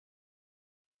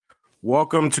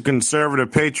Welcome to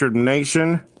Conservative Patriot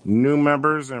Nation, new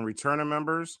members and returning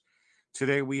members.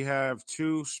 Today we have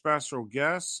two special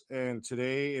guests, and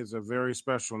today is a very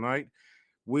special night.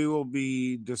 We will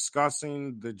be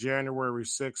discussing the January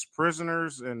 6th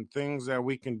prisoners and things that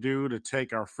we can do to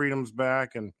take our freedoms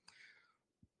back, and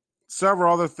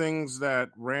several other things that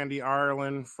Randy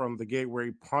Ireland from the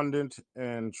Gateway Pundit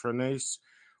and Trinice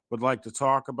would like to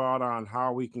talk about on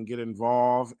how we can get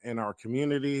involved in our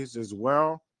communities as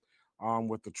well.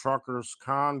 With the truckers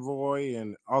convoy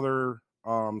and other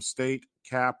state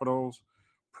capitals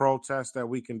protests that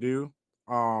we can do.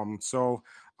 So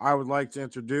I would like to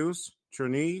introduce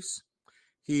Trinice.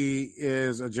 He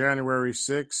is a January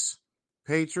 6th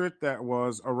patriot that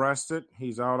was arrested.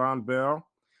 He's out on bail,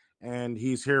 and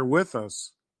he's here with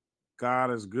us.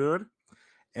 God is good.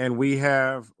 And we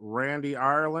have Randy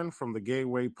Ireland from the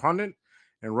Gateway Pundit.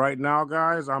 And right now,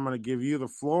 guys, I'm going to give you the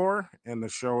floor, and the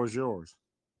show is yours.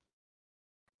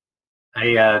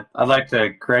 Hey, I'd like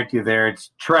to correct you there.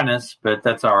 It's Trinice, but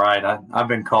that's all right. I've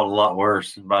been called a lot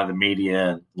worse by the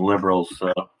media and liberals,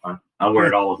 so I wear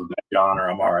it all with a badge of honor.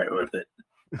 I'm all right with it.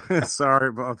 Sorry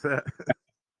about that.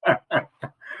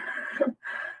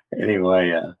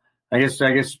 Anyway, I guess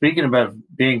speaking about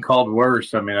being called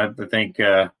worse, I mean, I think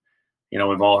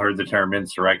we've all heard the term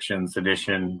insurrection,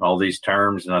 sedition, all these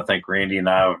terms, and I think Randy and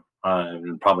I,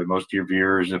 and probably most of your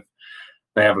viewers, if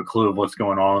they have a clue of what's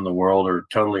going on in the world, are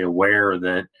totally aware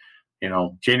that,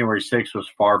 January 6th was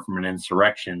far from an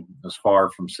insurrection. It was far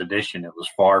from sedition. It was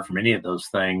far from any of those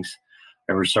things.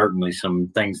 There were certainly some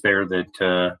things there that,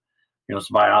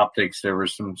 some optics. There were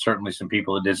certainly some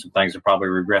people that did some things that probably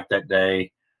regret that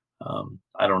day.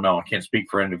 I don't know. I can't speak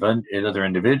for other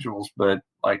individuals, but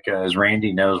as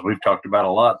Randy knows, we've talked about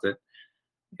a lot that,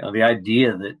 the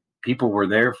idea that people were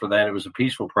there for that, it was a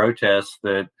peaceful protest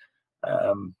that,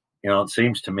 it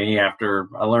seems to me, after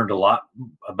I learned a lot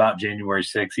about January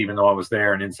 6th, even though I was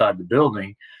there and inside the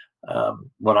building,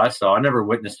 what I saw, I never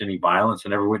witnessed any violence. I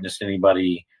never witnessed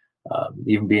anybody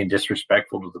even being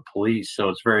disrespectful to the police. So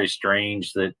it's very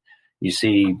strange that you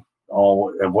see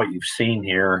all of what you've seen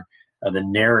here, the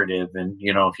narrative. And,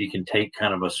 if you can take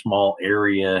kind of a small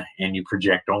area and you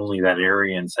project only that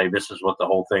area and say, this is what the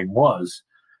whole thing was,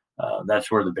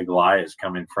 that's where the big lie is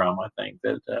coming from. I think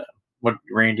that,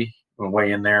 Randy?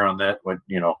 Weigh in there on that. What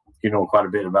you know quite a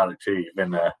bit about it too.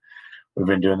 We've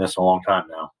been doing this a long time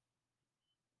now.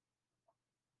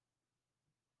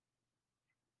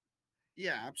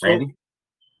 Yeah, absolutely. Randy?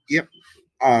 Yep.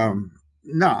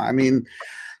 No, I mean,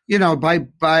 by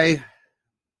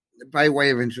way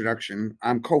of introduction,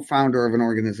 I'm co-founder of an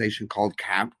organization called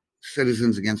CAP,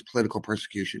 Citizens Against Political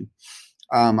Persecution.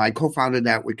 I co-founded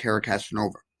that with Kara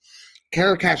Casanova.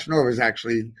 Kara Casanova is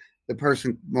actually the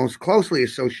person most closely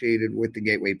associated with the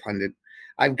Gateway Pundit.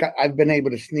 I've been able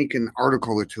to sneak an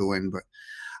article or two in, but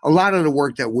a lot of the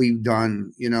work that we've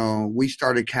done, we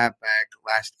started CAP back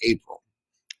last April,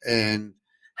 and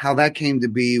how that came to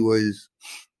be was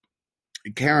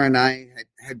Kara and I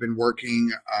had been working,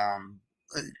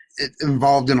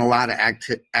 involved in a lot of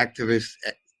activist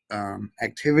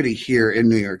activity here in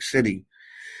New York City.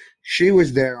 She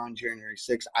was there on January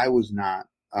 6th. I was not.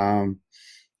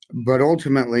 But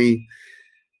ultimately,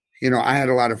 I had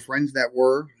a lot of friends that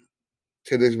were.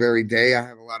 To this very day, I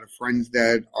have a lot of friends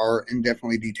that are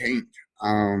indefinitely detained.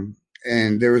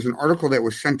 And there was an article that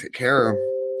was sent to Kara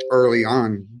early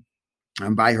on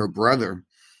by her brother.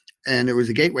 And it was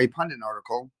a Gateway Pundit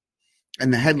article.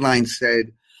 And the headline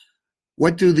said,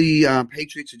 what do the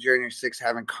Patriots of January 6th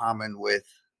have in common with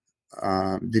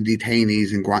the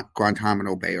detainees in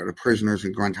Guantanamo Bay, or the prisoners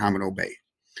in Guantanamo Bay?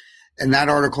 And that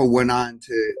article went on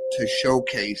to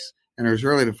showcase, and it was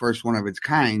really the first one of its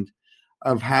kind,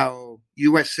 of how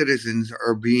U.S. citizens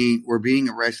were being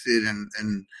arrested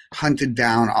and hunted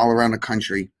down all around the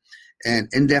country and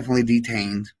indefinitely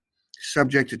detained,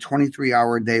 subject to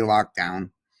 23-hour-a-day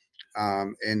lockdown.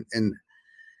 And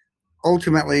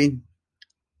ultimately,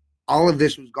 all of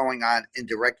this was going on in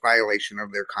direct violation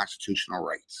of their constitutional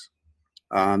rights.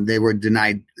 They were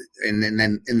denied,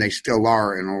 and they still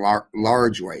are in a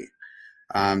large way.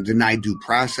 Denied due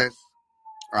process,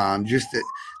 just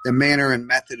the manner and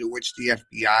method in which the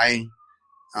FBI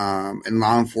and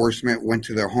law enforcement went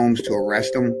to their homes to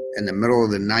arrest them in the middle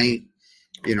of the night,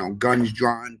 guns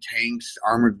drawn, tanks,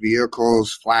 armored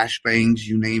vehicles, flashbangs,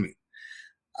 you name it.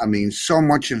 I mean, so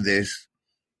much of this,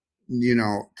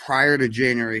 prior to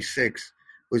January 6th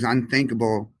was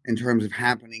unthinkable in terms of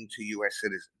happening to U.S.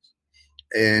 citizens.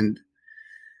 And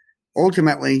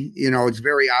ultimately, it's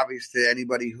very obvious to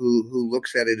anybody who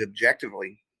looks at it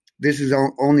objectively, this is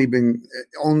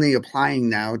only applying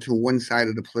now to one side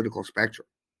of the political spectrum.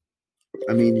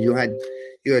 I mean, you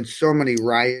had so many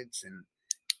riots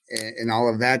and all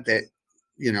of that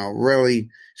really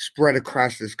spread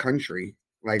across this country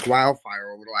like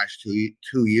wildfire over the last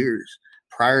 2 years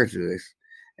prior to this.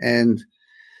 And,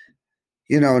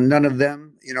 none of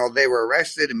them, they were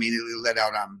arrested, immediately let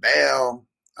out on bail.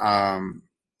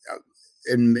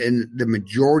 In the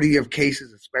majority of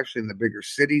cases, especially in the bigger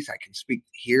cities, I can speak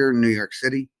here in New York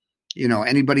City,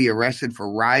 anybody arrested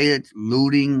for riot,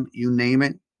 looting, you name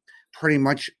it, pretty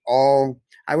much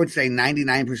I would say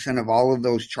 99% of all of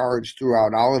those charged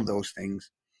throughout all of those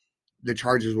things, the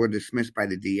charges were dismissed by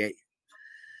the DA.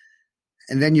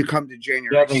 And then you come to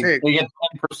January 6th. They get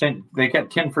 10%. They got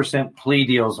 10% plea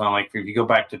deals on, like, if you go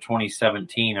back to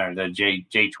 2017 or the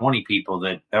J20 people,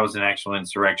 that was an actual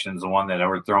insurrection, the one that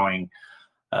were throwing,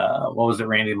 what was it,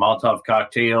 Randy, Molotov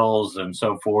cocktails and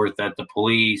so forth at the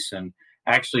police, and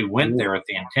actually went there with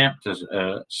the intent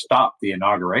to stop the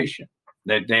inauguration.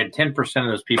 They had 10%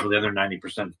 of those people. The other 90%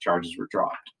 of the charges were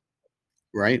dropped.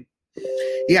 Right.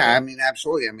 Yeah, I mean,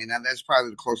 absolutely. I mean, that's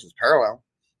probably the closest parallel.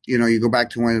 You go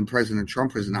back to when President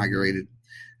Trump was inaugurated.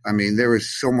 I mean, there was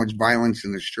so much violence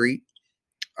in the street.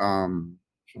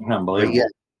 Unbelievable. Yeah,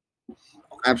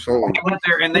 absolutely. They went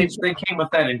there, and they came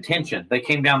with that intention. They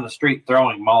came down the street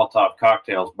throwing Molotov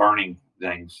cocktails, burning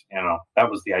things. That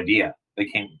was the idea. They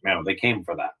came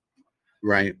for that.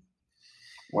 Right.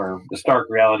 Where the stark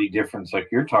reality difference, like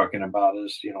you're talking about,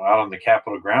 is, out on the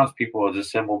Capitol grounds, people had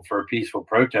assembled for a peaceful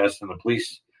protest, and the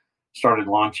police started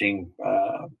launching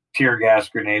tear gas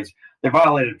grenades. They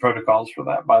violated protocols for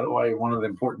that, by the way. One of the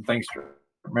important things to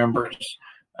remember is,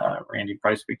 Randy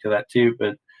probably speak to that too,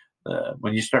 but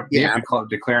when you start, you have to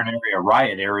declare an area a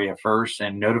riot area first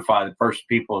and notify the first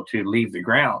people to leave the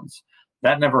grounds.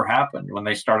 That never happened when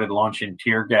they started launching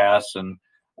tear gas and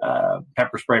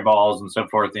pepper spray balls and so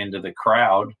forth into the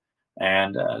crowd,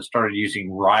 and started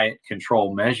using riot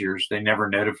control measures. They never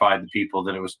notified the people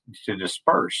that it was to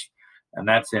disperse, and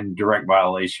that's in direct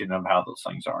violation of how those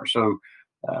things are. So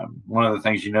one of the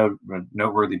things,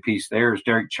 noteworthy piece there is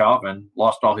Derek Chauvin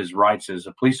lost all his rights as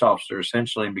a police officer,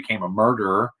 essentially, and became a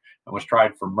murderer and was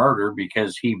tried for murder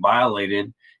because he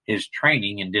violated his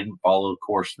training and didn't follow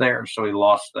course there. So he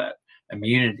lost that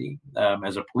immunity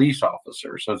as a police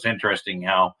officer. So it's interesting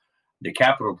how the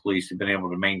Capitol Police have been able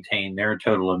to maintain their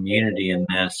total immunity in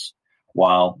this,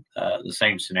 while the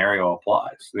same scenario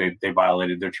applies. They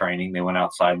violated their training. They went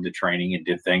outside the training and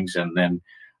did things, and then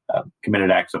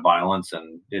committed acts of violence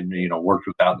and worked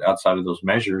outside of those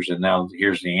measures. And now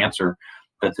here's the answer,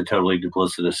 that the totally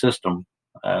duplicitous system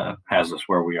has us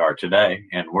where we are today.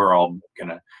 And we're all going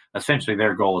to, essentially,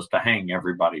 their goal is to hang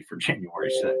everybody for January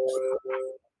 6th.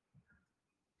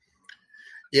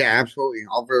 Yeah, absolutely.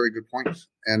 All very good points.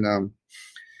 And,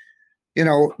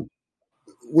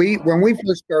 when we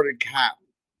first started CAP,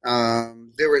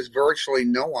 there was virtually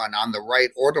no one on the right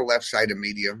or the left side of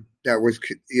media that was,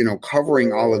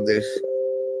 covering all of this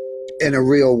in a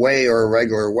real way or a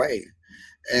regular way.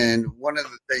 And one of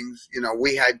the things,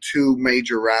 we had two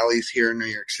major rallies here in New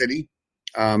York City,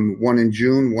 one in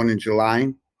June, one in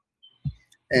July.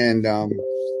 And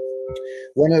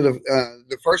one of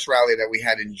the first rally that we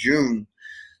had in June,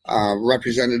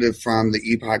 representative from the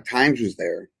Epoch Times was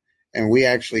there. And we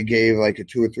actually gave like a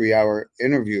 2 or 3 hour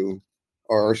interview,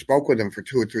 or spoke with them for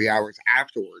 2 or 3 hours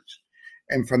afterwards.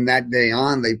 And from that day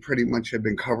on, they pretty much have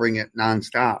been covering it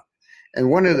nonstop. And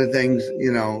one of the things,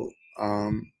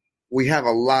 we have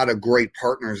a lot of great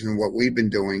partners in what we've been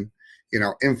doing.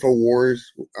 InfoWars,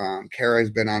 Kara has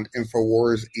been on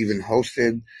InfoWars, even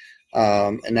hosted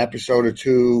an episode or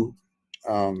two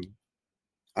on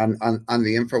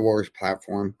the InfoWars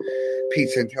platform. Pete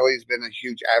Santilli has been a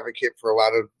huge advocate for a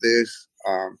lot of this,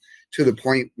 to the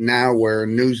point now where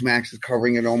Newsmax is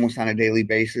covering it almost on a daily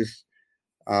basis.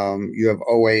 You have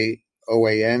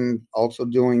OAN also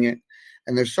doing it.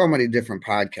 And there's so many different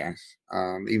podcasts.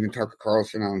 Even Tucker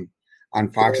Carlson on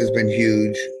Fox has been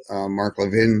huge, Mark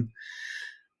Levin.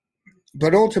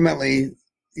 But ultimately,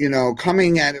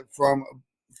 coming at it from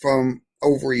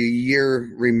over a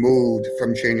year removed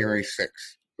from January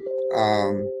 6th,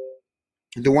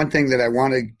 the one thing that I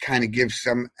want to kind of give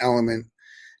some element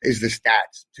is the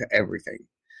stats to everything.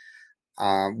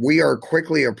 We are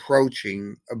quickly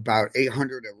approaching about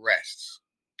 800 arrests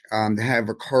that have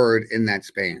occurred in that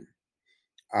span.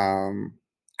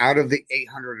 Out of the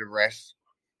 800 arrests,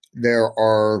 there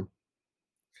are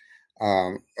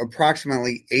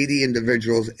approximately 80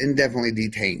 individuals indefinitely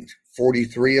detained.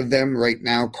 43 of them right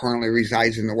now currently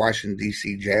resides in the Washington,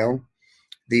 D.C. jail.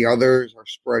 The others are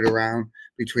spread around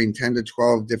between 10 to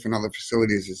 12 different other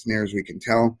facilities as near as we can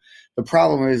tell. The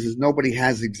problem is nobody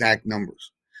has exact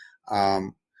numbers.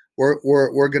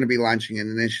 we're going to be launching an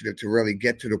initiative to really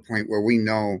get to the point where we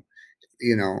know,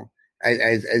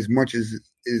 as much as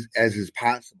is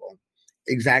possible,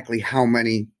 exactly how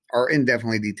many are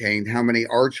indefinitely detained, how many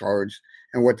are charged,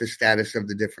 and what the status of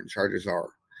the different charges are.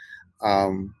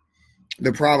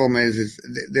 The problem is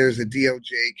there's a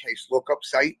DOJ case lookup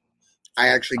site. I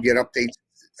actually get updates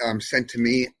sent to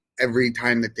me every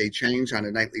time that they change on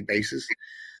a nightly basis.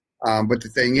 But the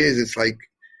thing is, it's like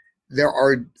there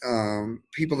are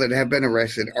people that have been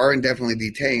arrested, are indefinitely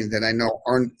detained, that I know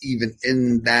aren't even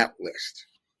in that list.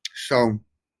 So,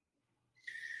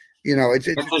 it's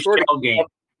a shell game.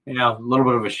 A little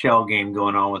bit of a shell game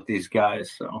going on with these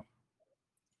guys. So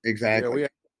exactly. Yeah,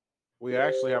 we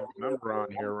actually have a number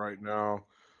on here right now.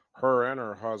 Her and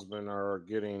her husband are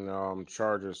getting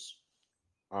charges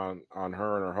on her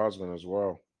and her husband as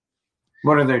well.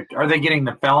 What are they? Are they getting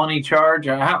the felony charge?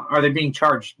 How are they being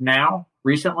charged now?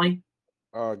 Recently?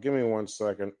 Give me 1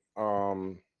 second.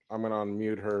 I'm gonna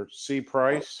unmute her. C.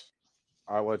 Price,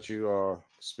 I'll let you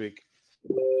speak.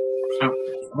 So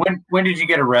when did you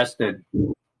get arrested?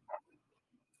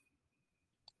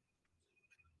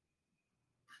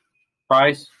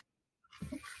 Price?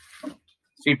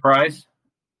 C. Price?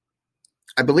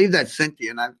 I believe that's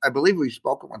Cynthia, and I believe we've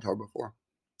spoken with her before.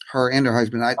 Her and her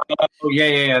husband.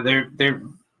 Yeah.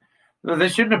 They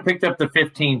shouldn't have picked up the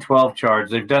 1512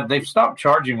 charge. They've stopped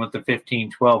charging with the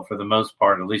 1512 for the most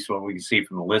part, at least what we can see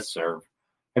from the listserv.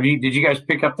 Did you guys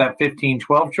pick up that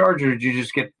 1512 charge, or did you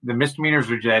just get the misdemeanors,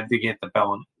 or did you have to get the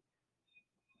felony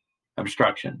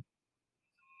obstruction?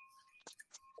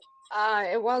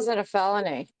 It wasn't a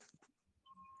felony.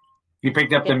 You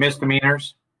picked up the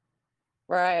misdemeanors?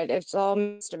 Right. It's all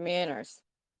misdemeanors.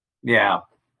 Yeah.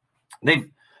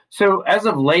 So as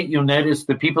of late, you'll notice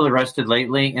the people arrested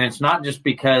lately, and it's not just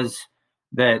because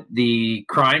that the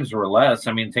crimes were less.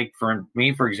 I mean, take for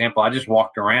me, for example, I just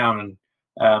walked around, and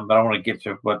but I want to get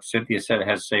to what Cynthia said it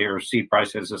has to say, or C.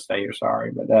 Price has to say, or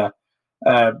sorry. But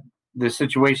the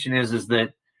situation is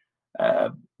that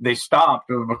they stopped,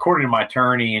 according to my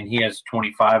attorney, and he has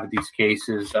 25 of these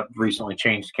cases. I've recently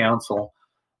changed counsel.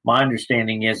 My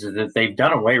understanding is that they've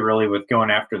done away really with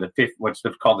going after what's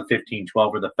called the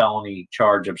 1512, or the felony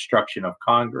charge obstruction of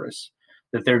Congress,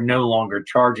 that they're no longer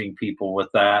charging people with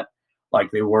that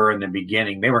like they were in the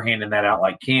beginning. They were handing that out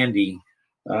like candy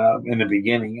in the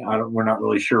beginning. We're not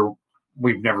really sure.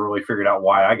 We've never really figured out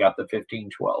why I got the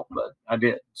 1512, but I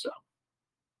did. So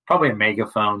probably a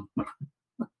megaphone.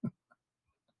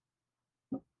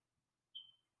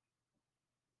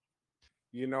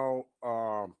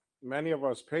 Many of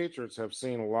us patriots have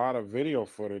seen a lot of video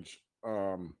footage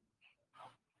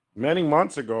many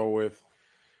months ago with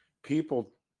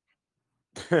people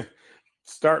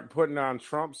start putting on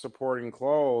Trump supporting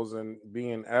clothes and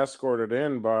being escorted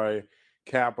in by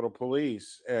Capitol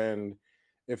Police. And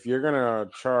if you're going to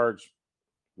charge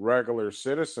regular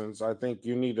citizens, I think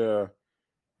you need to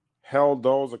held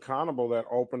those accountable that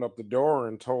opened up the door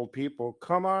and told people,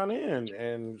 come on in,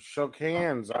 and shook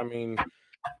hands. I mean,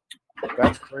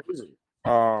 that's crazy.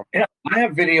 I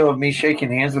have video of me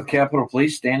shaking hands with Capitol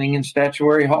Police standing in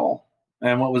Statuary Hall.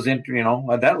 And what was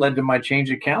that led to my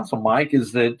change of counsel, Mike,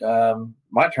 is that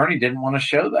my attorney didn't want to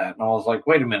show that. And I was like,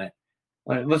 wait a minute,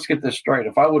 let's get this straight.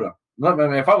 If I would have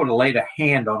laid a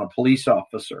hand on a police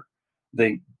officer,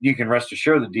 you can rest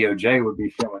assured the DOJ would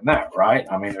be showing that, right?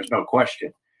 I mean, there's no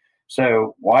question.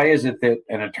 So why is it that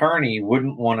an attorney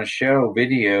wouldn't want to show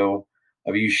video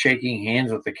of you shaking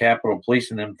hands with the Capitol Police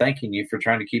and them thanking you for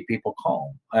trying to keep people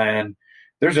calm? And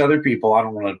there's other people, I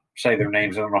don't want to say their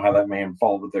names, I don't know how that may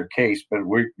involve with their case, but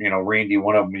Randy,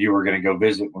 one of them you were going to go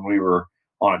visit when we were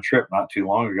on a trip not too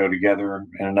long ago together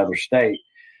in another state.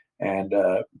 And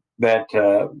that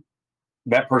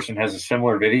person has a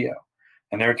similar video,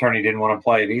 and their attorney didn't want to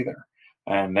play it either.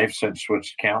 And they've since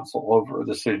switched counsel over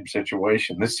the same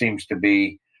situation. This seems to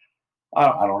be,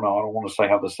 I don't know. I don't want to say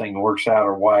how this thing works out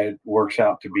or why it works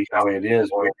out to be the way it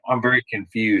is. But I'm very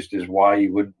confused as why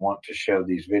you wouldn't want to show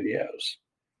these videos.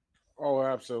 Oh,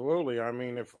 absolutely. I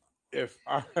mean, if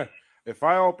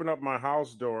I open up my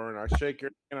house door and I shake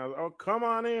your hand, oh, come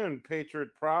on in,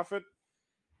 Patriot Prophet,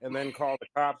 and then call the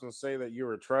cops and say that you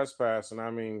were trespassing.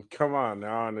 I mean, come on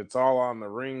now, and it's all on the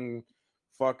Ring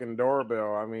fucking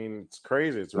doorbell. I mean, it's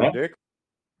crazy. It's ridiculous.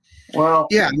 Well,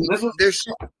 yeah,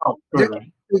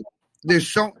 there's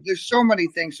so many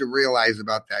things to realize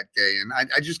about that day, and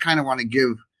I just kind of want to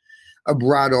give a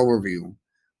broad overview.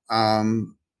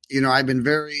 I've been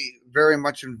very, very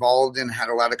much involved and had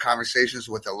a lot of conversations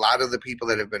with a lot of the people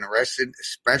that have been arrested,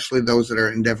 especially those that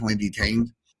are indefinitely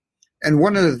detained. And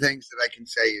one of the things that I can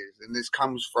say is, and this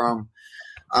comes from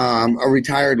a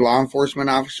retired law enforcement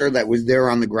officer that was there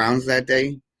on the grounds that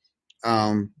day.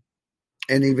 And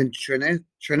even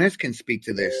Trinis can speak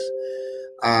to this.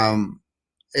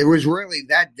 It was really,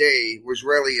 that day was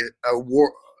really a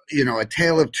war, a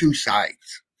tale of two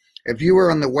sides. If you were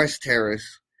on the West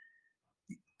Terrace,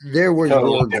 there was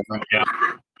war going on. Yeah.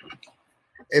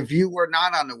 If you were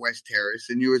not on the West Terrace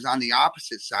and you was on the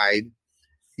opposite side,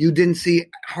 you didn't see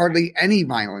hardly any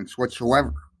violence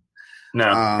whatsoever. No,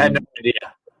 I had no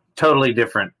idea. Totally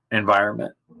different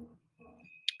environment.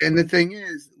 And the thing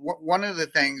is, one of the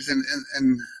things,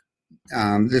 and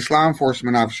this law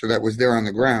enforcement officer that was there on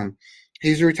the ground,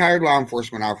 he's a retired law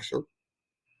enforcement officer,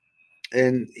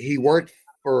 and he worked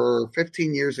for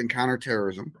 15 years in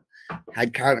counterterrorism,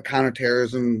 had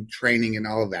counterterrorism training and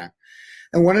all of that.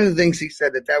 And one of the things he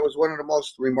said that was one of the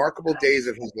most remarkable days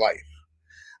of his life.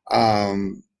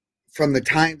 From the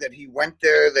time that he went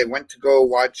there, they went to go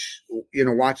watch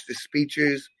the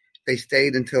speeches. They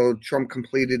stayed until Trump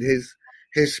completed his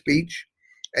speech,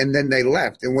 and then they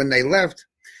left. And when they left,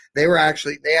 they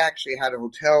actually had a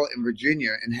hotel in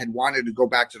Virginia and had wanted to go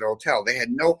back to the hotel. They had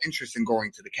no interest in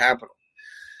going to the Capitol.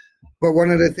 But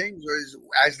one of the things was,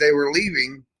 as they were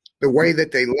leaving, the way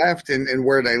that they left and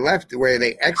where they left, where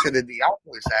they exited the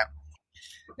Oculus at,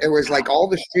 it was like all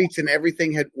the streets and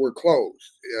everything were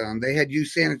closed. They had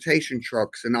used sanitation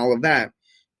trucks and all of that.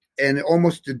 And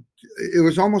it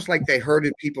was almost like they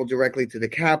herded people directly to the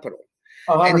Capitol.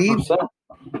 100%.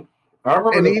 I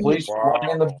remember the police running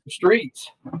in the streets.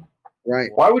 Right.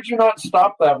 Why would you not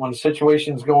stop that when the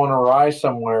situation's going awry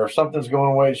somewhere? If something's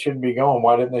going the way it shouldn't be going,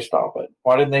 why didn't they stop it?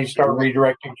 Why didn't they start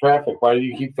redirecting traffic? Why do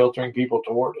you keep filtering people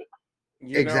toward it?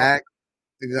 Exactly.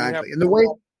 And the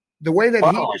way that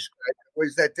he described it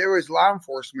was that there was law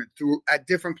enforcement at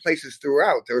different places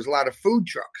throughout. There was a lot of food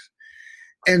trucks,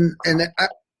 and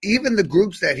even the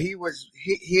groups that he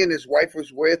and his wife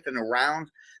was with and around,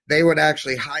 they would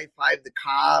actually high five the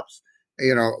cops.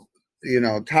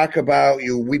 Talk about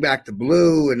we back the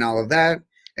blue and all of that.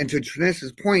 And to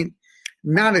Trinis's point,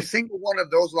 not a single one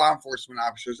of those law enforcement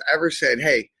officers ever said,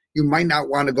 "Hey, you might not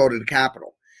want to go to the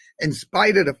Capitol," in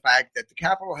spite of the fact that the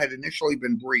Capitol had initially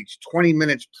been breached 20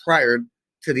 minutes prior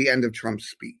to the end of Trump's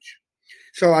speech.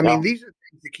 So, I mean, these are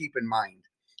things to keep in mind.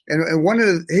 And one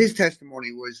of his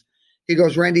testimony was, he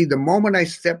goes, "Randy, the moment I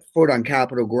stepped foot on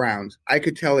Capitol grounds, I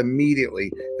could tell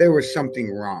immediately there was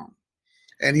something wrong."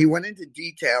 And he went into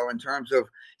detail in terms of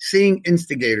seeing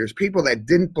instigators, people that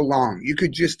didn't belong. You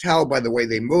could just tell by the way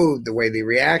they moved, the way they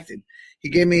reacted. He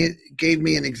gave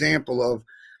me an example of,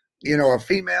 a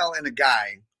female and a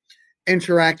guy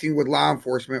interacting with law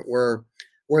enforcement where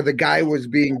the guy was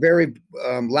being very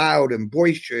loud and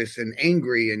boisterous and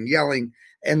angry and yelling,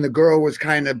 and the girl was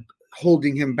kind of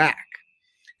holding him back.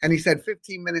 And he said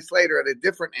 15 minutes later at a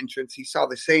different entrance, he saw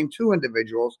the same two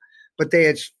individuals, but they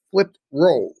had flipped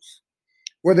roles,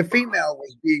 where the female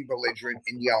was being belligerent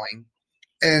and yelling,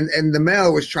 and the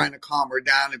male was trying to calm her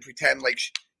down and pretend like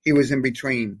he was in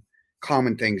between,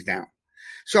 calming things down.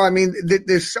 So, I mean,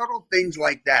 there's subtle things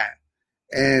like that.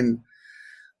 And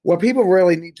what people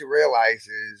really need to realize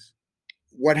is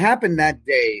what happened that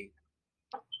day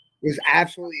was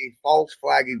absolutely a false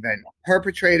flag event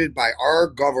perpetrated by our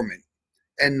government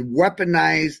and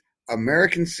weaponized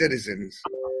American citizens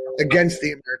against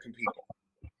the American people.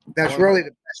 That's really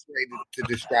the best way to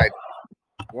describe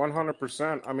it.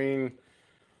 100%. I mean,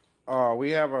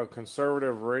 we have a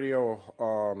conservative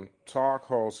radio talk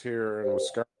host here in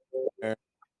Wisconsin, and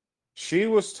she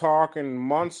was talking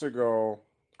months ago.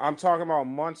 I'm talking about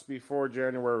months before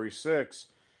January 6th.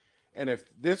 And if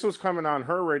this was coming on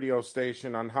her radio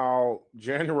station on how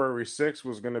January 6th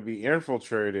was going to be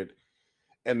infiltrated,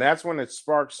 and that's when it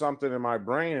sparked something in my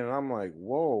brain, and I'm like,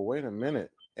 whoa, wait a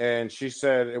minute. And she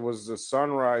said it was the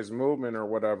Sunrise Movement or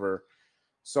whatever.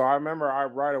 So I remember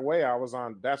right away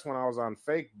that's when I was on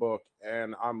Facebook,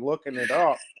 and I'm looking it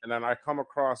up, and then I come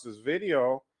across this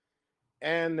video,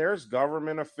 and there's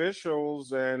government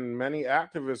officials and many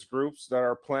activist groups that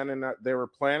were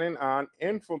planning on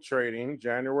infiltrating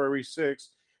January 6th,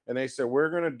 and they said, we're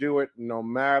going to do it no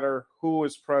matter who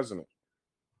is president.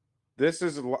 This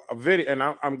is a video, and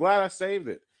I'm glad I saved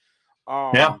it.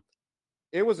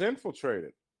 It was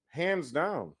infiltrated, hands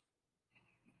down.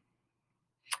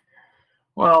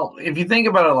 Well, if you think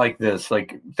about it like this,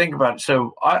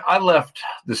 so I left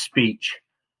the speech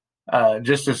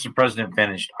just as the president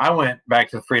finished. I went back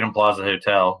to the Freedom Plaza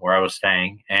Hotel where I was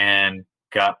staying and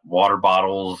got water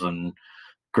bottles and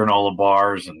granola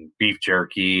bars and beef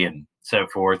jerky and so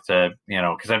forth,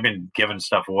 because I've been giving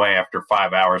stuff away after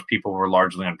 5 hours. People were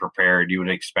largely unprepared. You would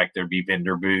expect there'd be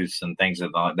vendor booths and things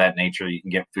of that nature. You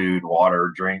can get food,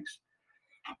 water, drinks.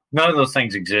 none of those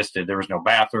things existed. There was no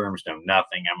bathrooms, no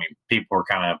nothing. I mean, people were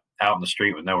kind of out in the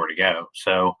street with nowhere to go.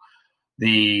 So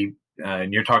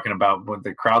and you're talking about what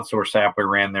the crowdsource app we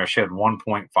ran there showed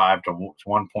 1.5 to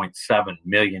 1.7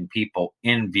 million people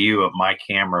in view of my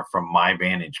camera from my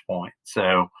vantage point.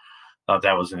 So I thought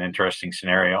that was an interesting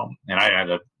scenario. And I had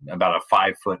about a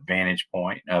 5-foot vantage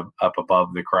point up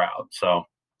above the crowd. So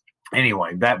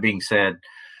anyway, that being said,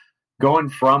 going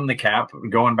from the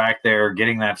going back there,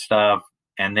 getting that stuff,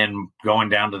 and then going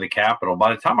down to the Capitol.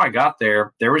 By the time I got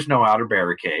there, there was no outer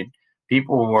barricade.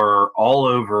 People were all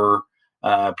over.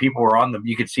 People were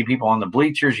you could see people on the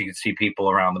bleachers. You could see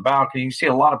people around the balcony. You see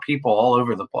a lot of people all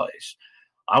over the place.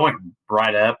 I went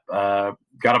right up,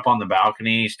 got up on the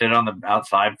balcony, stood on the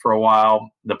outside for a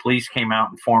while. The police came out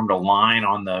and formed a line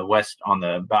on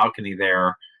the balcony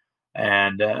there.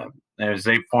 And as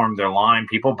they formed their line,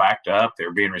 people backed up. They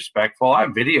were being respectful. I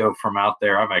have video from out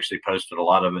there. I've actually posted a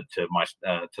lot of it to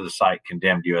the site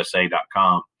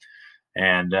condemnedusa.com.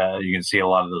 And you can see a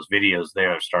lot of those videos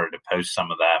there. I've started to post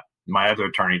some of that. My other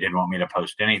attorney didn't want me to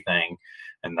post anything.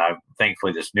 And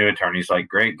thankfully, this new attorney's like,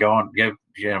 great, go on,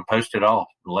 post it all,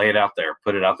 lay it out there,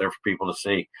 put it out there for people to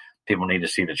see. People need to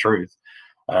see the truth.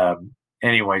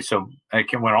 Anyway, so I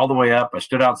went all the way up. I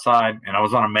stood outside, and I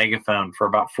was on a megaphone for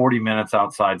about 40 minutes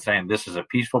outside saying, this is a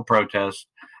peaceful protest.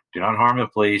 Do not harm the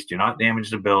police. Do not damage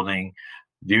the building.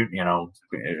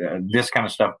 This kind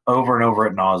of stuff over and over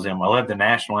ad nauseum. I led the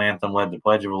national anthem, led the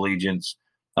Pledge of Allegiance.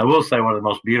 I will say one of the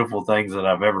most beautiful things that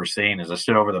I've ever seen is I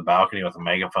stood over the balcony with a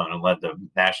megaphone and led the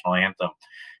national anthem.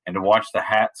 And to watch the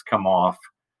hats come off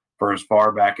for as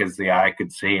far back as the eye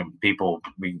could see, and people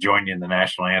joined in the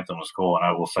national anthem was cool. And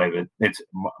I will say that it's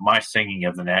my singing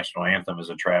of the national anthem is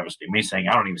a travesty. Me singing,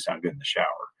 I don't even sound good in the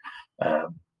shower.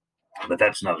 But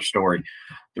that's another story.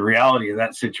 The reality of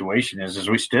that situation is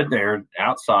we stood there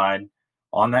outside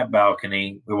on that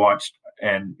balcony. We watched,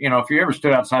 and if you ever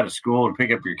stood outside of school to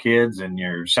pick up your kids and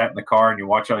you're sat in the car and you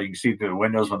watch all you can see through the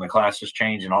windows when the classes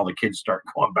change and all the kids start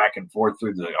going back and forth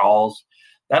through the halls.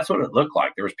 That's what it looked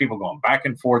like. There was people going back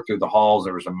and forth through the halls.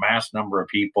 There was a mass number of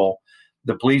people.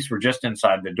 The police were just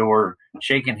inside the door,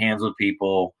 shaking hands with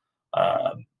people,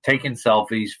 taking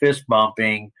selfies, fist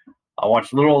bumping. I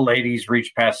watched little old ladies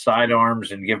reach past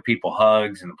sidearms and give people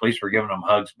hugs, and the police were giving them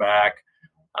hugs back.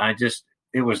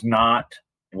 It was not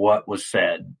what was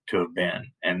said to have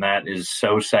been, and that is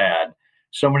so sad.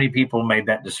 So many people made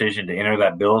that decision to enter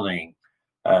that building.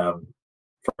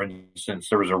 For instance,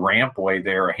 there was a rampway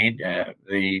there. I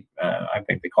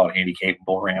think they call it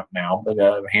handicapable ramp now, but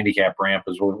a handicap ramp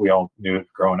is what we all knew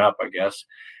growing up, I guess.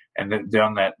 And then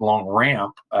down that long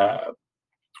ramp,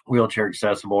 wheelchair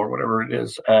accessible or whatever it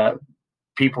is, there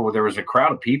was a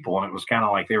crowd of people, and it was kind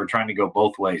of like they were trying to go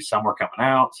both ways. Some were coming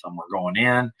out, some were going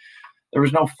in. There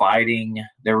was no fighting.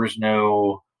 There was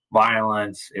no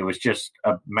violence. It was just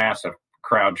a massive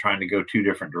crowd trying to go two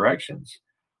different directions.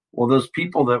 Well, those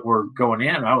people that were going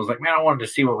in, I was like, man, I wanted to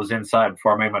see what was inside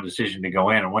before I made my decision to go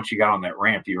in. And once you got on that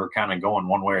ramp, you were kind of going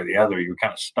one way or the other. You were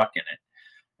kind of stuck in it.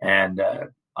 And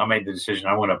I made the decision.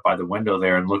 I went up by the window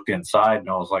there and looked inside, and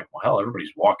I was like, well, hell,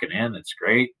 everybody's walking in. It's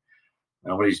great.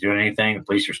 Nobody's doing anything. The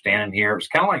police are standing here. It was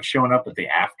kind of like showing up at the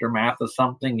aftermath of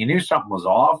something. You knew something was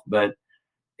off, but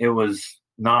it was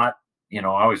not,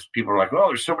 people are like, well,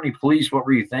 there's so many police. What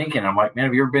were you thinking? I'm like, man,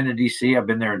 have you ever been to D.C.? I've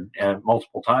been there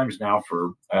multiple times now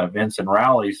for events and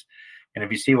rallies. And if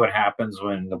you see what happens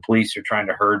when the police are trying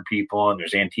to herd people and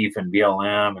there's Antifa and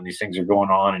BLM and these things are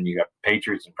going on and you got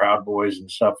Patriots and Proud Boys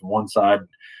and stuff on one side,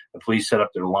 the police set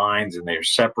up their lines and they're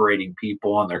separating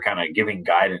people and they're kind of giving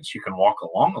guidance. You can walk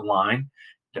along the line.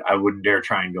 I wouldn't dare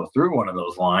try and go through one of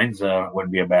those lines.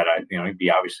 Wouldn't be a bad idea. It'd be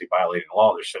obviously violating the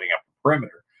law. They're setting up a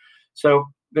perimeter. So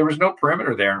there was no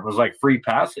perimeter there. It was like free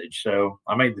passage. So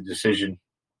I made the decision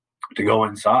to go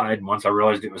inside. And once I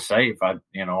realized it was safe, I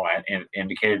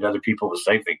indicated to other people it was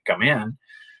safe they could come in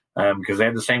because they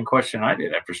had the same question I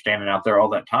did after standing out there all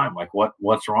that time. Like,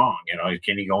 what's wrong?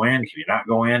 Can you go in? Can you not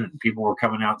go in? And people were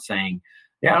coming out saying,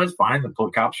 yeah, it's fine. The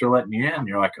cops are letting you in. And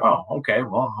you're like, oh, okay,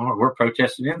 well, we're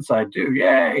protesting inside too.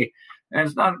 Yay. And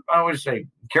it's not, I always say,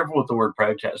 careful with the word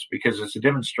protest because it's a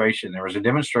demonstration. There was a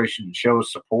demonstration to show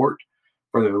support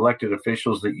for the elected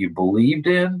officials that you believed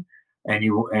in, and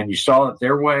you saw it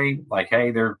their way, like,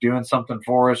 hey, they're doing something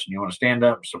for us, and you want to stand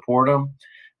up and support them.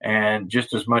 And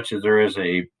just as much as there is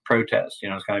a protest,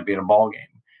 it's kind of being a ball game.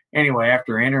 Anyway,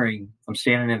 after entering, I'm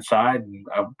standing inside, and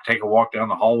I take a walk down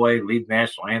the hallway, lead the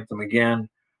national anthem again,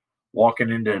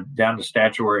 walking down to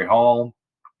Statuary Hall.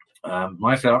 Like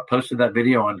I said, I posted that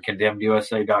video on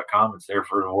condemnedusa.com. It's there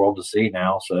for the world to see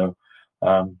now. So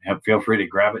feel free to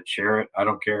grab it, share it. I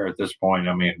don't care at this point.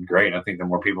 I mean, great. I think the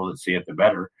more people that see it, the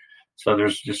better. So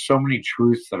there's just so many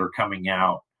truths that are coming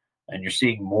out, and you're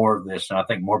seeing more of this. And I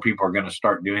think more people are going to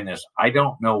start doing this. I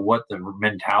don't know what the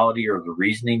mentality or the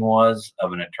reasoning was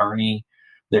of an attorney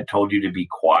that told you to be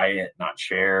quiet, not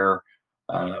share,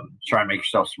 try and make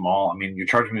yourself small. I mean, you're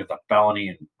charging me with a felony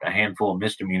and a handful of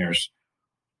misdemeanors.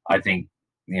 I think,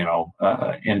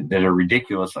 and that are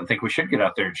ridiculous. I think we should get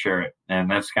out there and share it. And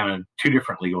that's kind of two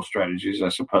different legal strategies, I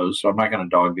suppose. So I'm not going to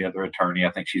dog the other attorney.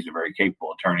 I think she's a very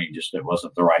capable attorney. Just it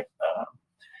wasn't the right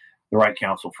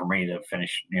counsel for me to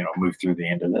finish, move through the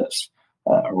end of this,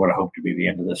 or what I hope to be the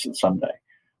end of this someday.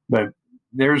 But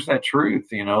there's that truth,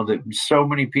 that so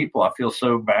many people, I feel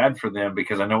so bad for them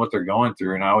because I know what they're going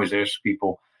through. And I always ask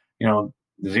people,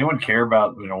 does anyone care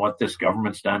about, what this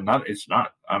government's done? I'm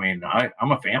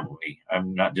a family.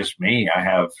 I'm not just me. I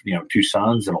have, 2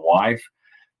 sons and a wife,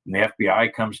 and the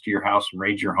FBI comes to your house and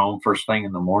raids your home first thing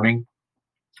in the morning.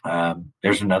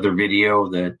 There's another video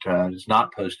that is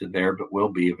not posted there, but will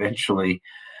be eventually,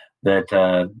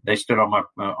 that they stood on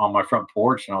my front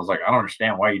porch, and I was like, I don't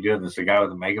understand why you're doing this. A guy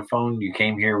with a megaphone, you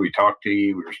came here, we talked to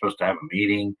you, we were supposed to have a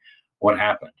meeting. What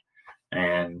happened?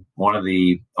 And one of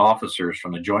the officers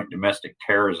from the Joint Domestic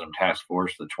Terrorism Task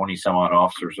Force, the 20 some odd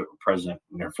officers that were present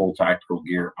in their full tactical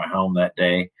gear at my home that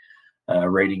day,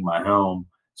 raiding my home,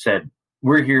 said,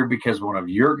 we're here because one of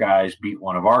your guys beat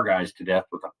one of our guys to death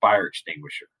with a fire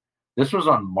extinguisher. This was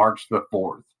on March the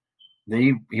 4th.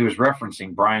 He was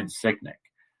referencing Brian Sicknick.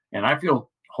 And I feel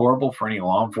horrible for any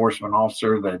law enforcement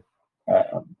officer that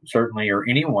certainly, or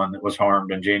anyone that was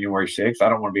harmed on January 6th. I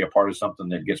don't want to be a part of something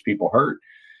that gets people hurt,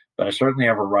 but I certainly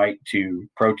have a right to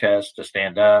protest, to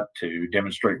stand up, to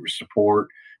demonstrate support.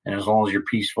 And as long as you're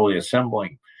peacefully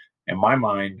assembling, in my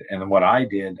mind, and what I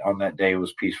did on that day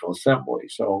was peaceful assembly.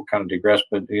 So kind of digress,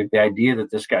 but the idea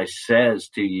that this guy says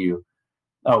to you,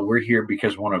 oh, we're here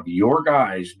because one of your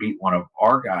guys beat one of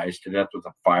our guys to death with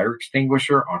a fire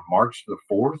extinguisher on March the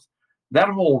 4th. That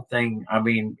whole thing, I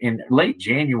mean, in late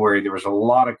January, there was a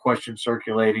lot of questions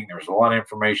circulating. There was a lot of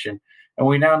information. And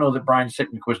we now know that Brian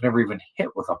Sicknick was never even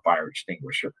hit with a fire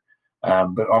extinguisher.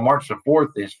 But on March the 4th,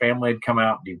 his family had come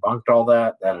out and debunked all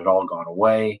that. That had all gone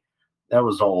away. That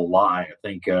was all a lie. I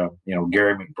think, Gary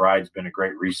McBride's been a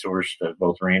great resource to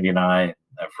both Randy and I,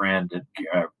 a friend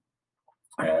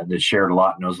that shared a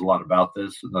lot, knows a lot about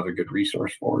this, another good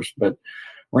resource for us. But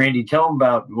Randy, tell them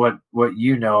about what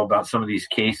you know about some of these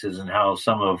cases and how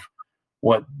some of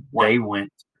what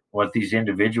these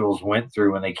individuals went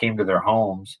through when they came to their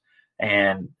homes,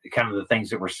 and kind of the things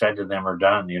that were said to them or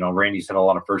done. Randy's had a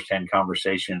lot of firsthand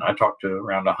conversation. I talked to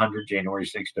around 100 January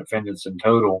 6th defendants in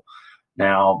total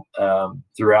now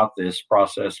throughout this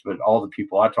process, but all the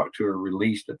people I talked to are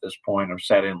released at this point. I've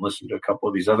sat in and listened to a couple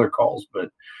of these other calls, but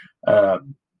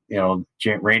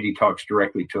Randy talks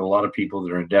directly to a lot of people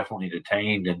that are indefinitely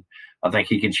detained, and I think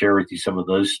he can share with you some of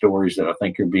those stories that I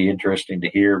think would be interesting to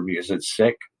hear, because it's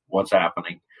sick what's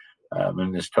happening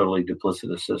in this totally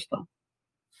duplicitous system.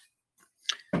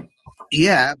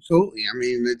 Yeah, absolutely. I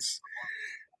mean, there's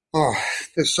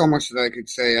so much that I could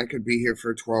say. I could be here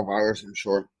for 12 hours, I'm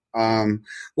sure.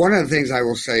 One of the things I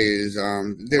will say is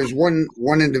there's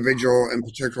one individual in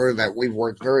particular that we've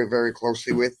worked very, very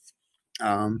closely with.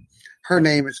 Her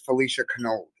name is Felicia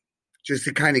Knoll. Just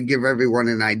to kind of give everyone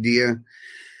an idea,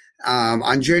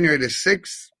 on January the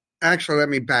 6th, actually, let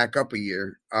me back up a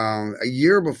year. A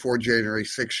year before January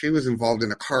 6th, she was involved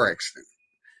in a car accident.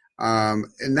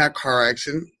 In that car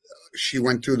accident, she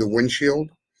went through the windshield,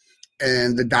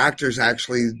 and the doctors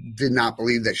actually did not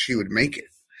believe that she would make it.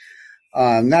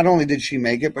 Not only did she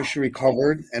make it, but she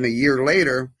recovered. And a year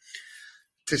later,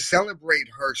 to celebrate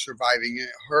her surviving it,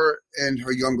 her and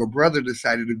her younger brother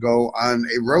decided to go on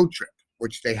a road trip,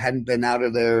 which they hadn't been out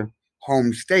of their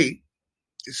home state.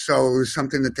 So it was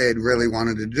something that they had really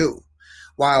wanted to do.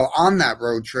 While on that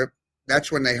road trip,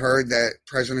 that's when they heard that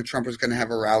President Trump was going to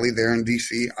have a rally there in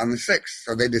D.C. on the 6th.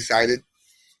 So they decided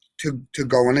to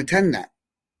go and attend that.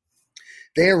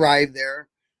 They arrived there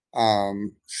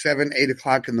 7, 8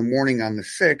 o'clock in the morning on the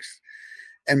 6th.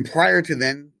 And prior to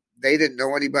then, they didn't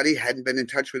know anybody, hadn't been in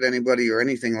touch with anybody or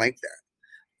anything like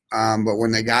that. But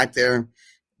when they got there,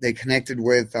 they connected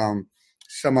with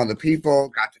some other people,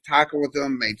 got to talking with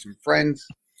them, made some friends,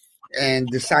 and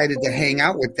decided to hang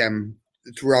out with them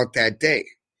throughout that day.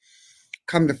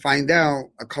 Come to find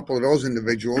out, a couple of those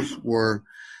individuals were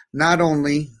not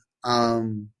only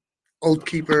Oath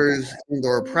Keepers and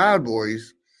or Proud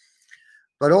Boys,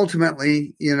 but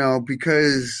ultimately,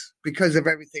 because of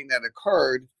everything that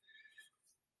occurred,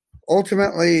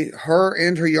 ultimately, her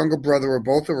and her younger brother were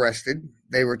both arrested.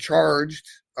 They were charged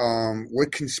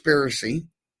with conspiracy.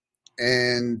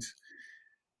 And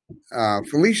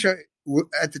Felicia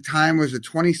at the time was a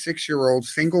 26-year-old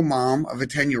single mom of a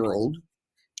 10-year-old.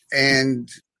 And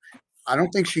I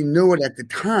don't think she knew it at the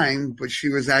time, but she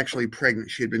was actually pregnant.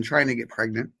 She had been trying to get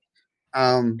pregnant.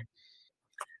 And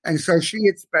so she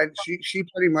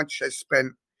pretty much has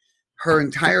spent her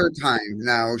entire time.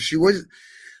 Now,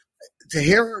 to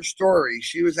hear her story,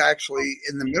 she was actually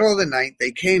in the middle of the night.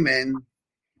 They came in.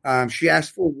 She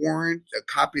asked for a warrant, a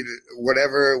copy of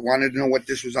whatever, wanted to know what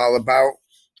this was all about.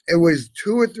 It was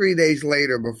 2 or 3 days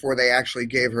later before they actually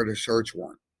gave her the search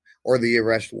warrant or the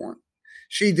arrest warrant.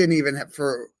 She didn't even have,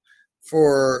 for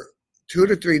 2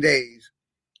 to 3 days,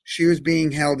 she was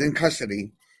being held in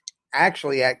custody,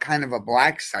 actually at kind of a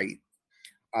black site,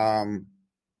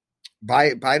 by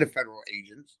the federal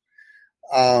agents,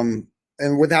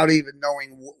 and without even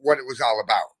knowing what it was all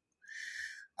about.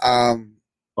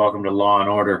 Welcome to Law and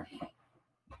Order.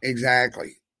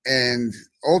 Exactly. And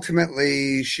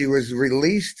ultimately, she was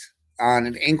released on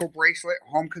an ankle bracelet,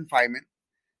 home confinement.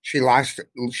 She lost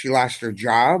her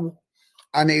job,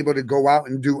 unable to go out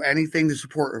and do anything to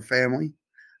support her family,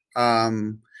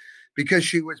 because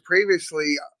she was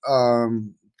previously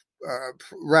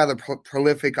rather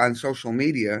prolific on social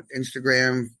media,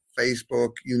 Instagram,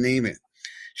 Facebook, you name it.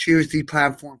 She was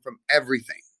deplatformed from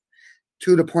everything,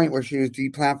 to the point where she was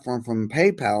deplatformed from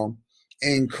PayPal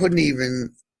and couldn't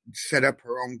even set up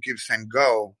her own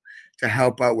GiveSendGo to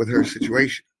help out with her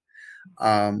situation.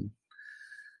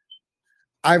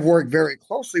 I've worked very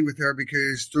closely with her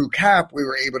because through CAP, we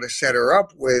were able to set her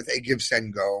up with a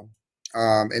GiveSendGo.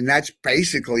 And that's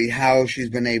basically how she's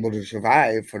been able to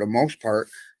survive for the most part,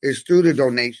 is through the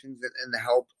donations and the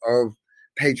help of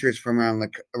patriots from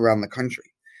around the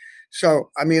country.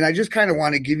 So, I mean, I just kind of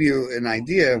want to give you an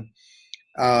idea.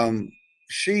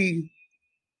 She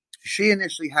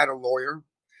initially had a lawyer,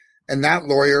 and that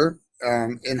lawyer,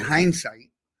 in hindsight,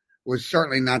 was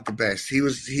certainly not the best.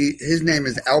 His name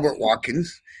is Albert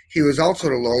Watkins. He was also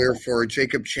the lawyer for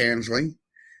Jacob Chansley.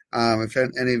 If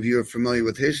any of you are familiar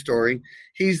with his story,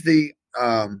 he's the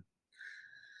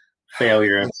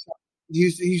failure.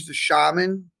 He's the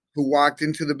shaman who walked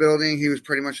into the building. He was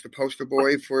pretty much the poster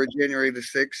boy for January the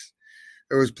 6th.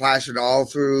 It was plastered all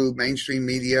through mainstream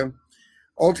media.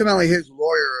 Ultimately, his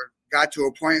lawyer got to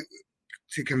a point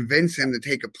to convince him to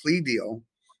take a plea deal.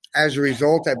 As a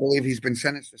result, I believe he's been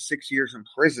sentenced to 6 years in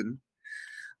prison.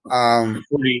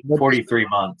 43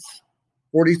 months.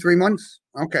 43 months?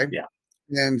 Okay. Yeah.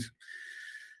 And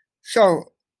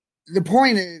so the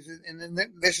point is, and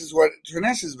this is what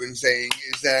Terness has been saying,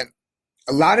 is that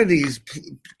a lot of these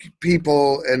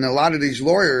people and a lot of these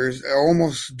lawyers are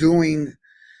almost doing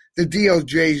the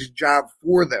DOJ's job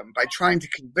for them by trying to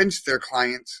convince their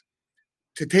clients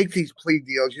to take these plea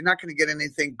deals. You're not going to get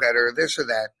anything better, this or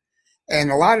that. And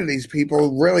a lot of these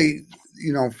people really,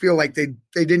 feel like they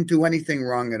didn't do anything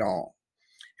wrong at all.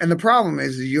 And the problem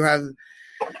is you have,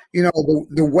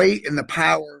 the weight and the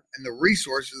power and the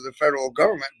resources of the federal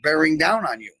government bearing down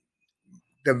on you.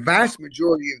 The vast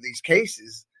majority of these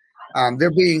cases,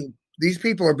 these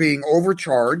people are being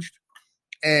overcharged,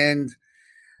 and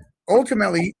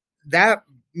ultimately that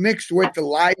mixed with the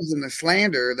lies and the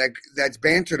slander that's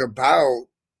bantered about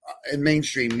in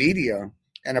mainstream media.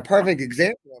 And a perfect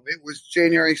example of it was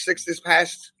January 6th this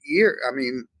past year. I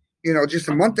mean, just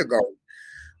a month ago,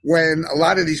 when a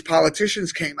lot of these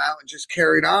politicians came out and just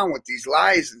carried on with these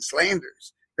lies and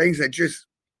slanders, things that just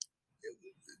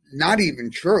not even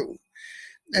true.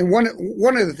 And one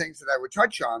of the things that I would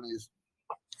touch on is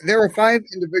there were 5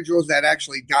 individuals that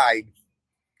actually died,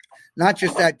 not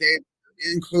just that day,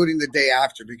 including the day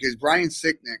after, because Brian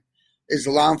Sicknick is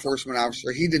a law enforcement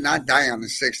officer. He did not die on the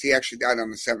 6th. He actually died on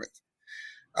the 7th.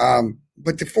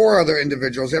 But the 4 other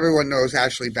individuals, everyone knows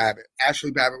Ashley Babbitt.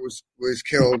 Ashley Babbitt was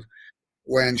killed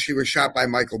when she was shot by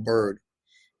Michael Byrd.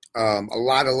 A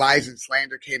lot of lies and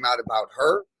slander came out about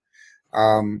her.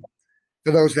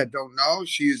 For those that don't know,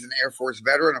 she is an Air Force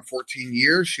veteran of 14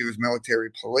 years. She was military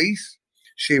police.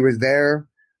 She was there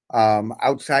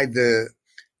outside the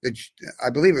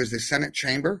I believe it was the Senate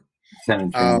chamber.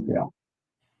 Senate chamber, yeah.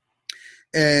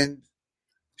 And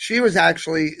she was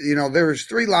actually, there was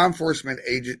 3 law enforcement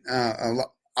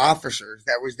officers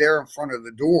that was there in front of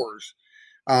the doors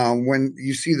when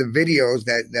you see the videos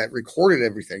that recorded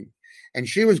everything. And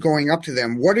she was going up to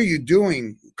them. What are you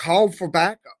doing? Call for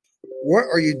backup. What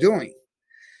are you doing?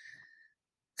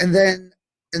 And then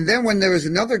when there was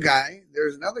another guy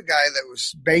that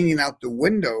was banging out the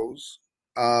windows.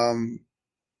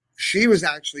 She was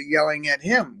actually yelling at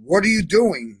him. What are you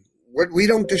doing? We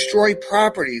don't destroy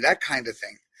property, that kind of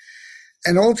thing.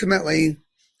 And ultimately,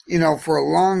 for a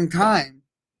long time,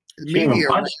 the she media. even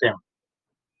punched him.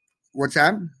 What's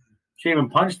that? She even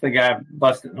punched the guy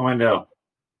busting the window.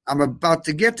 I'm about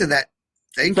to get to that.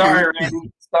 Thank Sorry, you.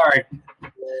 Randy. Sorry.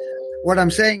 What I'm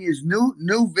saying is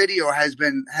new video has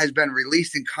been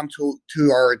released and come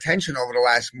to our attention over the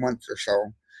last month or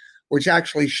so, which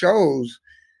actually shows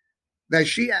that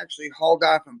she actually hauled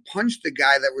off and punched the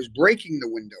guy that was breaking the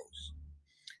windows.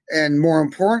 And more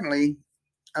importantly,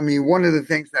 I mean, one of the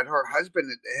things that her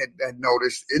husband had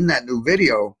noticed in that new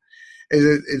video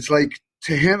is it's like,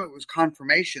 to him, it was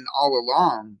confirmation all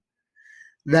along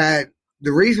that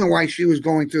the reason why she was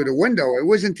going through the window, it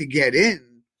wasn't to get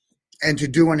in and to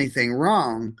do anything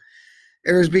wrong.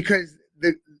 It was because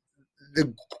the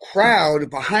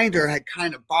crowd behind her had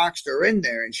kind of boxed her in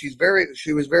there, and she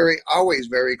was always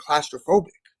very claustrophobic.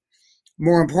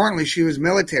 More importantly, she was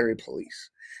military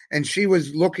police, and she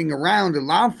was looking around, and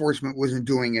law enforcement wasn't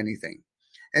doing anything.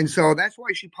 And so that's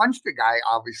why she punched the guy,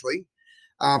 obviously,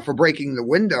 for breaking the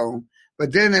window.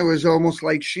 But then it was almost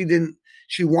like she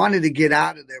wanted to get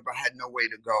out of there, but had no way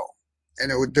to go.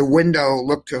 And the window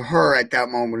looked to her at that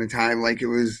moment in time like it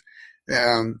was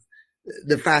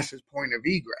the fastest point of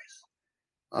egress.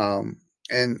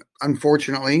 And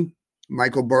unfortunately,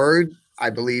 Michael Byrd, I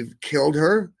believe, killed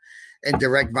her in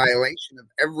direct violation of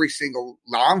every single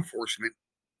law enforcement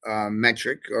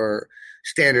metric or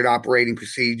standard operating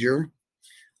procedure.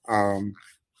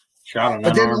 Shot an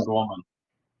unarmed woman.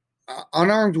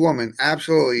 Unarmed woman,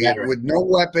 absolutely. Veteran. With no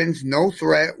weapons, no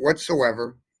threat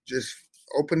whatsoever, just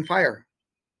open fire.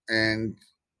 And,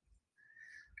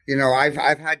 you know, I've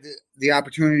had the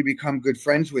opportunity to become good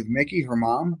friends with Mickey, her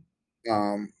mom,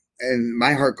 and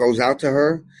my heart goes out to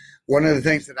her. One of the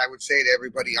things that I would say to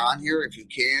everybody on here, if you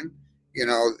can, you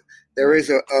know, there is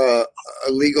a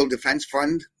legal defense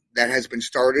fund that has been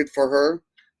started for her,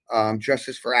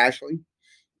 Justice for Ashley.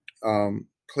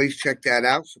 Please check that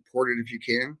out. Support it if you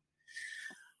can.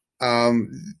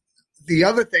 The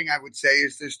other thing I would say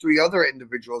is there's 3 other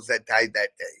individuals that died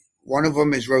that day. One of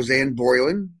them is Rosanne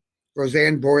Boylan.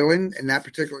 Rosanne Boylan, in that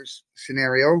particular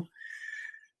scenario,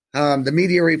 the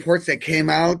media reports that came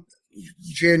out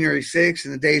January 6th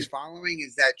and the days following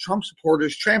is that Trump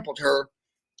supporters trampled her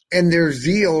in their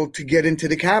zeal to get into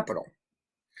the Capitol.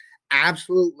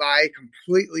 Absolute lie,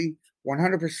 completely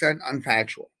 100%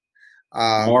 unfactual.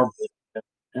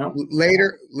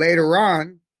 Later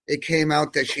on, it came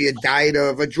out that she had died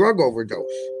of a drug overdose.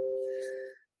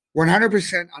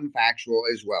 100% unfactual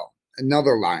as well.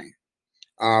 Another lie.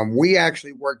 We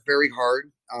actually worked very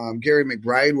hard. Gary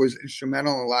McBride was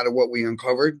instrumental in a lot of what we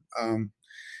uncovered. You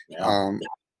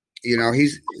know,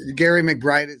 Gary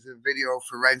McBride is a video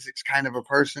forensics kind of a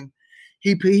person.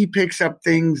 He picks up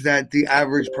things that the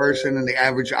average person and the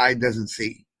average eye doesn't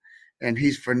see. And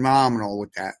he's phenomenal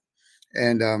with that.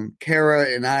 And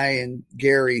Kara and I and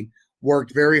Gary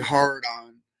worked very hard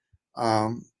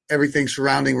on everything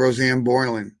surrounding Rosanne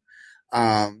Boylan.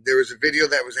 There was a video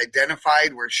that was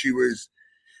identified where she was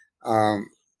law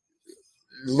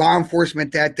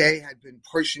enforcement that day had been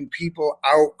pushing people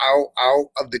out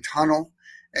of the tunnel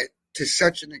to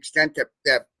such an extent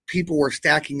that people were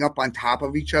stacking up on top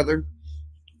of each other.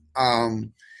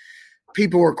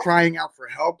 People were crying out for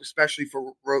help, especially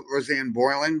for Rosanne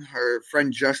Boylan. Her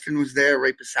friend Justin was there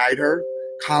right beside her,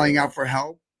 calling out for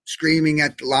help, screaming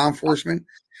at the law enforcement.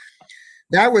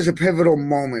 That was a pivotal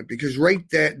moment because right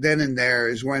then and there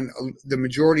is when the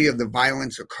majority of the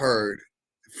violence occurred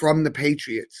from the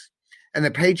Patriots. And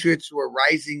the Patriots were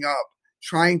rising up,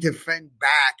 trying to fend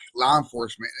back law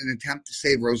enforcement in an attempt to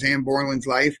save Rosanne Boylan's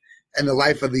life and the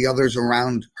life of the others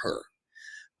around her.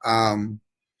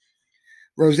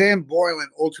 Rosanne Boylan,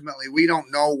 ultimately, we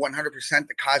don't know 100%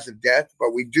 the cause of death,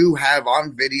 but we do have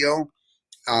on video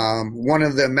one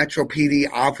of the Metro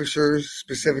PD officers,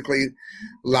 specifically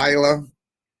Lila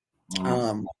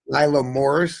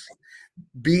Morris,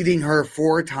 beating her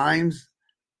 4 times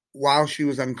while she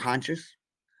was unconscious.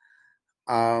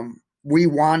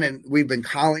 We've been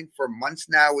calling for months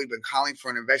now. We've been calling for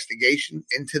an investigation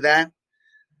into that.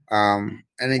 And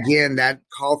again, that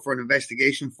call for an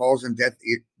investigation falls in deaf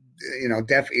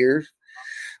ears.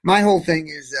 My whole thing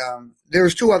is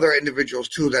there's 2 other individuals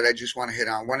too that I just want to hit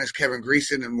on. One is Kevin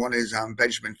Greason and one is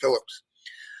Benjamin Phillips.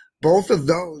 Both of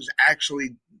those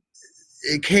actually,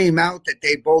 it came out that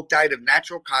they both died of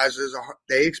natural causes.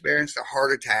 They experienced a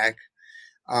heart attack,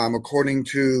 according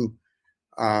to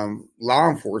law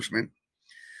enforcement.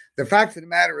 The fact of the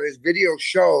matter is, videos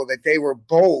show that they were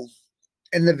both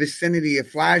in the vicinity of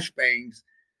flashbangs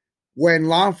when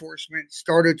law enforcement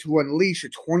started to unleash a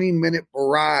 20-minute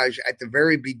barrage at the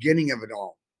very beginning of it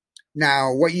all.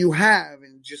 Now, what you have,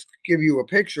 and just to give you a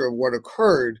picture of what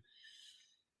occurred,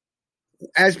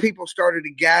 as people started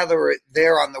to gather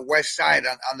there on the west side,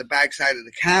 on the back side of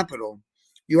the Capitol,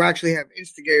 you actually have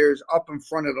instigators up in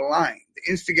front of the line.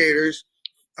 The instigators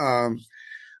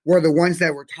were the ones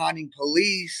that were taunting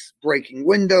police, breaking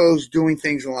windows, doing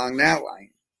things along that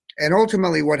line. And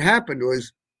ultimately what happened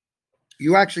was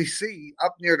you actually see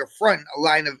up near the front a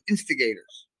line of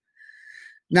instigators.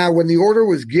 Now, when the order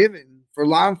was given for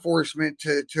law enforcement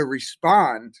to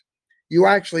respond, you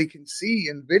actually can see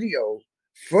in video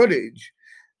footage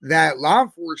that law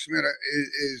enforcement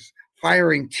is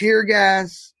firing tear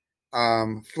gas,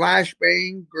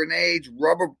 flashbang grenades,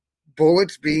 rubber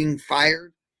bullets being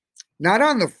fired, not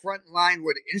on the front line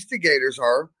where the instigators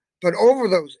are, but over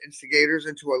those instigators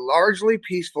into a largely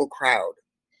peaceful crowd.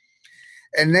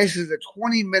 And this is a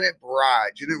 20-minute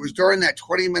barrage. And it was during that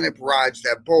 20-minute barrage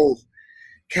that both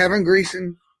Kevin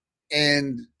Greeson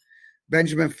and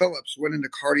Benjamin Phillips went into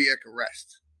cardiac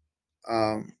arrest.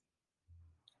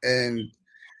 And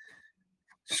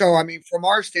so, I mean, from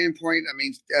our standpoint, I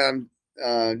mean,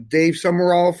 Dave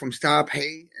Summerall from Stop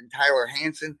Hate and Tyler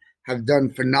Hansen have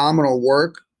done phenomenal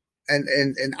work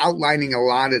and outlining a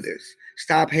lot of this.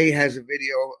 Stop Hate has a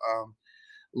video,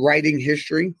 Writing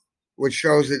History, which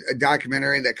shows a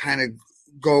documentary that kind of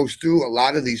goes through a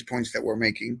lot of these points that we're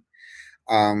making.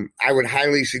 I would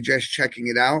highly suggest checking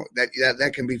it out.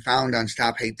 That can be found on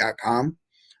stophate.com.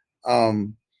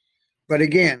 But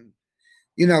again,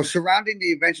 you know, surrounding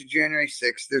the events of January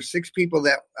 6th, there's 5 people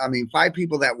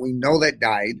that we know that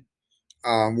died.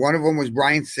 One of them was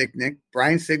Brian Sicknick.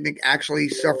 Brian Sicknick actually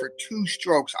suffered 2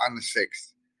 strokes on the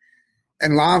 6th.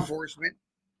 And law enforcement,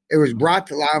 it was brought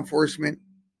to law enforcement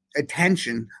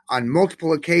attention on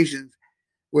multiple occasions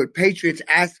with patriots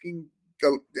asking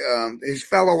his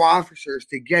fellow officers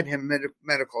to get him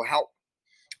medical help.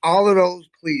 All of those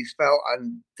pleas fell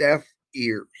on deaf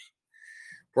ears.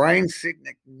 Brian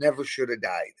Sicknick never should have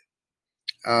died.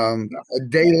 A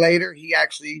day later, he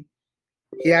actually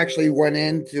went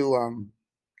into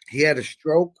he had a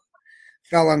stroke,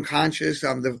 fell unconscious.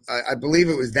 I believe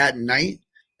it was that night,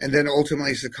 and then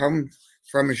ultimately succumbed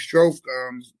from a stroke.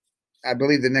 I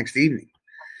believe the next evening.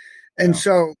 And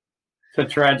so it's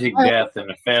a tragic death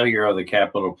and a failure of the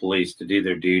Capitol Police to do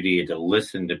their duty and to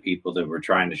listen to people that were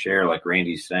trying to share, like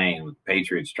Randy's saying, with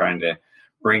patriots trying to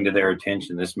bring to their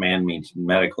attention this man needs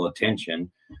medical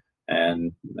attention.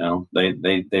 And you know,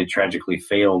 they tragically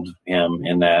failed him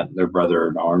in that their brother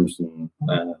in arms, and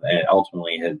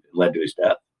ultimately had led to his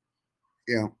death.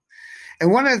 Yeah.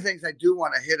 And one of the things I do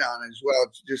want to hit on as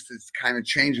well, just to kind of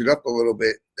change it up a little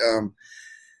bit,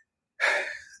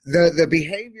 the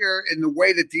behavior and the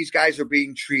way that these guys are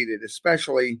being treated,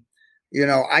 especially, you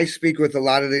know, I speak with a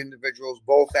lot of the individuals,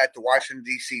 both at the Washington,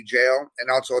 D.C. jail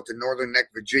and also at the Northern Neck,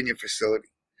 Virginia facility.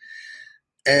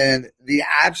 And the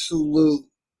absolute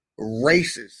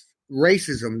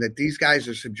racism that these guys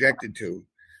are subjected to,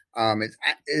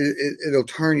 it'll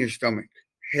turn your stomach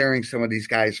hearing some of these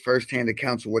guys firsthand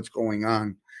accounts of what's going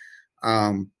on.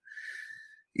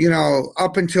 You know,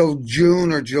 up until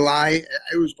June or July,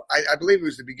 I believe it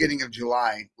was the beginning of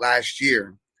July last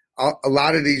year, a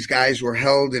lot of these guys were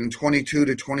held in 22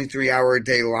 to 23 hour a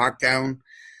day lockdown.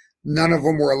 None of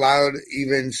them were allowed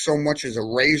even so much as a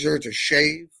razor to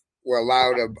shave. Were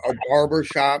allowed a barber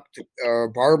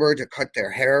to cut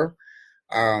their hair.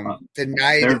 They're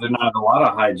denied a lot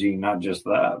of hygiene, not just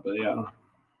that, but yeah.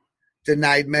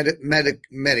 Denied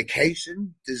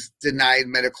medication, denied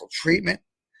medical treatment,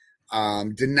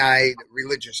 denied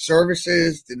religious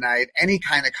services, denied any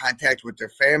kind of contact with their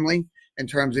family in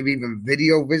terms of even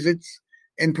video visits,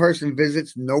 in-person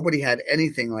visits. Nobody had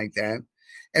anything like that.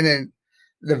 And then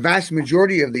the vast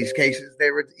majority of these cases,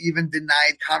 they were even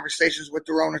denied conversations with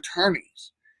their own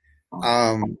attorneys.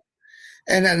 And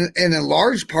in a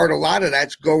large part, a lot of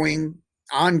that's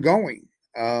ongoing.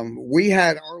 We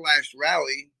had our last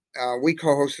rally. We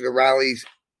co-hosted a rally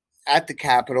at the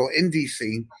Capitol in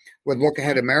D.C. with Look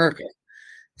Ahead America.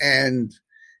 And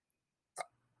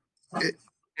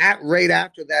right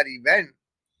after that event,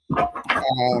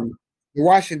 the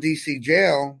Washington, D.C.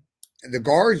 jail, the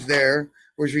guards there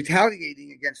was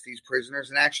retaliating against these prisoners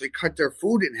and actually cut their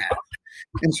food in half.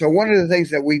 And so one of the things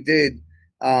that we did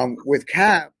with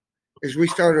CAP is we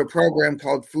started a program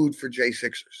called Food for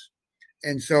J6ers.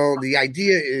 And so the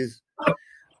idea is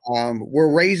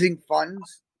we're raising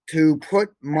funds to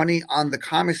put money on the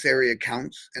commissary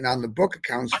accounts and on the book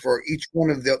accounts for each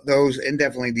one of those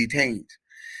indefinitely detained.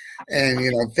 And,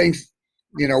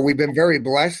 we've been very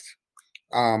blessed.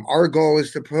 Our goal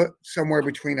is to put somewhere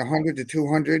between 100 to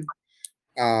 200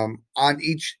 on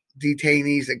each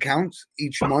detainee's accounts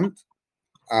each month.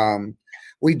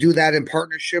 We do that in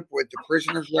partnership with the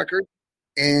Prisoners Record.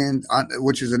 and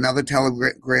which is another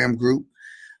Telegram group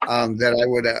that I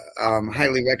would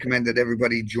highly recommend that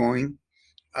everybody join.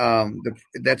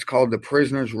 That's called the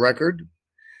Prisoner's Record,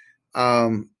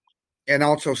 and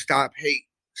also Stop Hate.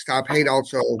 Stop Hate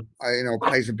also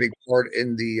plays a big part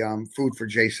in the Food for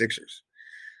J6ers.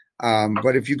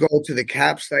 But if you go to the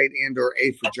CAP site and or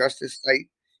A for Justice site,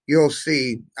 you'll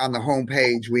see on the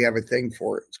homepage we have a thing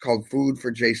for it. It's called Food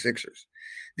for J6ers.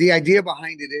 The idea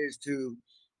behind it is to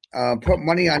put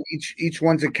money on each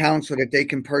one's account so that they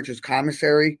can purchase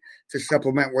commissary to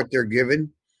supplement what they're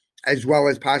given, as well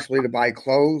as possibly to buy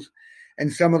clothes.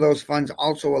 And some of those funds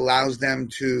also allows them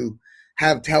to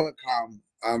have telecom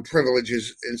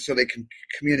privileges, and so they can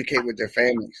communicate with their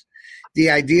families.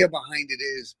 The idea behind it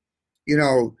is,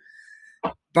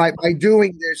 by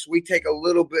doing this, we take a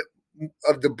little bit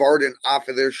of the burden off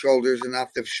of their shoulders and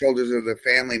off the shoulders of their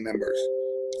family members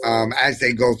as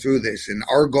they go through this. And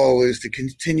our goal is to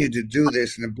continue to do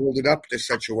this and to build it up to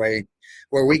such a way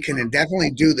where we can definitely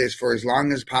do this for as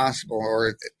long as possible,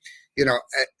 or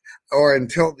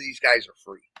until these guys are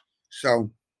free. So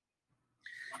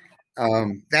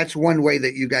that's one way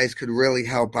that you guys could really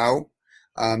help out.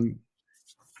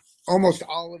 Almost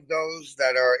all of those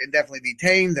that are indefinitely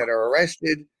detained, that are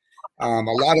arrested, a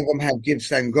lot of them have Give,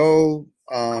 Send, Go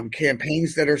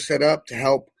campaigns that are set up to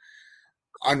help,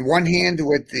 on one hand,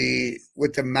 with the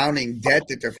mounting debt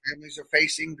that their families are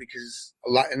facing, because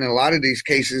in a lot of these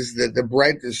cases,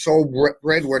 the sole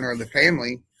breadwinner of the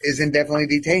family is indefinitely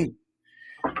detained,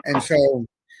 and so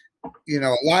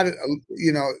a lot of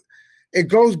it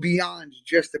goes beyond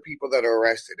just the people that are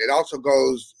arrested. It also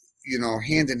goes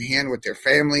hand in hand with their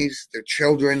families, their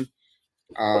children.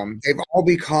 They've all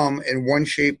become, in one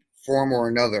shape, form, or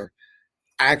another,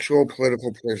 actual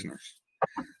political prisoners.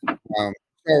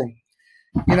 Having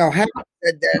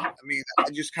said that, I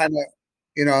just kind of,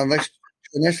 unless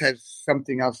Dennis has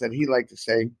something else that he'd like to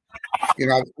say,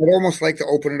 I'd almost like to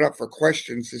open it up for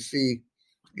questions to see,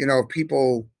 if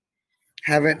people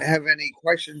have any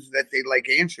questions that they'd like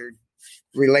answered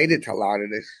related to a lot of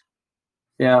this.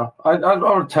 Yeah, I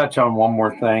want to touch on one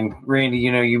more thing. Randy,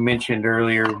 you mentioned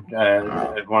earlier,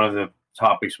 one of the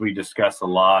topics we discuss a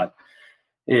lot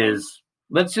is,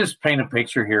 let's just paint a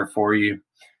picture here for you,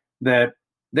 that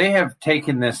they have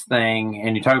taken this thing,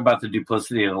 and you talk about the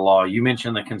duplicity of the law. You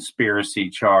mentioned the conspiracy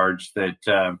charge that,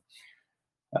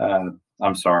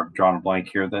 I'm sorry, I'm drawing a blank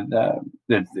here,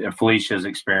 that Felicia is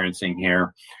experiencing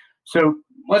here. So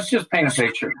let's just paint a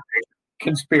picture.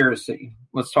 Conspiracy.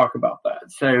 Let's talk about that.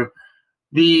 So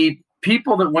the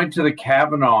people that went to the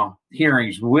Kavanaugh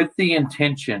hearings with the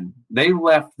intention, they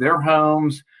left their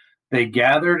homes, they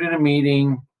gathered in a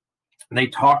meeting, they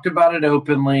talked about it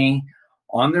openly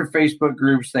on their Facebook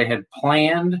groups. They had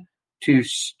planned to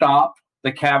stop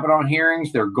the Kavanaugh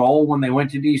hearings. Their goal when they went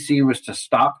to D.C. was to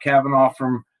stop Kavanaugh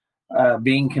from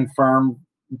being confirmed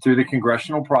through the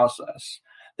congressional process.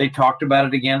 They talked about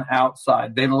it again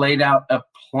outside. They laid out a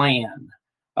plan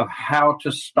of how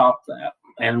to stop that.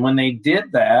 And when they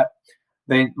did that,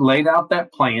 they laid out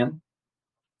that plan.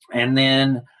 And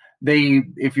then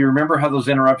if you remember how those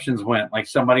interruptions went, like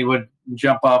somebody would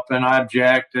jump up and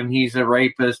object, and he's a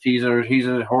rapist, he's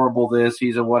a horrible this,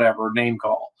 he's a whatever, name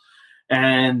call.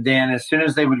 And then as soon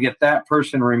as they would get that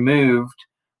person removed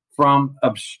from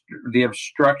the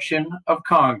obstruction of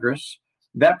Congress,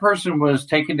 that person was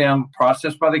taken down,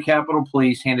 processed by the Capitol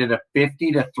Police, handed a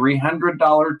 $50 to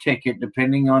 $300 ticket,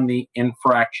 depending on the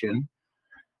infraction,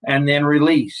 and then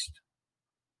released.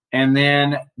 And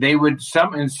then they would,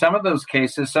 in some of those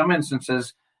cases, some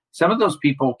instances, some of those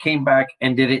people came back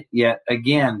and did it yet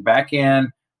again, back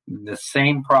in the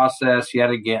same process yet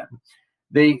again.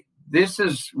 This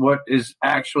is what is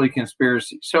actually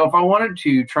conspiracy. So if I wanted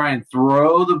to try and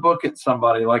throw the book at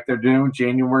somebody like they're doing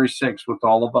January 6th with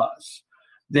all of us,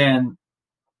 then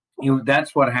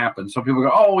that's what happens. So people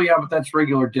go, oh, yeah, but that's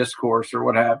regular discourse or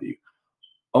what have you.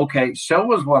 Okay, so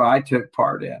was what I took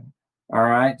part in. All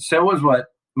right, so was what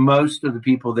most of the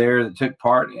people there that took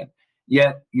part in.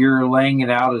 Yet you're laying it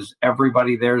out as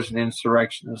everybody there is an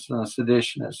insurrectionist and a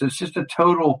seditionist. It's just a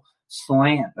total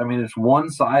slant. It's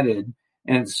one-sided,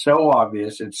 and it's so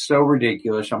obvious. It's so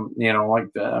ridiculous. I'm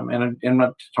not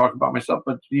to talk about myself,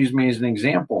 but use me as an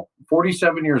example.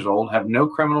 47 years old, have no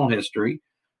criminal history.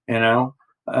 Sure,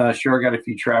 I got a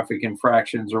few traffic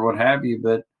infractions or what have you,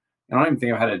 but I don't even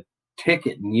think I've had a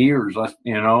ticket in years. So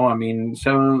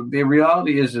the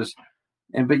reality is.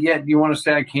 But yet you want to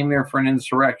say I came there for an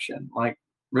insurrection. Like,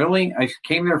 really? I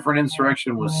came there for an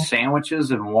insurrection with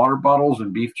sandwiches and water bottles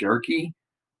and beef jerky?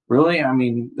 Really?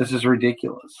 This is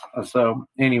ridiculous. So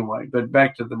anyway, but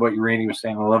back to what Randy was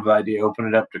saying. I love the idea. Open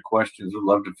it up to questions. I'd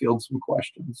love to field some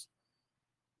questions.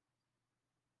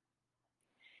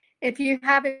 If you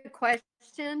have a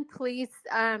question, please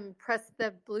press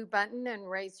the blue button and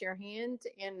raise your hand,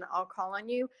 and I'll call on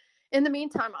you. In the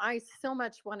meantime, I so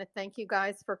much want to thank you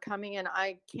guys for coming in.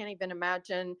 I can't even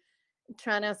imagine,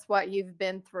 Trennis, what you've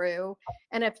been through.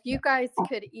 And if you guys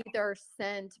could either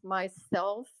send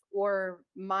myself or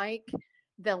Mike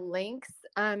the links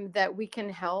that we can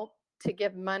help to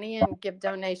give money and give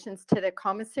donations to the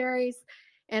commissaries,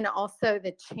 and also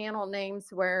the channel names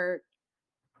where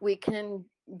we can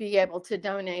be able to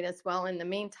donate as well. In the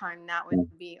meantime, that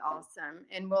would be awesome.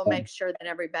 And we'll make sure that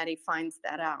everybody finds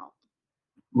that out.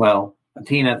 Well,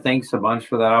 Tina, thanks a bunch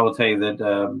for that. I will tell you that,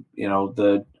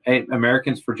 the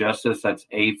Americans for Justice, that's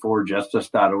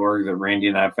a4justice.org that Randy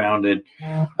and I founded,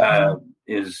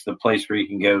 is the place where you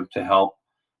can go to help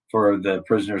for the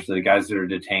prisoners, the guys that are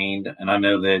detained. And I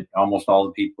know that almost all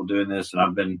the people doing this, and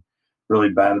I've been really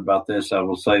bad about this. I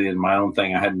will say in my own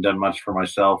thing, I hadn't done much for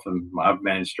myself, and I've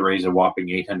managed to raise a whopping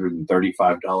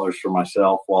 $835 for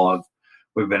myself while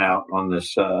we've been out on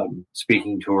this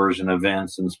speaking tours and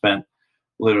events, and spent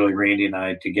literally, Randy and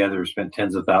I together spent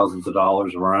tens of thousands of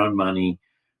dollars of our own money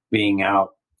being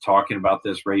out, talking about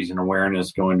this, raising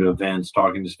awareness, going to events,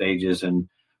 talking to stages. And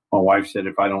my wife said,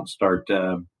 if I don't start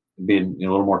being a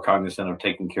little more cognizant of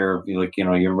taking care of,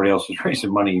 everybody else is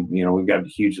raising money, we've got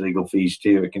huge legal fees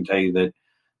too. I can tell you that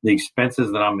the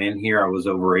expenses that I'm in here, I was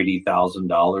over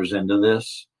 $80,000 into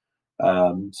this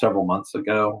several months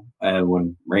ago. And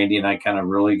when Randy and I kind of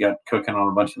really got cooking on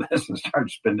a bunch of this and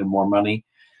started spending more money.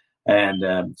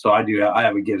 And so I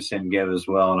have a give, send, give as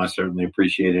well. And I certainly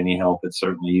appreciate any help. It's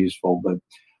certainly useful. But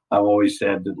I've always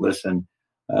said that, listen,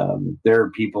 there are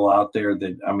people out there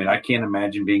that, I can't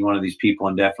imagine being one of these people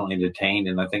indefinitely detained.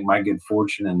 And I think my good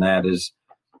fortune in that is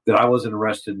that I wasn't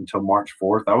arrested until March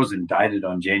 4th. I was indicted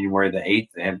on January the 8th.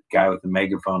 They had a guy with a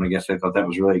megaphone. I guess I thought that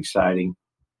was really exciting.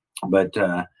 But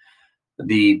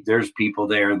there's people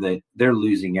there that they're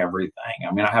losing everything.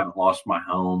 I haven't lost my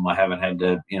home. I haven't had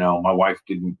to, my wife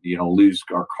didn't, lose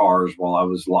our cars while I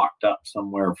was locked up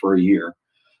somewhere for a year.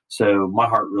 So my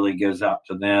heart really goes out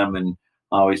to them. And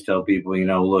I always tell people,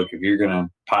 look, if you're going to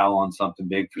pile on something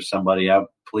big for somebody,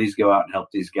 please go out and help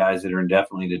these guys that are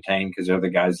indefinitely detained, because they're the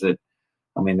guys that,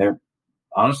 they're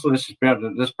honestly,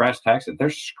 this brass tacks it, they're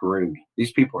screwed.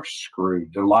 These people are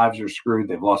screwed. Their lives are screwed.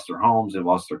 They've lost their homes. They've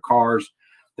lost their cars.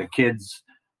 Their kids,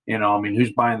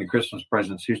 who's buying the Christmas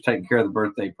presents? Who's taking care of the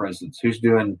birthday presents? Who's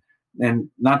doing, and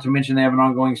not to mention they have an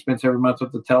ongoing expense every month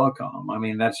with the telecom.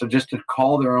 That's so just to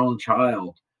call their own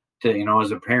child to,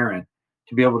 as a parent,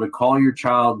 to be able to call your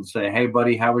child and say, hey,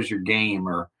 buddy, how was your game?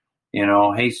 Or,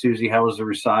 hey, Susie, how was the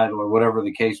recital? Or whatever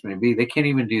the case may be. They can't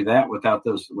even do that without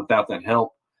that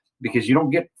help, because you don't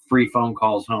get free phone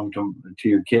calls home to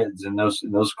your kids, and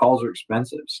those calls are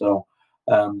expensive. So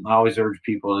I always urge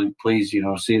people to please,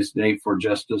 see us today for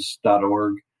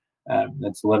justice.org.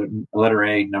 That's letter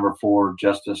A, number 4,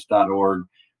 justice.org.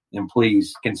 And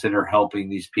please consider helping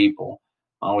these people.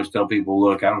 I always tell people,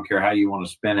 look, I don't care how you want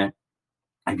to spin it.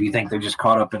 If you think they're just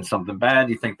caught up in something bad,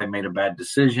 you think they made a bad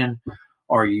decision,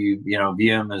 or you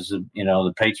view them as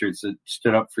the patriots that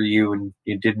stood up for you and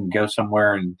you didn't go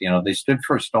somewhere, and they stood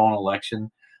for a stolen election.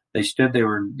 They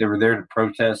were there to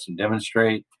protest and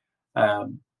demonstrate.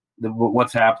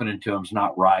 What's happening to them is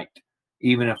not right.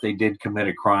 Even if they did commit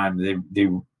a crime,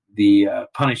 the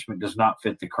punishment does not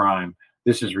fit the crime.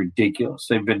 This is ridiculous.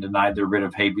 They've been denied their writ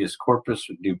of habeas corpus,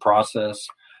 due process,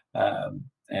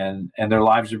 and their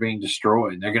lives are being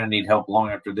destroyed. They're going to need help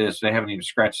long after this. They haven't even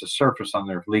scratched the surface on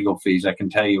their legal fees. I can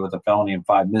tell you, with a felony and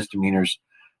 5 misdemeanors,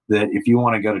 that if you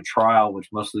want to go to trial,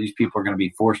 which most of these people are going to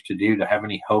be forced to do to have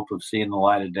any hope of seeing the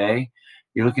light of day,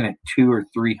 you're looking at $200,000 or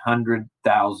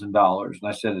 $300,000. And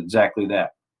I said exactly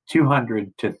that,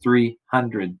 $200,000 to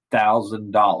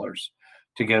 $300,000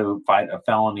 to go fight a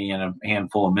felony and a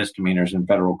handful of misdemeanors in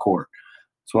federal court.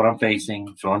 That's what I'm facing.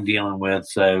 That's what I'm dealing with.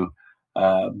 So,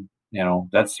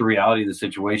 that's the reality of the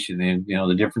situation. And,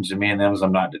 the difference in me and them is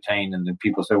I'm not detained. And then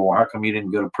people say, well, how come you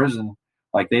didn't go to prison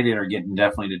like they did, or getting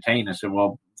definitely detained? I said,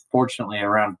 well, fortunately,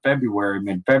 around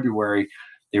mid-February,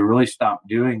 they really stopped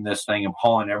doing this thing of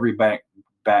hauling everybody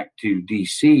back to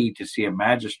D.C. to see a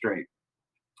magistrate.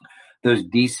 Those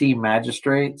D.C.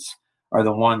 magistrates are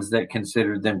the ones that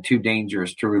considered them too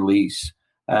dangerous to release.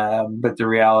 But the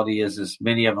reality is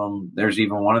many of them, there's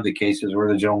even one of the cases where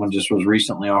the gentleman just was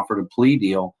recently offered a plea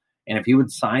deal. And if he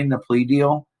would sign the plea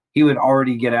deal, he would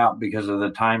already get out because of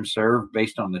the time served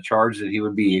based on the charge that he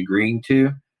would be agreeing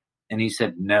to. And he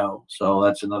said no. So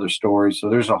that's another story. So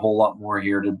there's a whole lot more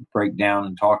here to break down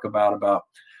and talk about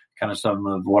kind of some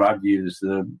of what I view as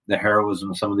the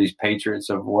heroism of some of these patriots,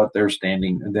 of what they're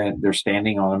standing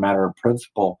on a matter of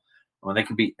principle when they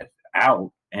could be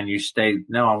out and you state,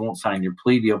 no, I won't sign your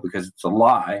plea deal because it's a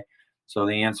lie. So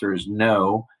the answer is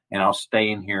no, and I'll stay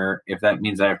in here if that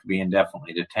means I have to be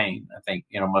indefinitely detained. I think,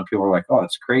 when people are like, oh,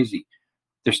 it's crazy.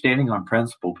 They're standing on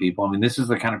principle, people. I mean, this is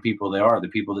the kind of people they are, the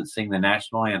people that sing the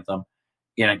national anthem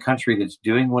in a country that's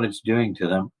doing what it's doing to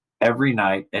them every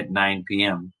night at 9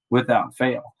 p.m. without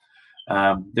fail.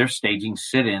 They're staging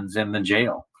sit-ins in the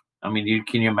jail. I mean,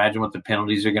 can you imagine what the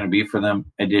penalties are going to be for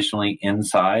them additionally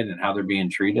inside and how they're being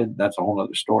treated? That's a whole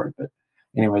other story. But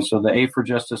anyway, so the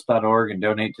aforjustice.org and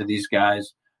donate to these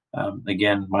guys.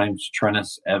 Again, my name's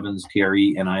Trennis Evans,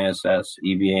 TRENISS,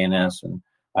 EVANS, and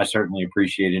I certainly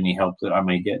appreciate any help that I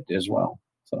may get as well.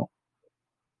 So,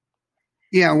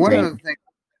 yeah, one of the things,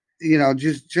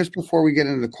 just before we get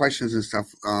into the questions and stuff,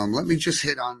 let me just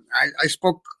hit on. I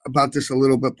spoke about this a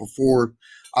little bit before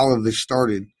all of this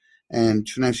started, and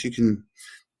Trennis, you can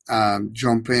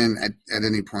jump in at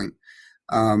any point.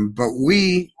 But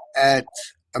we at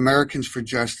Americans for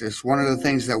Justice, one of the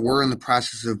things that we're in the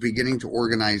process of beginning to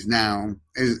organize now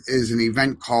is an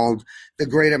event called the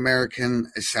Great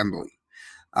American Assembly.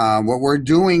 What we're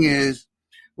doing is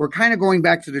we're kind of going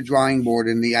back to the drawing board,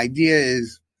 and the idea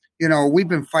is, we've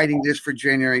been fighting this for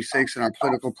January 6th and our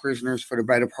political prisoners for the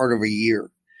better part of a year.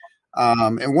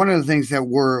 And one of the things that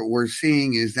we're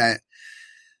seeing is that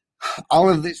all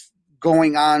of this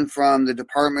going on from the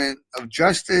Department of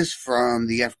Justice, from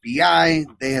the FBI,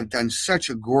 they have done such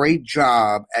a great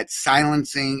job at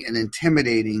silencing and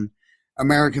intimidating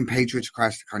American patriots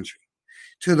across the country,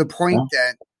 to the point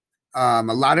that a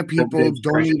lot of people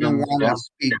don't even want to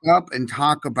speak up and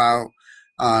talk about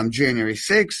January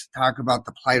 6th, talk about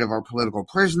the plight of our political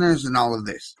prisoners and all of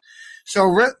this. So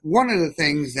one of the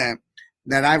things that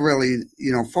I really,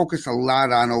 focus a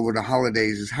lot on over the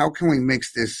holidays is how can we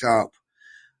mix this up?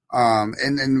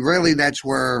 And really that's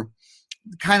where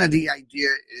kind of the idea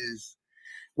is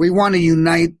we want to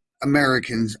unite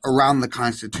Americans around the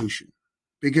Constitution,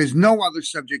 because no other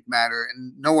subject matter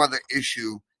and no other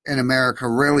issue in America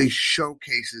really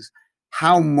showcases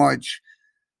how much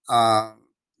our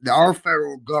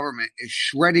federal government is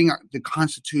shredding the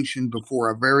Constitution before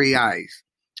our very eyes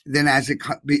than as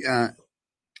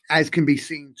can be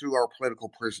seen through our political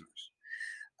prisoners.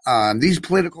 These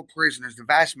political prisoners, the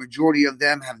vast majority of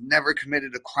them have never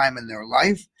committed a crime in their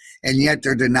life, and yet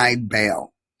they're denied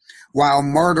bail, while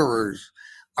murderers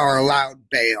are allowed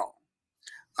bail.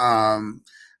 I'll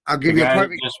give you a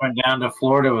perfect. Just went down to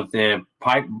Florida with the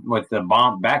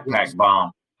backpack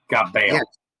bomb, got bail. Yes.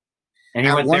 And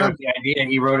he went there with the idea.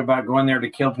 He wrote about going there to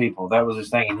kill people. That was his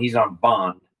thing, and he's on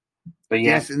bond. But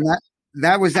yes, and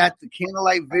that was at the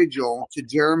candlelight vigil to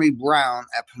Jeremy Brown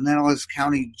at Pinellas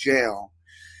County Jail.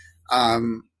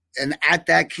 And at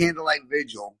that candlelight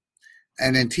vigil,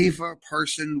 an Antifa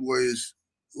person was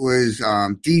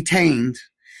detained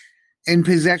in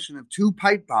possession of 2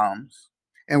 pipe bombs.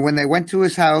 And when they went to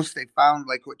his house, they found,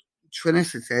 like what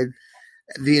Trennis had said,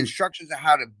 the instructions on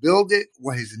how to build it,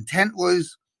 what his intent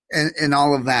was, and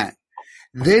all of that.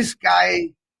 This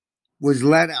guy was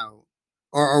let out,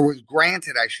 or was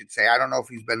granted, I should say. I don't know if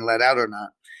he's been let out or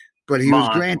not, but he was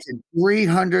granted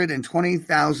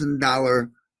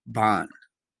 $320,000 bond.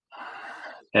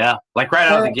 Yeah, like right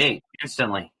out of the gate,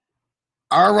 instantly.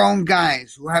 Our own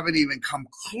guys who haven't even come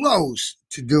close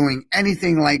to doing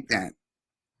anything like that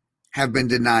have been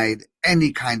denied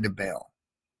any kind of bail.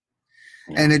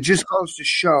 And it just goes to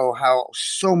show how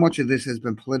so much of this has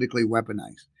been politically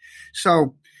weaponized.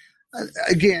 So,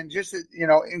 again, just,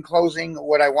 in closing,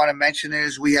 what I want to mention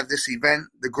is we have this event,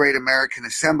 the Great American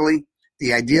Assembly.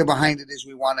 The idea behind it is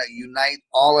we want to unite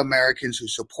all Americans who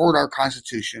support our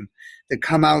Constitution to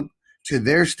come out to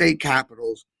their state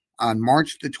capitals on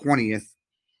March the 20th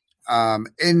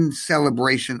in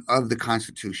celebration of the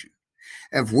Constitution.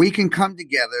 If we can come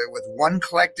together with one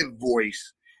collective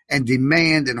voice and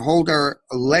demand and hold our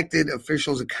elected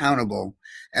officials accountable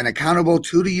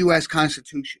to the U.S.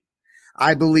 Constitution,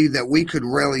 I believe that we could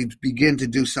really begin to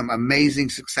do some amazing,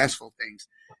 successful things,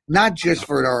 not just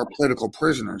for our political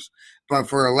prisoners, but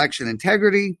for election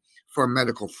integrity, for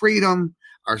medical freedom,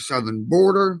 our southern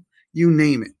border, you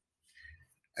name it.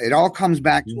 It all comes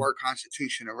back to our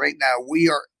Constitution. And right now, we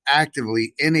are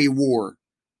actively in a war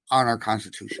on our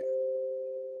Constitution.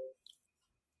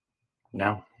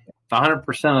 No,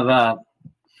 100% of that.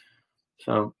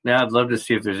 So, yeah, I'd love to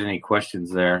see if there's any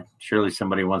questions there. Surely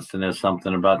somebody wants to know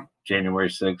something about January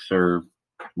 6th or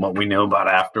what we know about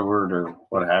afterward or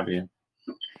what have you.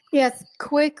 Yes,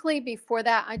 quickly before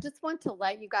that, I just want to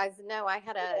let you guys know I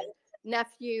had a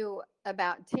nephew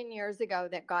about 10 years ago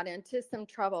that got into some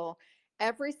trouble.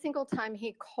 Every single time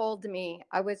he called me,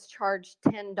 I was charged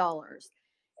 $10.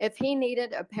 If he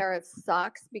needed a pair of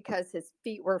socks because his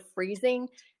feet were freezing,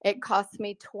 it cost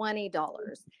me $20.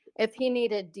 If he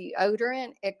needed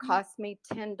deodorant, it cost me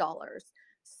 $10.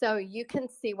 So you can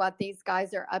see what these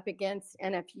guys are up against.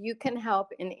 And if you can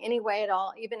help in any way at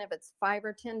all, even if it's $5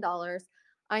 or $10,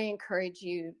 I encourage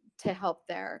you to help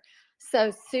there.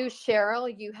 So Sue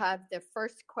Cheryl, you have the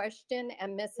first question,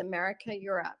 and Miss America,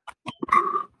 you're up.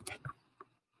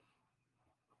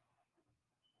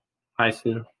 Hi,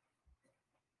 Sue.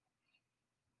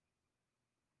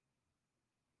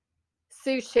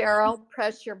 Sue Cheryl,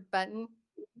 press your button.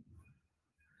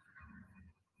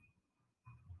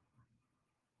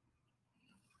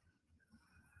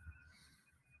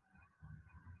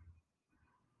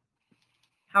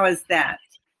 How is that?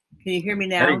 Can you hear me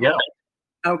now? There you go.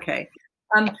 Okay.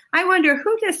 I wonder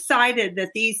who decided that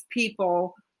these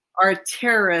people are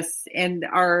terrorists and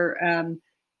are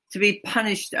to be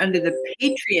punished under the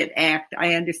Patriot Act,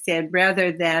 I understand,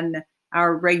 rather than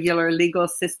our regular legal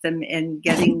system in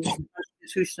getting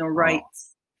constitutional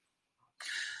rights.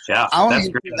 Yeah, that's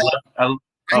great.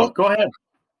 Go ahead.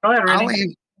 Go ahead,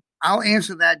 Randy. I'll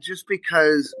answer that just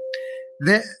because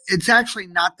it's actually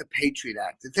not the Patriot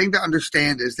Act. The thing to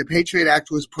understand is the Patriot Act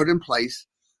was put in place,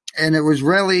 and it was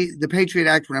really the Patriot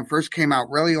Act when it first came out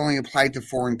really only applied to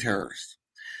foreign terrorists.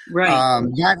 Right.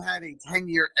 That had a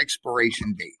 10-year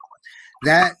expiration date.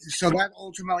 That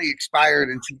ultimately expired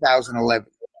in 2011.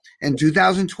 In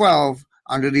 2012,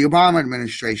 under the Obama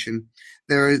administration,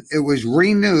 it was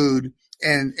renewed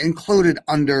and included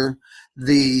under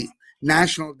the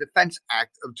National Defense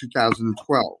Act of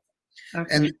 2012.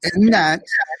 Okay. And in that,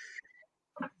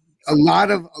 a lot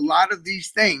of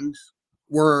these things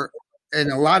were,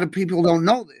 and a lot of people don't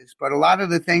know this, but a lot of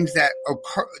the things that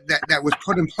was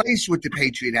put in place with the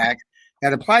Patriot Act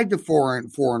that applied to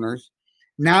foreigners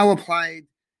now applied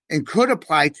and could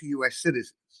apply to U.S.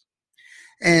 citizens.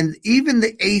 And even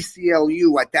the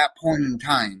ACLU at that point in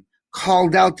time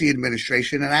called out the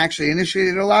administration and actually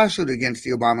initiated a lawsuit against the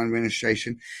Obama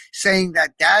administration, saying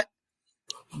that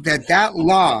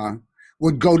law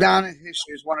would go down in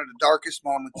history as one of the darkest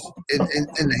moments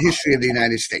in the history of the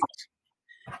United States.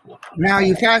 Now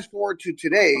you fast forward to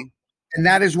today, and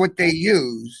that is what they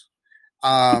use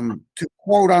to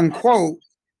quote unquote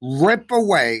rip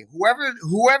away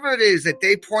whoever it is that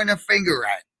they point a finger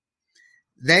at.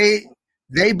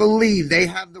 They believe they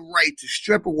have the right to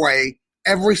strip away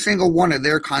every single one of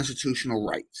their constitutional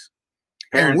rights.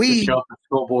 Parents, and we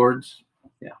school boards.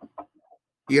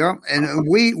 Yeah, and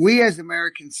we as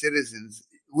American citizens,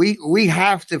 we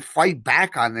have to fight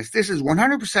back on this. This is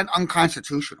 100%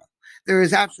 unconstitutional. There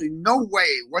is absolutely no way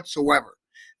whatsoever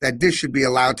that this should be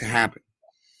allowed to happen.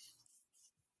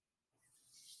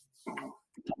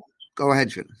 Go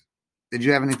ahead, Shannon. Did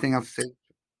you have anything else to say?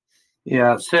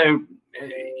 Yeah, so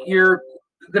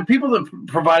the people that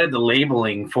provided the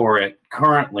labeling for it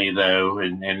currently, though,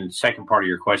 and the second part of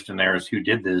your question there is who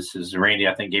did this, is Randy,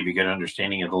 I think, gave you a good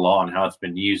understanding of the law and how it's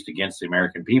been used against the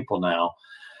American people now.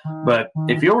 But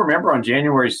if you'll remember on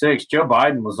January 6th, Joe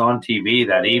Biden was on TV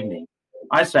that evening.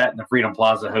 I sat in the Freedom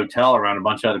Plaza Hotel around a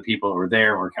bunch of other people that were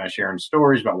there. And we're kind of sharing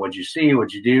stories about what'd you see,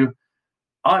 what'd you do.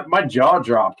 My jaw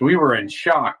dropped. We were in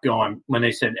shock going when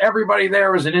they said everybody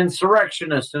there was an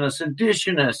insurrectionist and a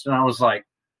seditionist. And I was like,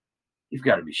 you've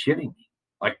got to be shitting me.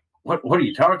 Like, what are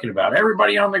you talking about?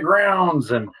 Everybody on the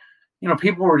grounds. And,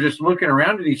 people were just looking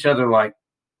around at each other like,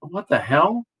 what the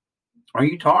hell are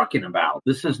you talking about?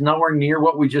 This is nowhere near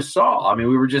what we just saw. I mean,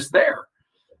 we were just there.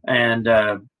 And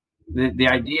the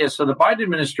idea, so the Biden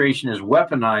administration has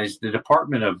weaponized the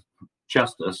Department of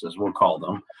Justice, as we'll call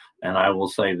them. And I will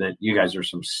say that you guys are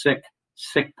some sick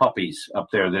puppies up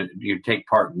there that you take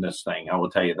part in this thing. I will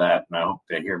tell you that. And I hope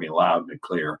they hear me loud and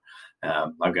clear.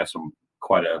 I've got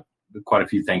quite a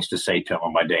few things to say to them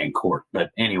on my day in court. But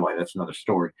anyway, that's another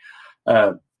story.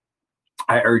 I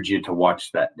urge you to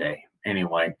watch that day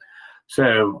anyway.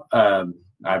 So,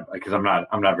 because I'm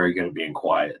not very good at being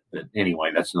quiet, but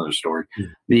anyway, that's another story.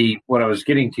 What I was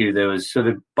getting to though is, so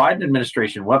the Biden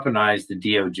administration weaponized the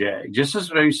DOJ, just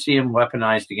as we see them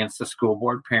weaponized against the school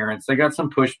board parents. They got some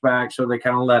pushback, so they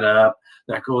kind of let up.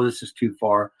 They're like, oh, this is too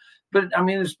far. But I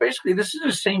mean, it's basically, this is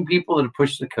the same people that have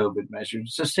pushed the COVID measures.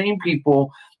 It's the same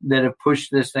people that have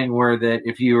pushed this thing where that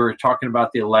if you were talking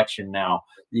about the election now,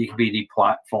 you can be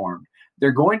deplatformed.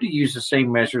 They're going to use the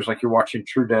same measures like you're watching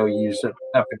Trudeau use it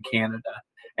up in Canada.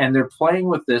 And they're playing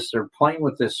with this. They're playing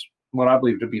with this, what I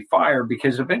believe to be fire,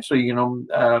 because eventually,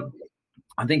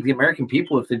 I think the American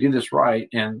people, if they do this right,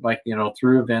 and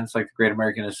through events like the Great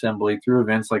American Assembly, through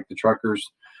events like the truckers,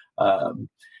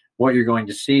 what you're going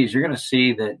to see is you're going to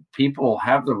see that people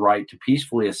have the right to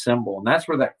peacefully assemble. And that's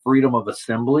where that freedom of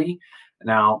assembly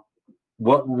Now,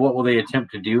 what will they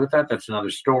attempt to do with that? That's another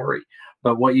story.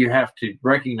 But what you have to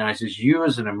recognize is you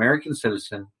as an American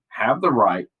citizen have the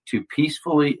right to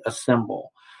peacefully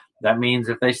assemble. That means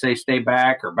if they say stay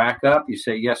back or back up, you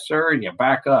say yes, sir, and you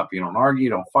back up. You don't argue, you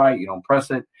don't fight, you don't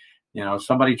press it.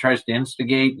 Somebody tries to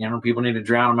instigate, people need to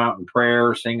drown them out in prayer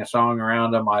or sing a song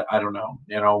around them. I don't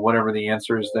know, whatever the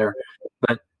answer is there.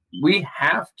 But we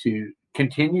have to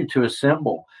continue to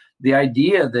assemble. The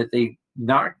idea that they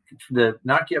knock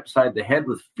you upside the head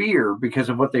with fear because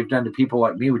of what they've done to people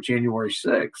like me with January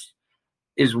 6th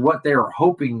is what they're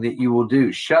hoping that you will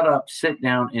do. Shut up, sit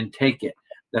down, and take it.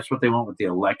 That's what they want with the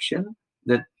election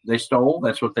that they stole.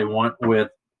 That's what they want with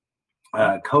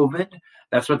COVID.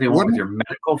 That's what they want with your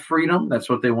medical freedom. That's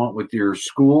what they want with your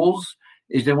schools,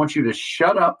 is they want you to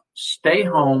shut up, stay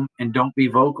home, and don't be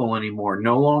vocal anymore.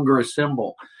 No longer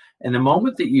assemble. And the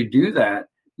moment that you do that,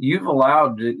 you've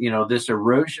allowed, this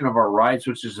erosion of our rights,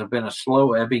 which has been a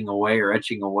slow ebbing away or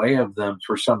etching away of them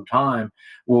for some time,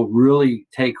 will really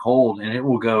take hold, and it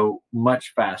will go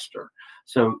much faster.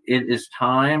 So it is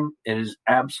time. It is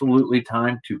absolutely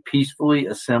time to peacefully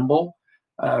assemble.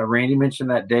 Randy mentioned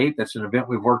that date. That's an event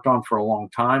we've worked on for a long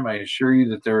time. I assure you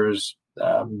that there's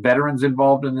veterans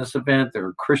involved in this event. There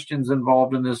are Christians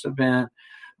involved in this event.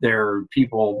 There are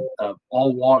people of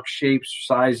all walks, shapes,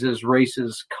 sizes,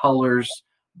 races, colors,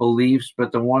 beliefs.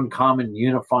 But the one common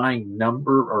unifying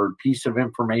number or piece of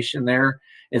information there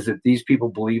is that these people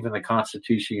believe in the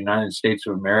Constitution of the United States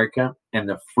of America and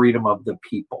the freedom of the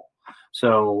people.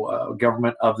 So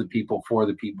government of the people, for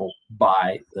the people,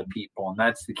 by the people. And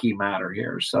that's the key matter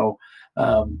here. So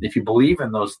if you believe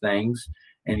in those things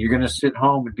and you're going to sit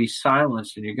home and be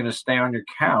silenced and you're going to stay on your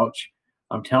couch,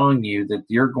 I'm telling you that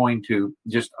you're going to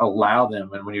just allow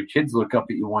them. And when your kids look up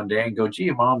at you one day and go,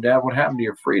 gee, Mom, Dad, what happened to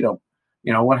your freedom?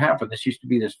 What happened? This used to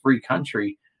be this free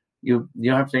country. You'll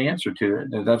have to answer to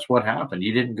it. That's what happened.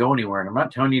 You didn't go anywhere. And I'm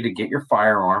not telling you to get your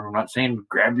firearm. I'm not saying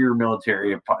grab your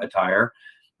military attire.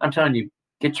 I'm telling you,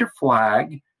 get your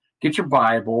flag, get your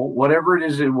Bible, whatever it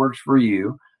is that works for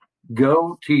you.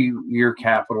 Go to your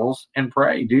capitals and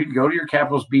pray. Dude, go to your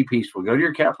capitals, be peaceful. Go to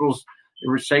your capitals,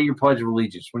 say your Pledge of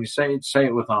Allegiance. When you say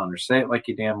it with honor. Say it like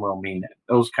you damn well mean it.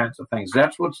 Those kinds of things.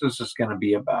 That's what this is going to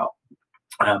be about.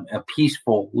 A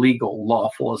peaceful, legal,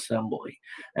 lawful assembly.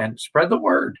 And spread the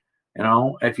word.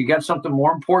 If you got something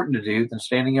more important to do than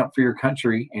standing up for your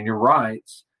country and your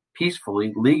rights,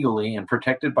 peacefully, legally, and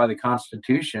protected by the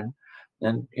Constitution,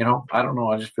 then, I don't know.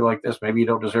 I just feel like this. Maybe you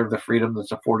don't deserve the freedom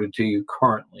that's afforded to you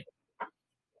currently.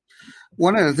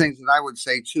 One of the things that I would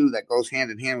say, too, that goes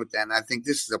hand in hand with that, and I think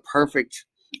this is a perfect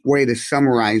way to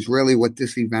summarize really what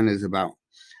this event is about.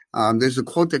 There's a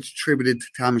quote that's attributed to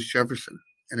Thomas Jefferson,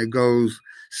 and it goes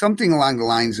something along the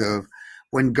lines of,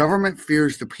 when government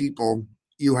fears the people,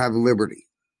 you have liberty.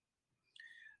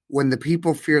 When the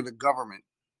people fear the government,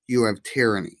 you have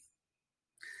tyranny.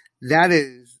 That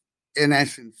is, in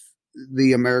essence,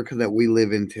 the America that we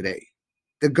live in today.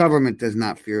 The government does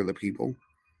not fear the people.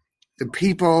 The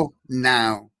people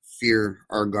now fear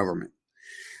our government.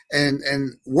 And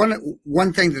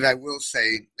one thing that I will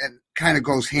say, and kind of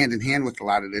goes hand in hand with a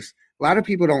lot of this, a lot of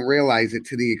people don't realize it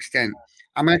to the extent.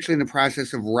 I'm actually in the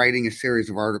process of writing a series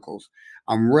of articles.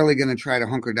 I'm really going to try to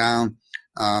hunker down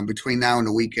between now and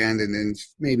the weekend, and then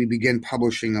maybe begin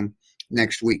publishing them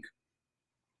next week.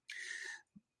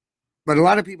 But a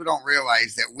lot of people don't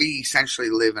realize that we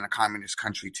essentially live in a communist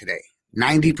country today.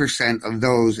 90% of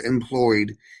those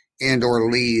employed and or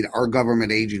lead our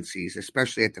government agencies,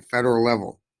 especially at the federal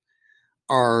level,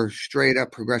 are straight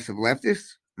up progressive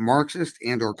leftists, Marxist,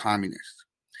 and or communists.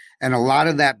 And a lot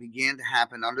of that began to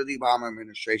happen under the Obama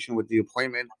administration with the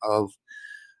appointment of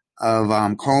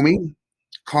Comey.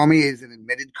 Comey is an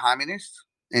admitted communist.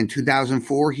 In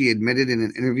 2004, he admitted in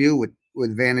an interview with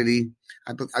Vanity,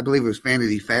 I believe it was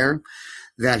Vanity Fair,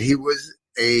 that he was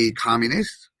a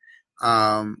communist.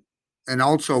 And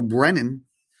also Brennan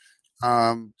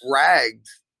bragged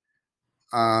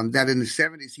that in the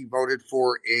 70s he voted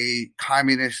for a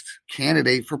communist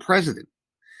candidate for president.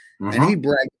 Mm-hmm. And he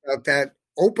bragged about that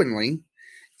openly,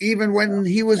 even when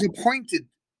he was appointed,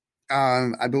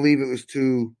 I believe it was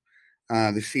to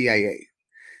the CIA.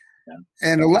 Yeah.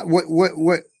 And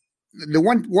the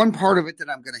one part of it that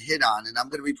I'm going to hit on, and I'm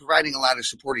going to be providing a lot of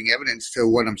supporting evidence to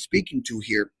what I'm speaking to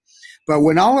here. But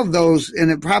when all of those, and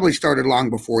it probably started long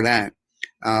before that,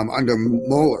 under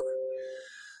Mueller,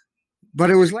 but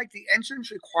it was like the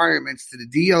entrance requirements to the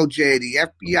DOJ, the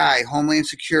FBI, Homeland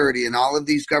Security, and all of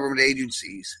these government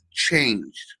agencies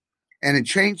changed. And it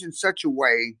changed in such a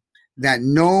way that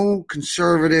no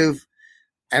conservative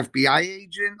FBI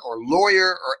agent or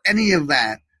lawyer or any of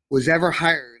that was ever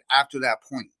hired after that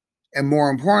point. And more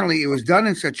importantly, it was done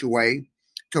in such a way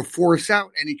to force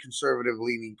out any conservative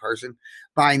leaning person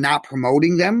by not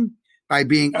promoting them, by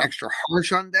being extra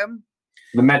harsh on them.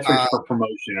 The metrics for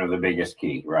promotion are the biggest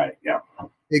key, right? Yeah,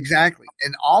 exactly.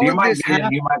 And all you of might this be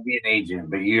you might be an agent,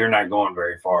 but you're not going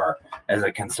very far as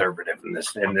a conservative in what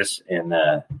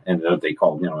they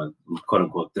call, quote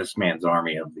unquote, this man's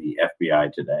army of the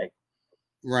FBI today.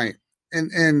 Right.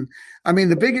 And I mean,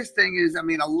 the biggest thing is, I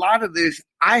mean, a lot of this,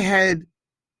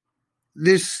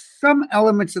 there's some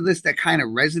elements of this that kind of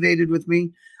resonated with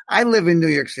me. I live in New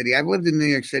York City. I've lived in New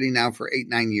York City now for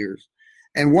 8-9 years.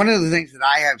 And one of the things that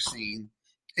I have seen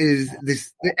is the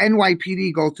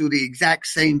NYPD go through the exact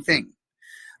same thing.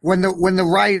 When the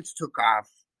riots took off,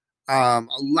 a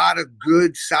lot of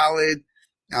good, solid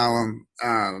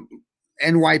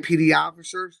NYPD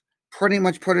officers pretty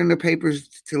much put in the papers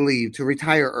to leave, to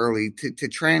retire early, to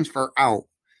transfer out.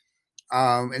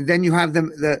 And then you have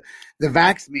the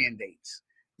vax mandates.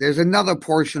 There's another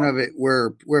portion of it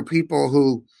where people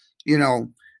who,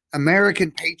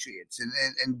 American patriots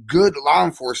and good law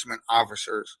enforcement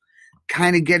officers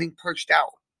kind of getting pushed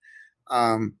out.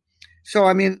 So,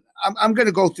 I mean, I'm going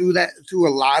to go through a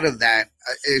lot of that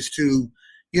as to,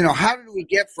 how did we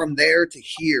get from there to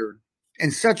here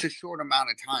in such a short amount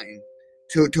of time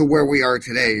to where we are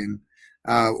today? And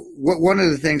one of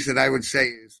the things that I would say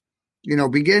is,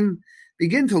 begin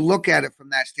to look at it from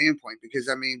that standpoint, because,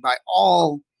 I mean, by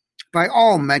all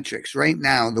metrics right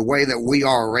now, the way that we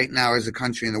are right now as a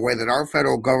country and the way that our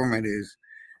federal government is,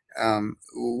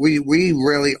 we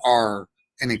really are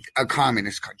in a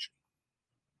communist country.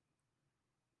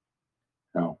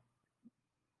 No.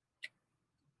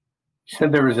 You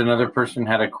said there was another person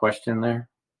had a question there?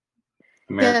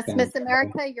 Yes, Miss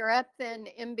America, you're up. Then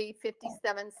MB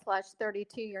 57/32,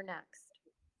 you're next.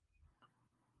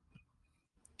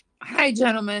 Hi,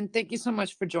 gentlemen. Thank you so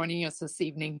much for joining us this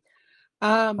evening.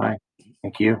 Hi.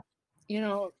 Thank you.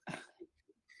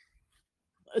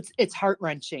 It's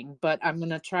heart-wrenching, but I'm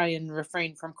going to try and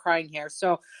refrain from crying here.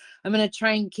 So I'm going to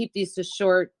try and keep these to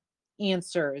short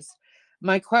answers.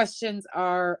 My questions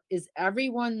are, is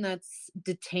everyone that's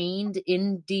detained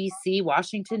in D.C.,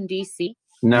 Washington, D.C.?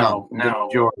 No.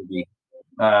 Majority.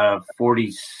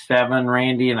 47,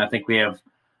 Randy, and I think we have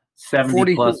 70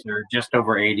 42. Plus or just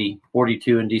over 80,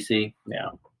 42 in D.C. Yeah.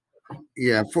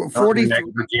 Yeah, 40.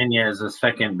 Virginia is the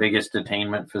second biggest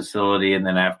detainment facility, and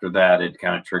then after that, it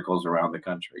kind of trickles around the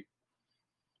country.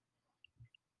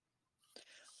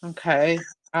 Okay.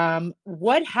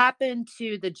 What happened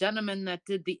to the gentleman that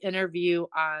did the interview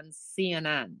on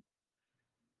CNN?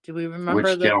 Do we remember?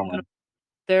 Which gentleman?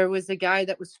 There was a guy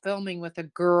that was filming with a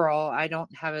girl. I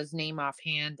don't have his name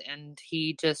offhand, and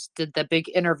he just did the big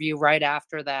interview right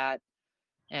after that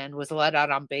and was let out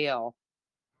on bail.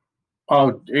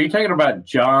 Oh, are you talking about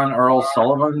John Earl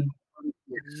Sullivan?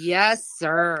 Yes,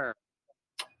 sir.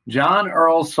 John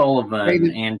Earl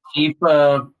Sullivan,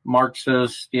 Antifa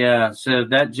Marxist. Yeah. So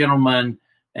that gentleman,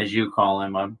 as you call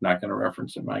him, I'm not going to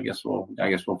reference him. I guess we'll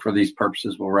for these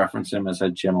purposes, we'll reference him as a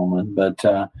gentleman. But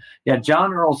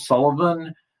John Earl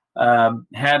Sullivan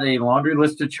had a laundry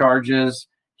list of charges.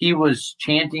 He was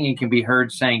chanting and can be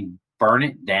heard saying, "Burn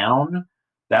it down."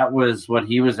 That was what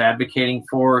he was advocating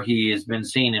for. He has been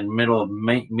seen in the middle of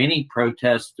many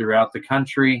protests throughout the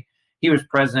country. He was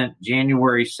present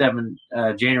January 20th,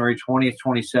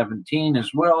 2017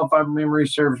 as well, if my memory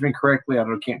serves me correctly.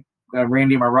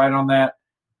 Randy, am I right on that?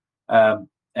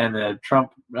 And the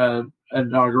Trump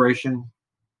inauguration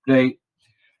date.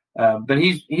 But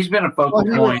he's been a focal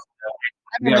point.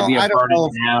 The idea of burning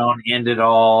it down, end it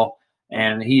all.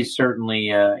 And he's certainly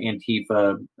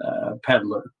Antifa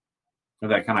peddler.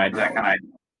 That kind of.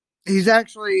 He's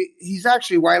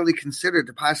actually widely considered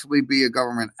to possibly be a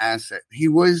government asset. He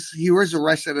was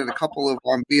arrested at a couple of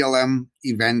BLM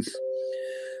events,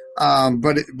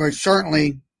 but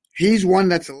certainly he's one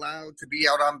that's allowed to be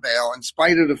out on bail in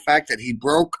spite of the fact that he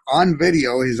broke on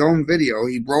video, his own video.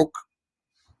 He broke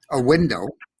a window,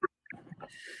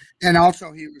 and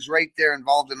also he was right there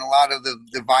involved in a lot of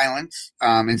the violence,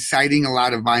 inciting a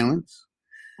lot of violence.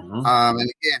 Mm-hmm. And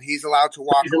again, he's allowed to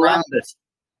walk around.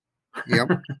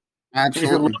 Yep,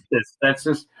 absolutely. That's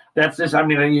just. I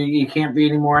mean, you can't be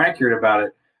any more accurate about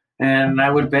it. And I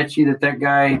would bet you that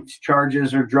guy's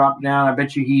charges are dropped down. I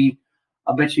bet you he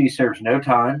serves no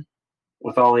time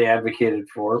with all he advocated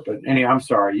for. But anyway, I'm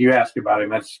sorry you asked about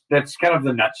him. That's kind of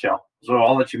the nutshell. So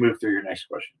I'll let you move through your next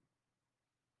question.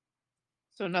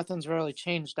 So nothing's really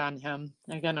changed on him.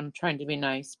 Again, I'm trying to be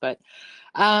nice, but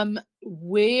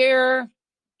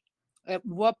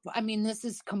this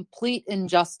is complete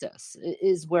injustice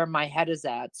is where my head is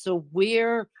at. So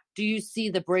where do you see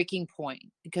the breaking point?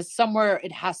 Because somewhere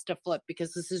it has to flip,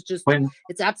 because this is just, When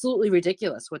it's absolutely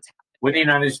ridiculous what's happening. when the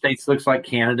United States looks like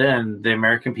Canada and the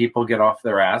American people get off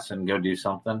their ass and go do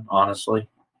something, honestly,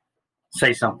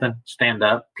 say something, stand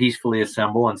up, peacefully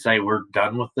assemble and say, we're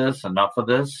done with this, enough of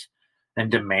this, and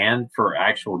demand for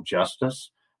actual justice.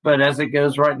 But as it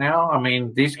goes right now, I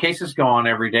mean, these cases go on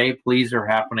every day. Pleas are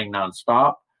happening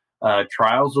nonstop.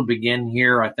 Trials will begin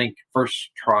here. I think first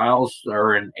trials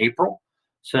are in April.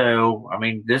 So, I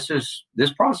mean, this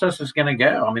process is going to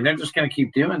go. I mean, they're just going to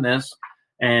keep doing this.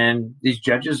 And these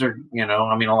judges are, a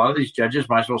lot of these judges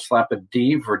might as well slap a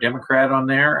D for Democrat on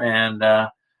there. And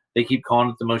they keep calling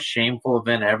it the most shameful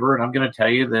event ever. And I'm going to tell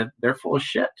you that they're full of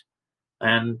shit.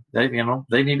 And they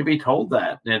need to be told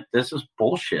that this is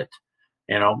bullshit.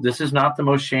 This is not the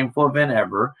most shameful event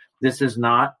ever. This is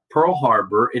not Pearl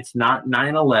Harbor. It's not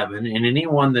 9/11. And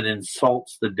anyone that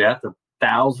insults the death of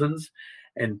thousands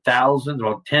and thousands,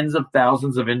 well, tens of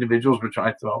thousands of individuals,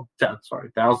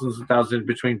 thousands and thousands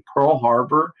between Pearl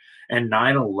Harbor and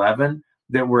 9/11,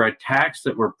 that were attacks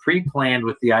that were pre-planned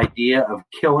with the idea of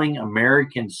killing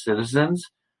American citizens,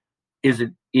 is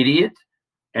an idiot.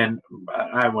 And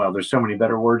there's so many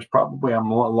better words. Probably I'm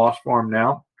lost for them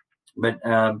now. But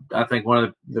I think one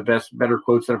of the better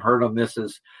quotes that I've heard on this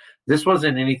is, this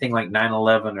wasn't anything like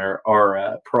 9/11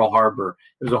 or Pearl Harbor.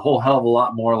 It was a whole hell of a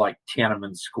lot more like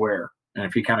Tiananmen Square. And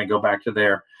if you kind of go back to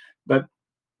there, but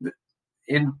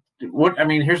here's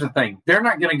the thing. They're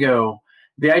not going to go,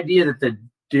 the idea that the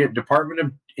Department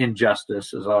of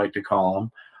Injustice, as I like to call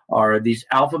them, or these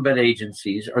alphabet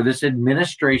agencies or this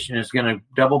administration is going to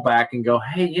double back and go,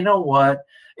 hey, you know what?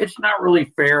 It's not really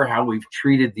fair how we've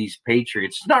treated these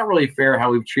patriots. It's not really fair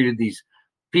how we've treated these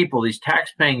people, these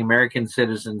tax-paying American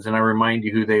citizens. And I remind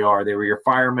you who they are. They were your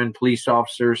firemen, police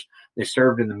officers. They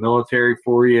served in the military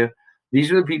for you. These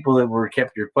are the people that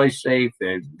kept your place safe.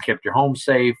 They kept your home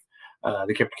safe.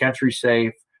 They kept the country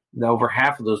safe. Over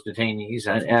half of those detainees.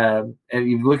 And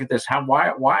you look at this,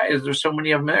 why is there so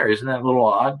many of them there? Isn't that a little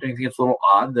odd? Do you think it's a little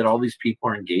odd that all these people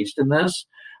are engaged in this?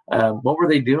 What were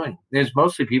they doing? There's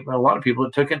mostly a lot of people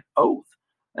that took an oath.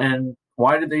 And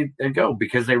why did they go?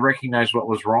 Because they recognized what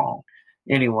was wrong.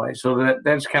 Anyway, so that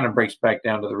just kind of breaks back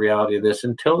down to the reality of this.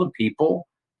 Until the people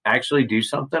actually do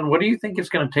something, what do you think it's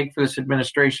going to take for this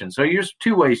administration? So there's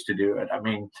two ways to do it. I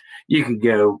mean, you could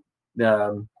go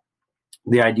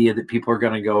the idea that people are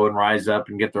going to go and rise up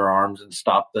and get their arms and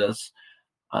stop this.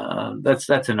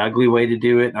 That's an ugly way to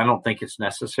do it. I don't think it's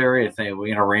necessary. I think,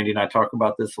 Randy and I talk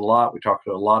about this a lot. We talk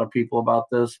to a lot of people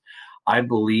about this. I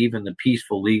believe in the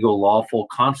peaceful, legal, lawful,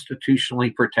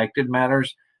 constitutionally protected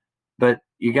matters. But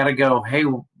you got to go, hey,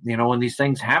 when these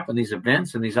things happen, these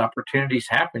events and these opportunities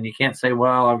happen, you can't say,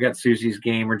 well, I've got Susie's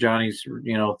game or Johnny's,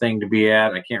 thing to be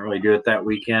at. I can't really do it that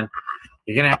weekend.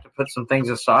 You're going to have to put some things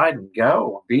aside and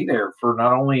go be there for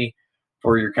not only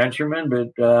for your countrymen, but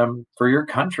for your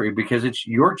country, because it's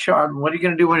your child. What are you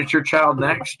going to do when it's your child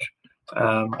next?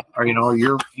 Or,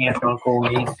 your aunt, uncle,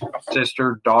 niece,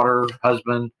 sister, daughter,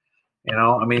 husband, they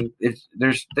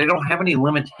don't have any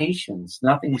limitations.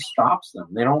 Nothing stops them.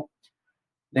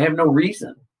 They have no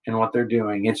reason in what they're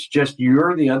doing. It's just,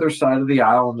 you're the other side of the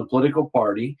aisle in the political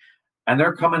party, and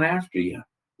they're coming after you.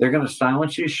 They're going to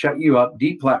silence you, shut you up,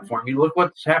 deplatform you. Look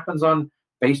what happens on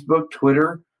Facebook,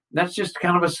 Twitter. That's just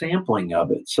kind of a sampling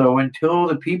of it. So until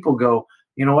the people go,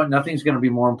 you know what, nothing's going to be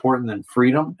more important than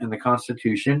freedom and the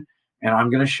Constitution, and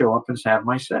I'm going to show up and have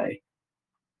my say.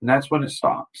 And that's when it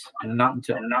stops, and not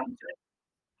until.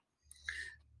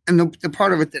 And the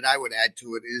part of it that I would add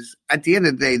to it is, at the end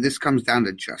of the day, this comes down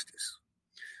to justice.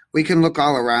 We can look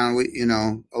all around,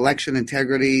 election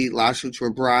integrity, lawsuits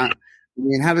were brought. I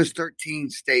mean, how does 13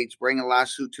 states bring a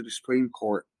lawsuit to the Supreme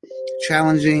Court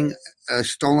challenging a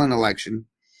stolen election,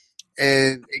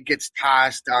 and it gets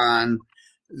tossed on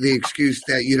the excuse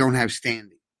that you don't have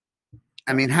standing?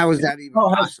 I mean, how is that even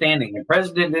possible? Standing. The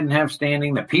president didn't have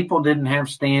standing. The people didn't have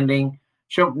standing.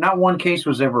 So not one case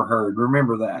was ever heard.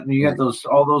 Remember that. And you got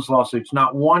all those lawsuits.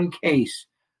 Not one case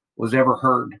was ever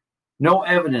heard. No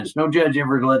evidence. No judge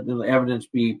ever let the evidence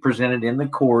be presented in the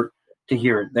court to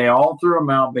hear it. They all threw them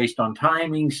out based on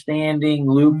timing, standing,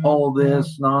 loophole,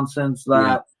 this, nonsense, that.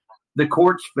 Yeah. The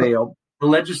courts failed. The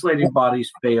legislative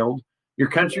bodies failed. Your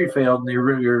country failed. And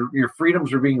your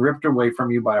freedoms are being ripped away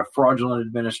from you by a fraudulent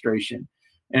administration.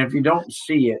 And if you don't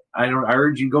see it, I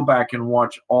urge you to go back and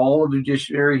watch all of the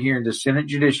judiciary hearings, the Senate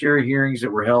judiciary hearings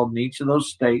that were held in each of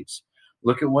those states.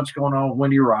 Look at what's going on with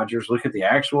Wendy Rogers. Look at the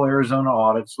actual Arizona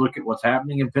audits. Look at what's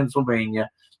happening in Pennsylvania.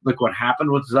 Look what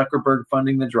happened with Zuckerberg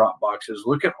funding the drop boxes.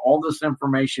 Look at all this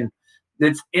information.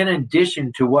 that's in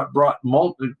addition to what brought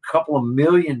a couple of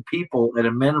million people at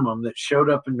a minimum that showed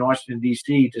up in Washington,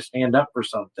 D.C. to stand up for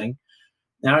something.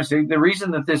 And I say the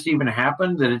reason that this even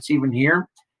happened, that it's even here,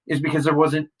 is because there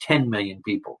wasn't 10 million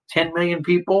people. 10 million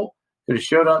people could have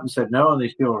showed up and said no, and they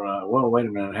still well, wait a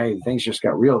minute, hey, things just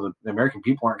got real. The American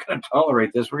people aren't going to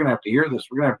tolerate this. We're going to have to hear this.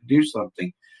 We're going to have to do something.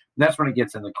 And that's when it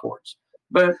gets in the courts.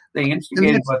 But they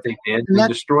instigated what they did. They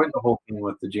destroyed the whole thing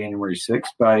with the January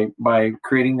 6th by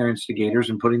creating their instigators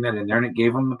and putting that in there, and it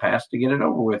gave them the pass to get it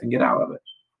over with and get out of it.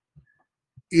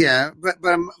 Yeah, but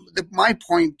my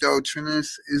point, though, Trinis,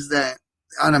 is that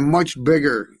on a much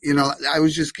bigger, I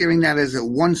was just giving that as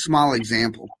one small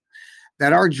example,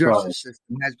 that our justice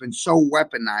system has been so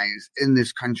weaponized in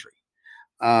this country.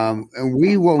 And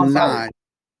we will not,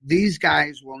 these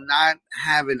guys will not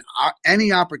have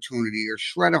any opportunity or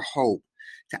shred of hope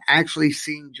to actually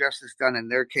seeing justice done in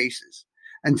their cases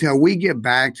until we get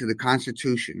back to the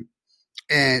Constitution.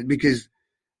 And because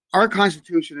our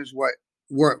Constitution is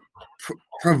what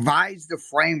provides the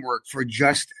framework for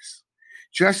justice.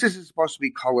 Justice is supposed to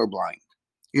be colorblind.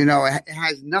 It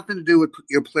has nothing to do with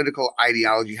your political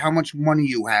ideology, how much money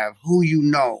you have, who you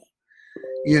know.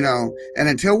 And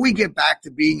until we get back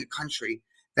to being a country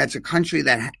that's a country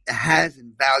that has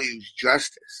and values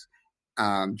justice,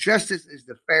 justice is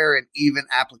the fair and even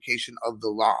application of the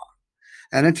law.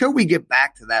 And until we get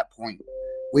back to that point,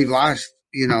 we've lost,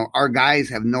 our guys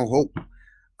have no hope.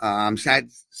 Sad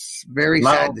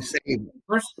to say.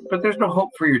 But there's no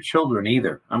hope for your children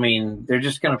either. I mean, they're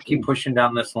just going to keep pushing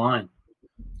down this line.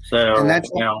 So, and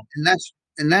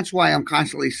that's why I'm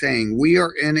constantly saying we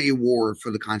are in a war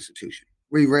for the Constitution.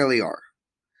 We really are.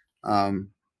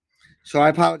 So I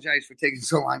apologize for taking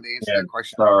so long to answer that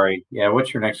question. Sorry. Yeah.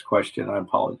 What's your next question? I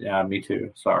apologize. Yeah, me too.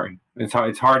 Sorry.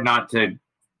 It's hard not to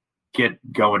get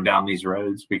going down these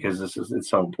roads because it's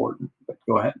so important. But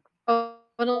go ahead.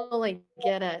 Totally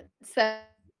get it. So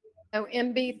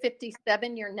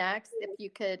MB57, you're next. If you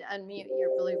could unmute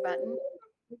your blue button.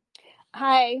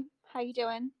 Hi, how you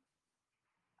doing?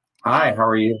 Hi, how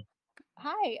are you?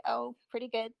 Hi. Oh, pretty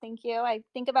good. Thank you. I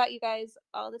think about you guys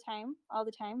all the time.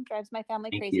 Drives my family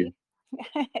crazy.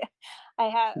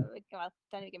 Well,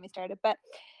 don't even get me started. But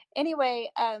anyway,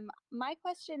 my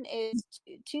question is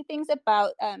two things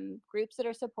about groups that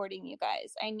are supporting you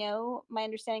guys. I know my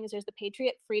understanding is there's the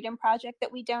Patriot Freedom Project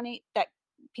that we donate, that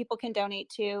people can donate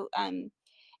to.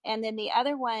 And then the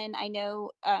other one, I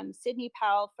know Sidney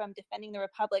Powell from Defending the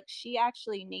Republic, she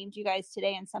actually named you guys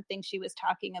today in something she was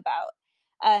talking about.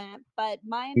 But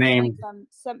my understanding from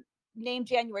some named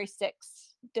January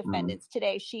 6th defendants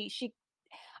today, she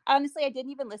honestly, I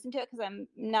didn't even listen to it because I'm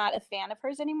not a fan of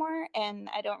hers anymore. And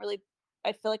I don't really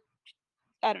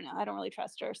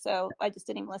trust her. So I just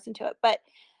didn't even listen to it. But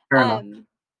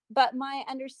my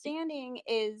understanding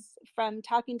is from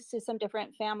talking to some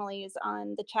different families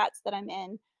on the chats that I'm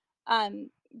in,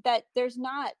 that there's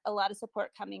not a lot of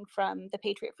support coming from the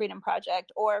Patriot Freedom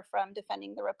Project or from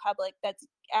Defending the Republic that's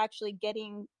actually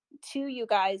getting to you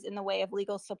guys in the way of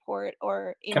legal support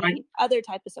or any other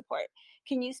type of support.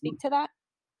 Can you speak to that?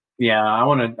 Yeah, I'm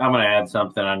gonna add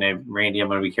something. I know, Randy, I'm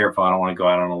gonna be careful. I don't want to go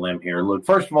out on a limb here. Look,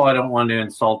 first of all, I don't want to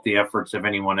insult the efforts of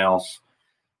anyone else.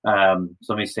 So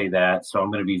let me say that. So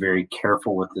I'm going to be very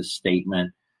careful with this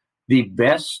statement. The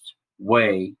best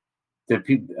way to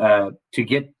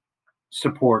get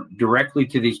support directly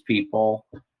to these people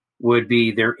would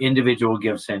be their individual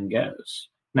give, send, goes.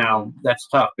 Now, that's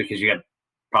tough because you got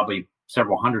probably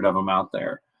several hundred of them out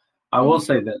there. I will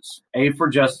say this,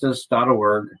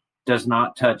 aforjustice.org does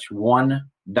not touch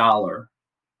 $1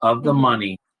 of the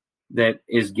money that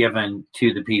is given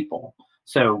to the people.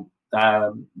 So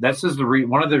this is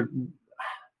one of the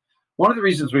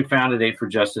reasons we founded A for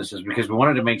Justice is because we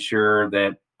wanted to make sure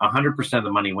that 100% of the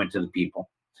money went to the people.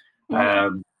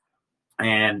 And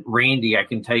Randy, I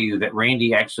can tell you that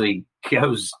Randy actually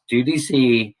goes to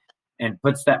DC and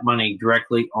puts that money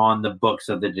directly on the books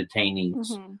of the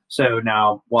detainees. So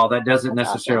now, while that doesn't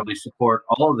necessarily support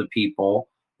all of the people,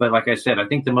 but like I said, I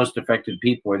think the most affected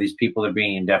people are these people that are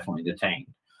being indefinitely detained.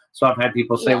 So I've had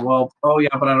people say, but I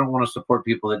don't want to support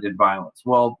people that did violence.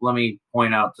 Well, let me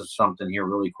point out to something here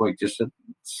really quick, just a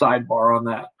sidebar on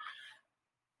that.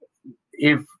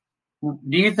 Do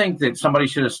you think that somebody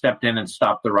should have stepped in and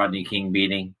stopped the Rodney King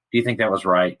beating? Do you think that was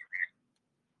right?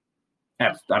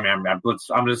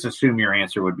 I'm just assume your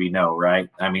answer would be no, right?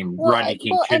 I mean, Rodney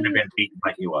King shouldn't have been beaten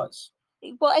like he was.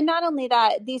 Well, and not only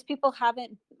that, these people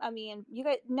haven't, you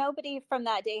guys, nobody from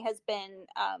that day has been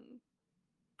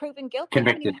proven guilty. Convicted.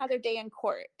 Haven't even had their day in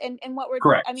court. And what we're,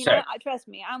 correct. trust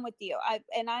me, I'm with you.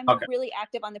 I'm really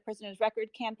active on the prisoners' record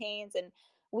campaigns and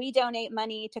we donate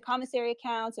money to commissary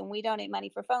accounts, and we donate money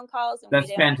for phone calls, and That's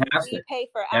we fantastic. pay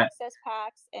for Yeah. access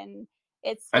packs, and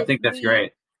I think that's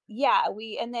great. Yeah,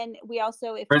 and then we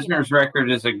also, if Prisoners Record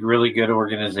is a really good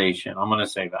organization. I'm going to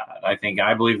say that.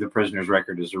 I believe the Prisoners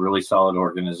Record is a really solid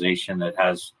organization that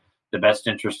has the best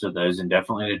interest of those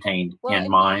indefinitely detained in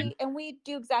mind. And we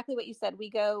do exactly what you said.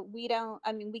 We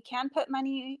can put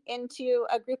money into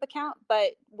a group account,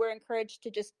 but we're encouraged to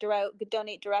just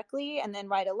donate directly and then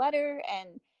write a letter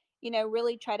and,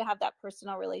 really try to have that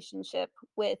personal relationship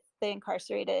with the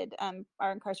incarcerated,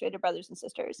 our incarcerated brothers and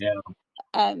sisters. Yeah.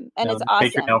 And it's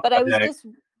awesome. But I was just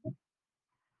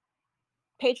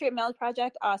Patriot Mail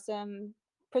Project, awesome.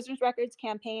 Prisoners Records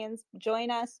campaigns, join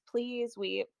us, please.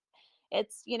 We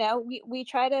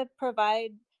try to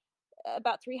provide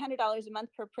about $300 a month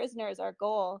per prisoner is our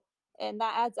goal, and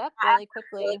that adds up really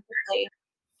quickly.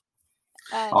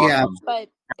 Awesome. But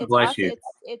it's Bless awesome. you.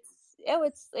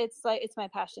 It's my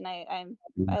passion. I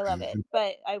love it,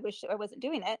 but I wish I wasn't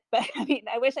doing it. But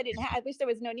I wish I didn't. I wish there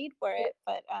was no need for it.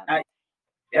 But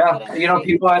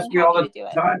people ask me all the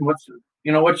time, what's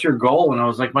your goal? And I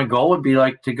was like, my goal would be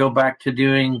like to go back to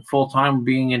doing full-time,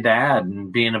 being a dad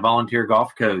and being a volunteer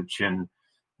golf coach and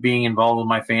being involved with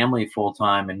my family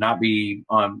full-time and not be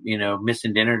on,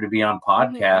 missing dinner to be on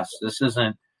podcasts.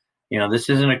 Mm-hmm. This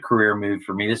isn't a career move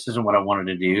for me. This isn't what I wanted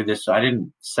to do. I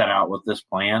didn't set out with this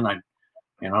plan. I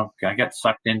got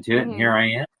sucked into it, mm-hmm. and here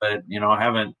I am, but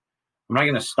I'm not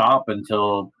going to stop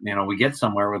until, we get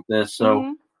somewhere with this. So,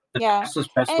 mm-hmm. That's the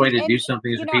best way to do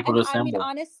something is for people to assemble.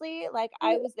 Honestly,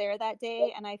 I was there that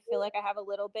day, and I feel like I have a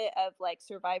little bit of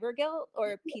survivor guilt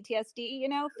or PTSD,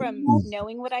 from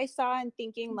knowing what I saw and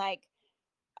thinking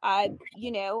I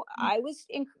was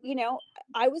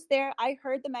there. I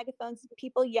heard the megaphones,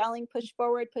 people yelling, push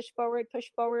forward, push forward, push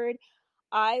forward.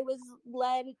 I was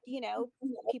led,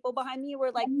 people behind me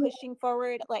were pushing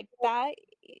forward like that,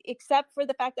 except for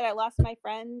the fact that I lost my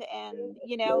friend and,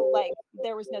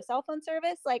 there was no cell phone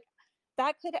service.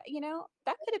 That could have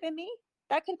been me.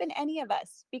 That could have been any of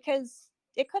us, because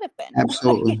it could have been.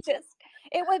 Absolutely. It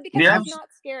was because it was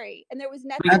not scary. And there was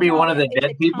nothing. We could be one of the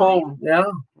dead people. Yeah.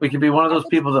 We could be one of those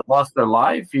people that lost their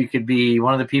life. You could be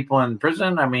one of the people in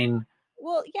prison.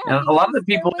 Well, yeah. A lot of the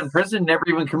people in prison never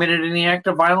even committed any act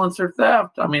of violence or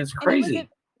theft. It's crazy.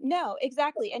 No,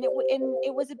 exactly. And it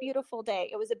was a beautiful day.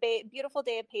 It was a beautiful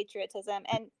day of patriotism.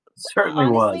 And certainly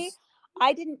honestly, was.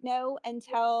 I didn't know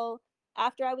until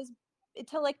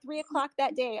 3:00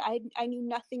 that day. I knew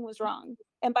nothing was wrong.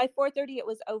 And by 4:30, it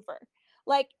was over.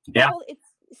 It's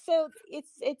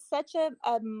such a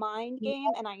mind game.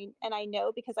 And I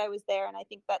know, because I was there, and I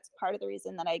think that's part of the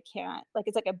reason that I can't,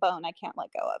 it's like a bone I can't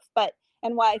let go of.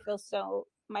 And why I feel so,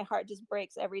 my heart just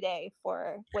breaks every day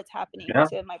for what's happening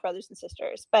to my brothers and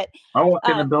sisters. But I walked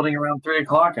in the building around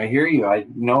 3:00. I hear you. I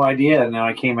had no idea. And now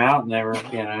I came out and never,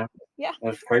 yeah,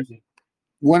 that's crazy.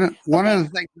 One of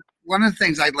the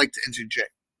things I'd like to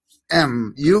interject.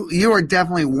 You are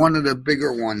definitely one of the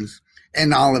bigger ones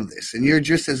in all of this, and you're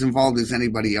just as involved as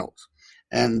anybody else.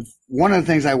 And one of the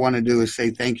things I want to do is say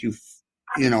thank you,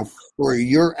 for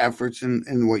your efforts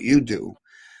and what you do.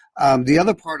 The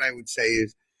other part I would say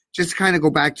is just kind of go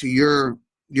back to your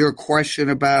question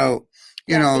about,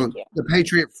 the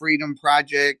Patriot Freedom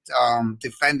Project,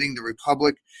 defending the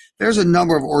Republic. There's a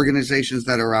number of organizations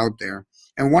that are out there.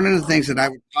 And one of the things that I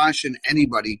would caution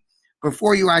anybody,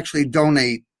 before you actually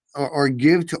donate or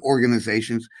give to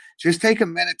organizations, just take a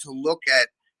minute to look at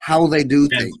how they do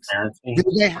things. Do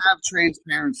they have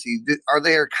transparency? Are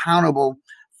they accountable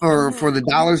for the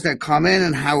dollars that come in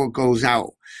and how it goes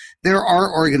out? There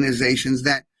are organizations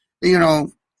that, they're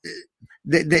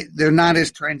not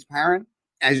as transparent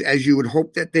as you would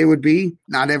hope that they would be.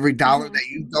 Not every dollar that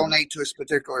you donate to a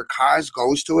particular cause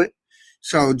goes to it.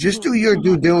 So just do your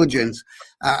due diligence.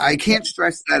 I can't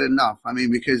stress that enough.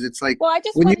 Because it's like. Well, I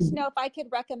just wanted to know if I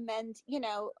could recommend,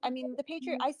 the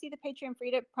Patriot. I see the Patriot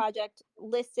Freedom Project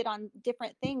listed on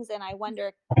different things, and I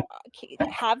wonder,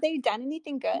 have they done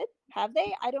anything good? Have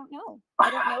they? I don't know.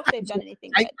 I don't know if they've done anything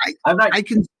good.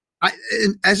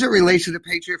 As it relates to the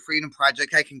Patriot Freedom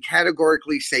Project, I can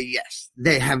categorically say yes,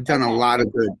 they have done a lot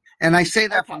of good. And I say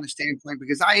that from the standpoint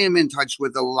because I am in touch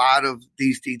with a lot of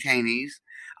these detainees.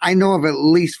 I know of at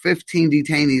least 15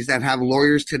 detainees that have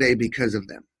lawyers today because of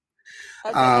them.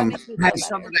 Had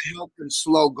some of the help been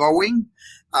slow going,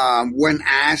 when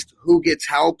asked who gets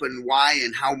help and why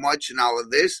and how much and all of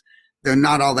this, they're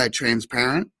not all that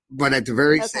transparent. But at the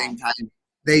very same time,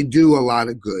 they do a lot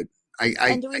of good.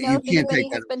 And do we know if anybody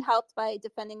has been helped by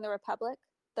defending the Republic?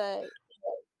 I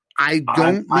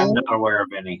don't know. I'm not aware of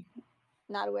any.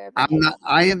 Not aware of I'm any. not.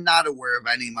 I am not aware of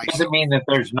any myself. Doesn't mean that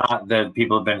there's not that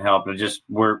people have been helped.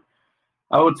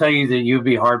 I will tell you that you'd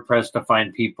be hard pressed to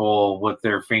find people with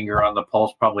their finger on the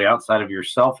pulse, probably outside of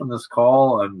yourself in this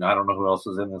call, and I don't know who else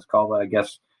is in this call, but I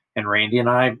guess and Randy and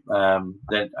I I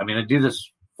do this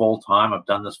full time. I've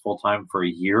done this full time for a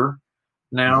year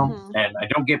now, and I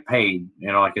don't get paid.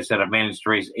 Like I said, I've managed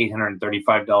to raise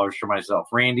 $835 for myself.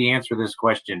 Randy, answer this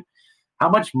question: how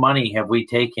much money have we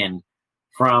taken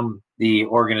from the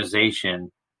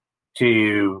organization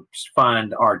to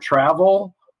fund our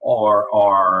travel or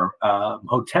our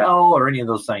hotel or any of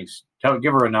those things?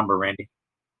 Give her a number, Randy.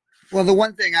 Well, the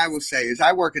one thing I will say is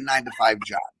I work a 9-to-5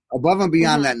 job. Above and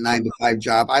beyond that 9-to-5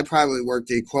 job, I probably work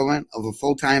the equivalent of a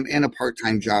full-time and a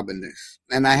part-time job in this.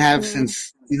 And I have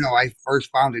since, I first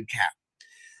founded CAP.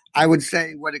 I would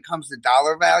say when it comes to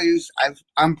dollar values,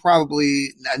 I'm probably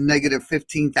a negative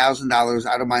 $15,000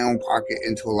 out of my own pocket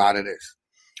into a lot of this.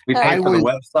 We pay for the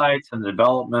websites and the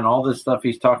development, all this stuff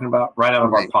he's talking about, right out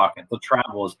of our pocket. The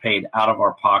travel is paid out of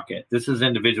our pocket. This is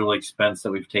individual expense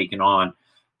that we've taken on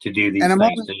to do these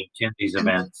things, to attend these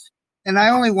events. And I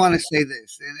only want to say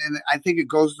this, and I think it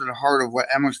goes to the heart of what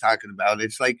Emma's talking about.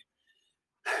 It's like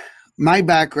my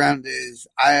background is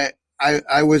I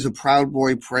was a Proud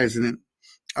Boy president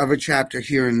of a chapter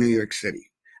here in New York City.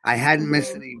 I hadn't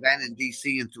missed an event in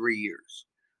D.C. in 3 years.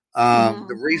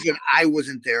 The reason I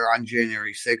wasn't there on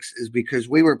January 6th is because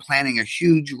we were planning a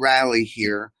huge rally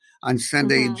here on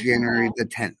Sunday, January the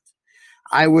 10th.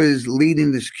 I was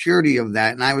leading the security of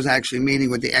that, and I was actually meeting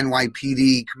with the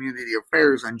NYPD Community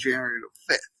Affairs on January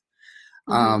the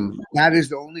 5th. That is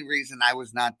the only reason I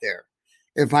was not there.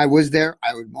 If I was there,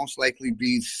 I would most likely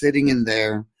be sitting in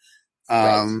there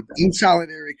in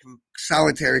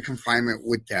solitary confinement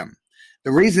with them.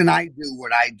 The reason I do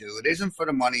what I do, it isn't for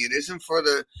the money, it isn't for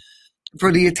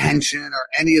the attention or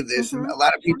any of this. And a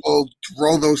lot of people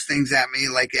throw those things at me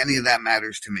like any of that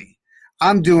matters to me.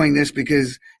 I'm doing this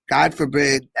because, God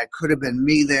forbid, that could have been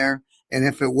me there. And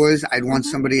if it was, I'd want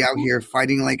somebody out here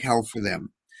fighting like hell for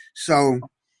them. So,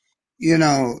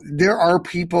 there are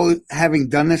people having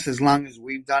done this as long as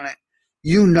we've done it.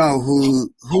 Who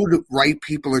the right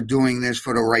people are doing this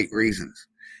for the right reasons.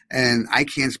 And I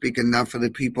can't speak enough for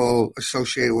the people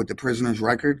associated with the Prisoner's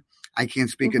Record. I can't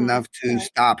speak enough to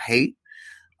stop hate.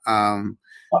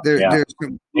 There's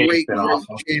some great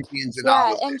champions in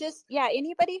all of and this.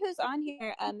 anybody who's on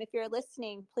here, if you're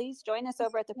listening, please join us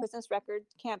over at the Prisoner's Record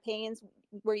campaigns,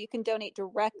 where you can donate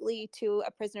directly to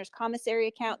a prisoner's commissary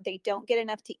account. They don't get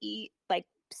enough to eat, like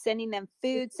sending them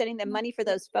food, sending them money for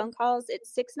those phone calls.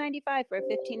 It's $6.95 for a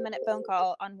 15-minute phone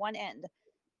call on one end.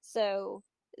 So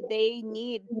they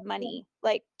need money,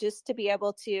 like, just to be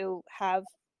able to have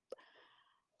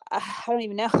I don't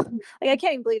even know. I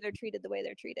can't even believe they're treated the way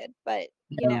they're treated. But,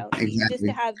 just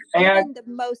to have even the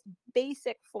most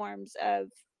basic forms of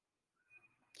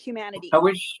humanity. I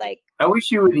wish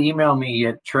you would email me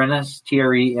at Trenis,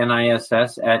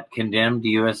 TRENISS, at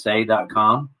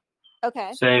condemnedusa.com.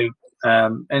 Okay. So,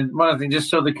 and one of the things, just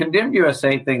so the Condemned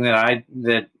USA thing that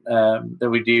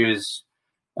we do is,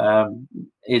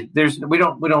 we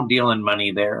don't deal in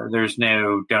money there. There's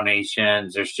no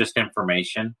donations. There's just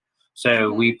information.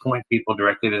 So we point people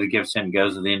directly to the Give, Send,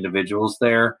 Goes of the individuals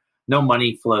there. No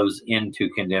money flows into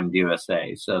Condemned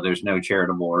USA. So there's no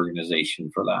charitable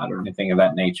organization for that or anything of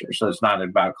that nature. So it's not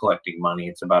about collecting money.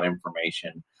 It's about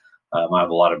information. I have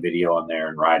a lot of video on there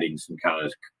and writings and kind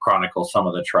of chronicle some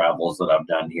of the travels that I've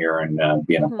done here and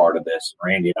being a part of this.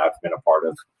 Randy and I have been a part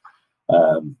of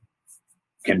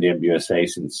Condemned USA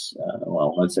since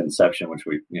its inception, which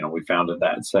we founded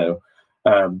that. So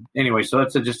anyway, so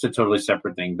that's just a totally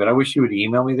separate thing. But I wish you would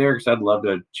email me there because I'd love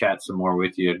to chat some more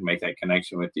with you and make that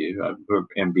connection with you.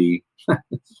 MB.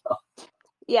 So.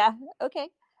 Yeah. Okay.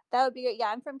 That would be great. Yeah,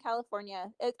 I'm from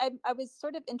California. I was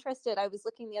sort of interested. I was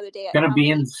looking the other day at going to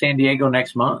be in San Diego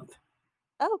next month.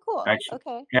 Oh, cool. Actually.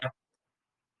 Okay. Yeah.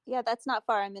 Yeah, that's not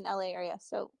far. I'm in LA area,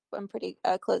 so I'm pretty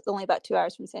close. Only about 2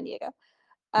 hours from San Diego.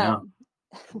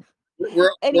 We're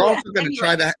also going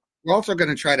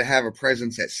to try to have a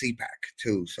presence at CPAC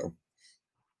too. So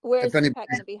where is CPAC going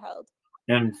to be held?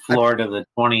 In Florida, the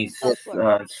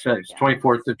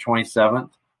 24th to 27th.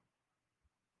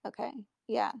 Okay.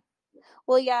 Yeah.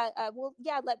 Well, yeah.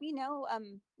 Let me know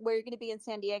where you're going to be in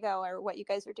San Diego or what you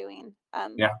guys are doing.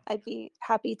 I'd be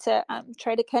happy to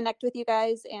try to connect with you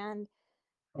guys and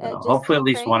hopefully at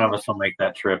least one of us will make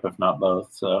that trip, if not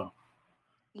both. So.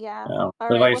 Yeah. All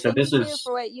right. Like I said, this is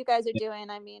for what you guys are doing.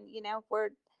 I mean,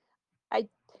 I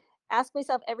ask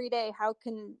myself every day, how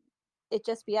can it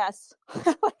just be us?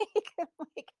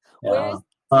 Where is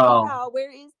Oh. somehow.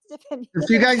 Where is Tiffany? If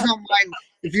you guys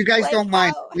don't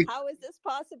mind, How is this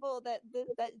possible that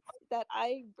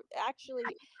I actually,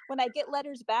 when I get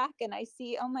letters back and I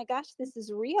see, oh my gosh, this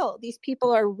is real. These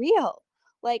people are real.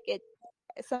 Like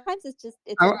sometimes it's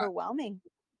overwhelming.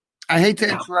 I hate to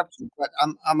interrupt you, but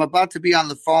I'm about to be on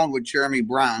the phone with Jeremy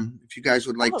Brown. If you guys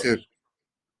would like to.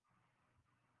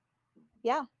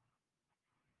 Yeah.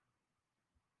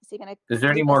 Is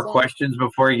there any more questions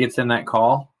before he gets in that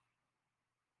call?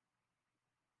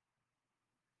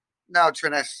 No,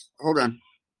 Trines. Hold on.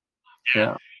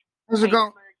 Yeah. How's it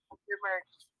going?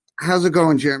 How's it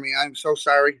going, Jeremy? I'm so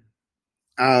sorry.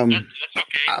 That's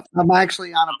okay. I'm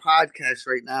actually on a podcast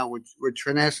right now with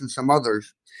Trines and some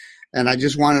others, and I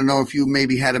just want to know if you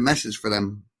maybe had a message for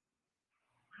them.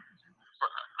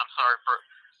 I'm sorry,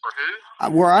 for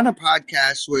who? We're on a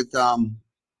podcast with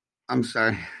I'm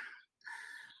sorry.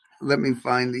 Let me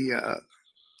find the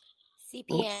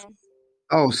CPN.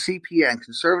 Oh, CPN,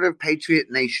 Conservative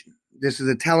Patriot Nation. This is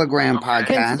a Telegram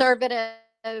podcast.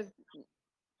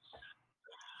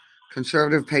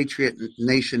 Conservative Patriot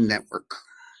Nation Network.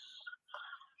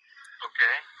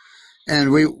 Okay.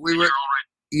 And we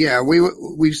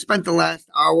spent the last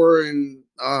hour and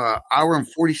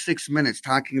 46 minutes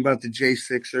talking about the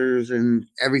J6ers and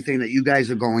everything that you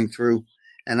guys are going through.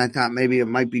 And I thought maybe it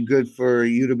might be good for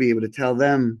you to be able to tell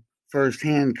them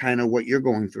firsthand kind of what you're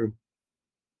going through.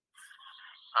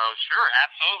 Oh, sure,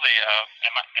 absolutely.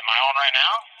 Am I on right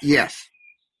now? Yes.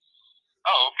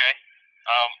 Oh, okay.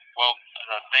 Well,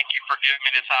 thank you for giving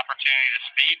me this opportunity to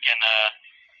speak. And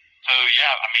so,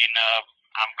 yeah, I mean,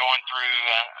 I'm going through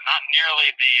not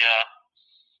nearly the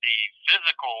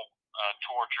physical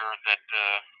torture that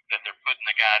they're putting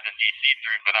the guys in D.C.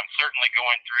 through, but I'm certainly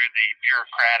going through the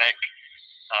bureaucratic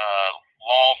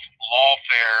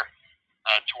lawfare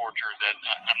torture that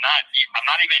I'm not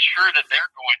even sure that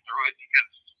they're going through it, because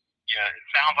it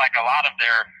sounds like a lot of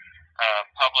their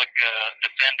public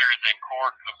defenders and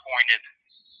court appointed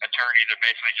attorneys are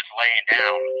basically just laying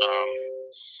down,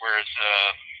 whereas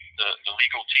the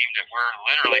legal team that we're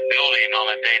literally building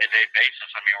on a day-to-day basis,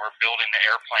 I mean, we're building the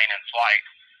airplane in flight,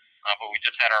 but we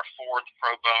just had our 4th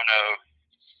pro bono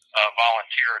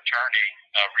volunteer attorney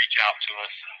reach out to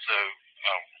us, and so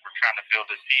we're trying to build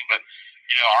this team. But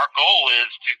our goal is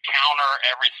to counter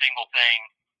every single thing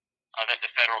that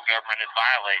the federal government is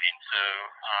violating. So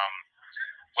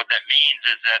what that means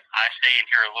is that I stay in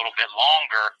here a little bit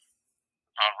longer,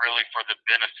 really for the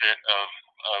benefit of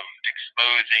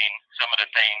exposing some of the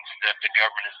things that the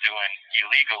government is doing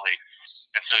illegally.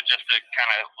 And so just to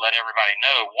kind of let everybody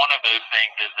know, one of those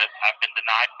things is that I've been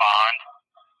denied bond,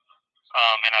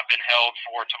 and I've been held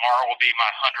for, tomorrow will be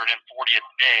my 140th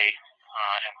day,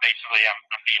 and basically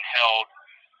I'm being held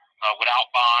without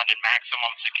bond and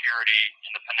maximum security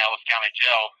in the Pinellas County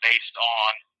Jail based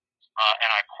on,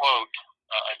 and I quote,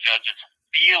 a judge's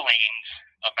feelings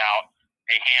about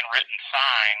a handwritten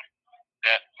sign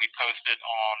that we posted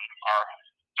on our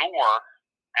door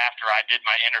after I did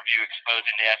my interview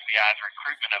exposing the FBI's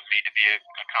recruitment of me to be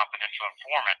a confidential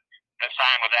informant. That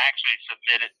sign was actually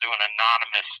submitted through an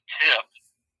anonymous tip.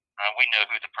 We know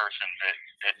who the person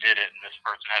that did it, and this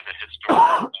person has a history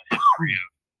of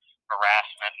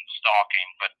harassment and stalking.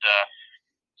 But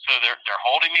so they're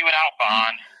holding me without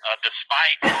bond,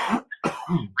 despite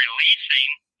releasing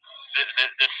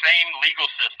the same legal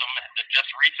system that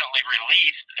just recently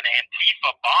released an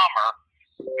Antifa bomber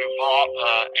who brought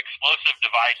explosive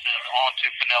devices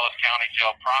onto Pinellas County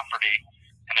Jail property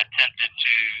and attempted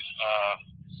to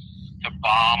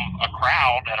bomb a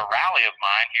crowd at a rally of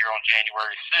mine here on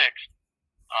January 6th.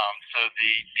 So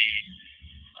the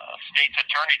state's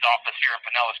attorney's office here in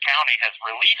Pinellas County has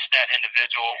released that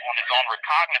individual on his own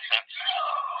recognizance,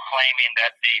 claiming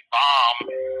that the bomb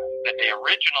that they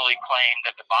originally claimed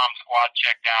that the bomb squad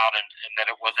checked out and that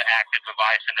it was an active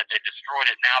device and that they destroyed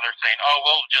it. Now they're saying, oh,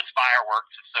 well, just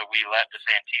fireworks, so we let this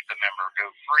Antifa member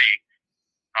go free.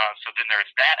 So then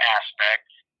there's that aspect.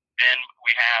 Then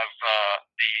we have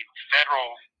the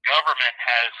federal government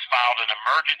has filed an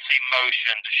emergency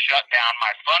motion to shut down my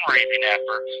fundraising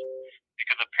efforts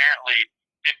because apparently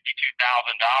 $52,000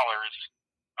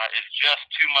 is just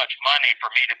too much money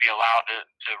for me to be allowed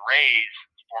to raise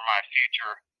for my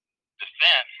future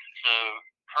defense. So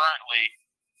currently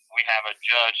we have a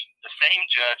judge, the same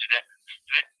judge that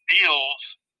feels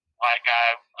like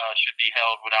I should be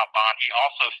held without bond. He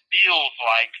also feels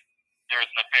like there's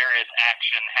nefarious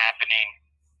action happening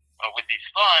with these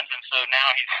funds, and so now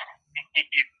he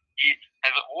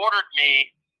has ordered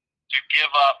me to give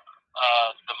up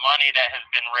the money that has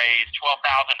been raised,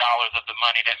 $12,000 of the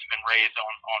money that's been raised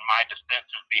on my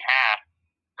defense's behalf.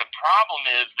 The problem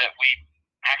is that we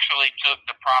actually took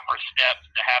the proper steps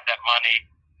to have that money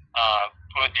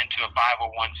put into a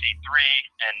 501c3,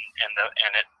 and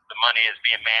the money is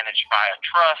being managed by a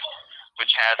trust,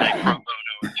 which has a pro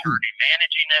bono attorney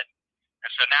managing it.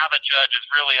 And so now the judge is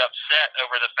really upset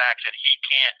over the fact that he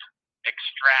can't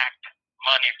extract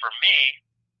money from me,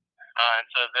 and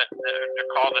so that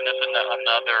they're calling this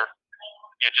another,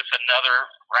 just another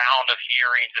round of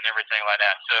hearings and everything like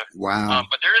that. So, wow.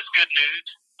 But there is good news.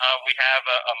 We have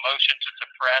a motion to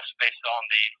suppress based on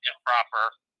the improper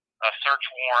search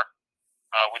warrant,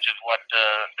 which is what the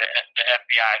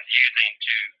FBI is using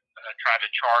to try to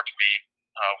charge me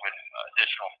with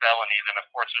additional felonies. And of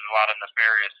course, there's a lot of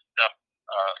nefarious stuff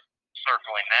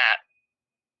circling that.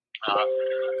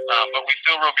 But we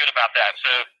feel real good about that.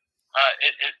 So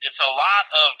it's a lot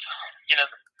of,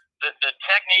 the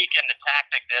technique and the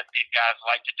tactic that these guys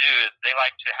like to do is they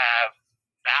like to have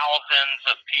thousands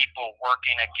of people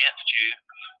working against you.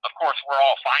 Of course, we're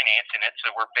all financing it, so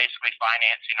we're basically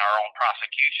financing our own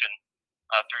prosecution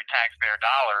through taxpayer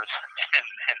dollars.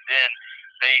 And then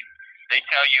they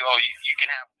tell you, you can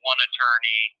have one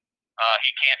attorney.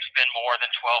 He can't spend more than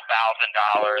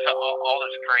 $12,000. All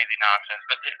this crazy nonsense.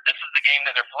 But this is the game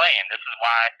that they're playing. This is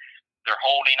why they're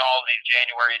holding all these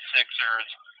January 6ers,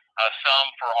 some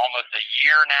for almost a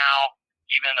year now,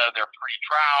 even though they're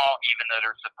pre-trial, even though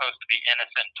they're supposed to be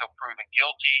innocent until proven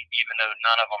guilty, even though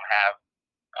none of them have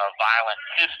violent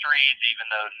histories, even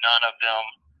though none of them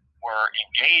were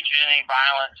engaged in any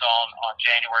violence on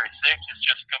January 6th. It's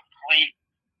just complete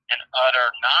and utter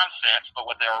nonsense. But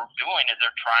what they're doing is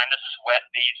they're trying to sweat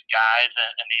these guys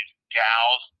and these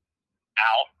gals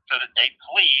out so that they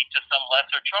plead to some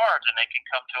lesser charge, and they can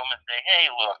come to them and say, hey,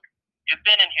 look, you've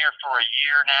been in here for a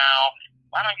year now.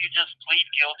 Why don't you just plead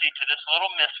guilty to this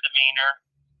little misdemeanor,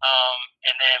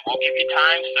 and then we'll give you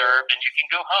time served, and you can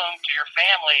go home to your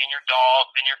family and your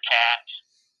dogs and your cats.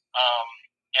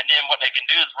 And then what they can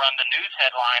do is run the news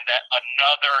headline that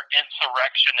another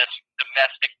insurrectionist,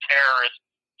 domestic terrorist,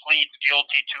 pleads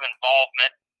guilty to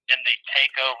involvement in the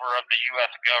takeover of the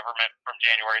U.S. government from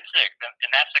January 6th.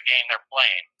 And that's the game they're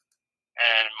playing.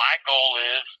 And my goal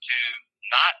is to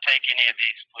not take any of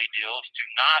these plea deals, to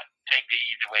not take the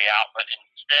easy way out, but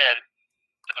instead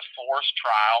to force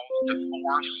trials, to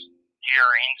force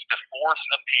hearings, to force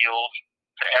appeals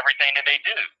to everything that they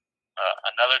do.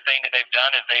 Another thing that they've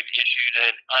done is they've issued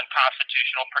an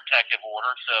unconstitutional protective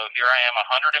order. So here I am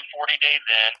 140 days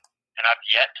in, and I've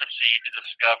yet to see the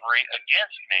discovery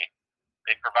against me.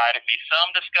 They provided me some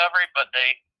discovery, but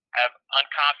they have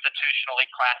unconstitutionally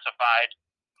classified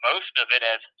most of it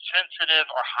as sensitive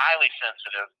or highly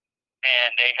sensitive,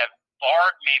 and they have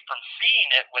barred me from seeing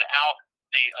it without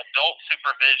the adult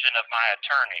supervision of my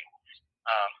attorney.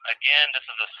 Again, this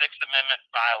is a Sixth Amendment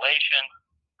violation.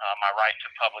 My right to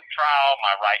public trial,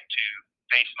 my right to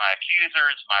face my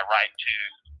accusers, my right to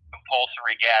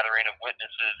compulsory gathering of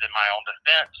witnesses in my own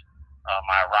defense,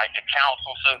 my right to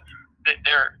counsel. So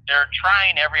they're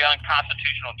trying every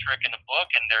unconstitutional trick in the book,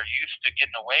 and they're used to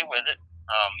getting away with it.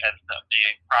 As the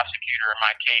prosecutor in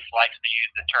my case likes to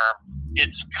use the term,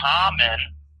 it's common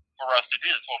for us to do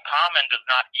this. Well, common does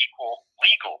not equal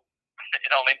legal.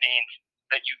 It only means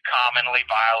that you commonly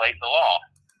violate the law.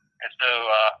 And so,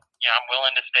 I'm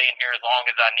willing to stay in here as long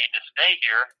as I need to stay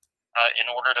here in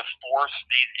order to force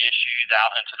these issues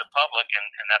out into the public,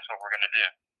 and that's what we're going to do.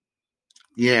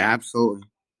 Yeah, absolutely.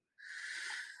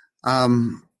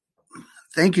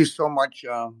 Thank you so much,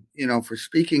 for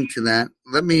speaking to that.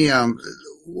 Let me, I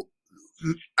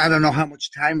don't know how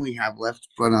much time we have left,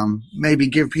 but maybe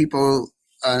give people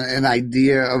an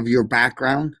idea of your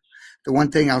background. The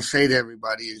one thing I'll say to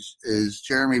everybody is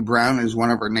Jeremy Brown is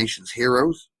one of our nation's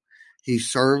heroes. He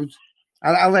served.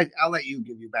 I'll let you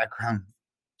give your background,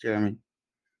 Jeremy.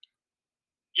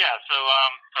 Yeah, so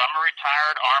I'm a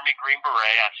retired Army Green Beret.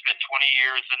 I spent 20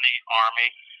 years in the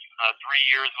Army. 3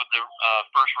 years with the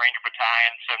 1st Ranger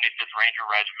Battalion, 75th Ranger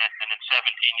Regiment, and then 17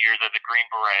 years as a Green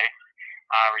Beret.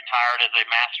 I retired as a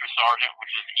Master Sergeant, which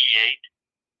is E8.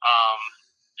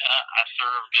 I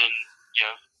served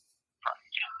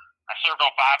I served on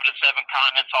 5 of the 7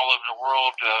 continents all over the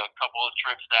world. A couple of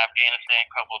trips to Afghanistan,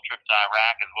 a couple of trips to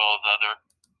Iraq, as well as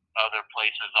other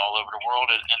places all over the world.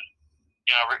 And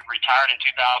retired in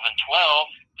 2012.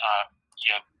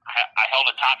 I held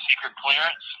a top secret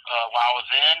clearance while I was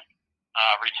in.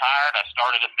 Retired. I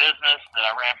started a business that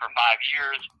I ran for 5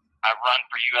 years. I run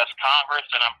for U.S. Congress,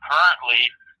 and I'm currently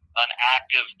an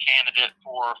active candidate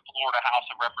for Florida House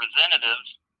of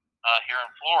Representatives here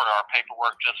in Florida. Our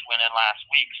paperwork just went in last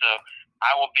week. So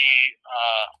I will be,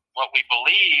 what we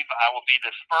believe, I will be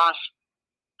the first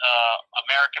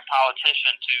American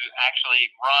politician to actually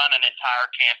run an entire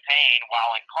campaign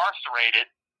while incarcerated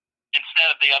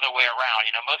instead of the other way around.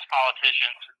 You know, most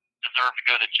politicians deserve to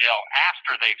go to jail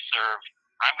after they've served.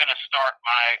 I'm going to start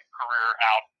my career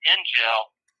out in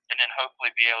jail and then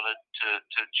hopefully be able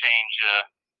to change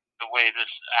the way this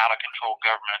out-of-control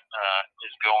government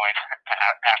is going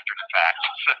after the fact.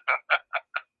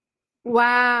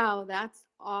 Wow, that's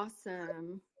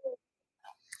awesome.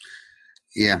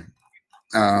 Yeah.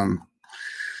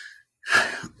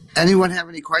 Anyone have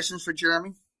any questions for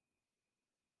Jeremy?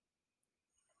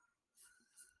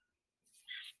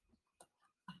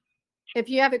 If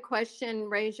you have a question,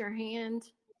 raise your hand.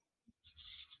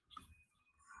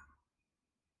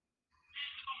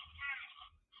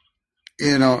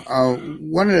 You know,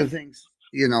 one of the things,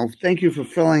 you know, thank you for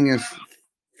filling us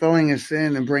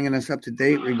in and bringing us up to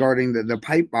date regarding the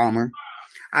pipe bomber.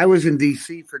 I was in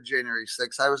D.C. for January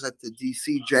 6th. I was at the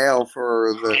D.C. jail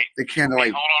for the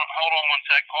candlelight. Hold on one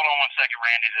second,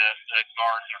 Randy. The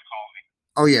guards are calling me.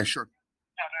 Oh, yeah, sure.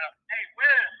 No. Hey,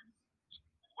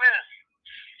 Wiz.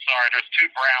 Sorry, there's two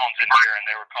Browns in here, and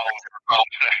they were calling.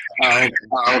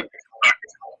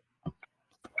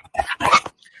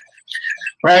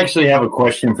 I actually have a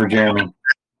question for Jeremy.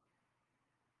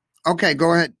 Okay,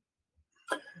 go ahead.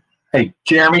 Hey,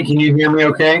 Jeremy, can you hear me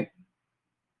okay?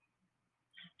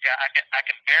 Yeah, I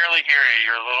can barely hear you.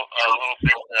 You're a little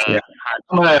bit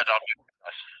high.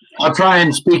 I'll try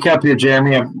and speak up here,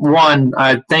 Jeremy. One,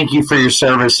 I thank you for your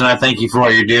service, and I thank you for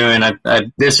what you're doing.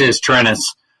 This is Trennis.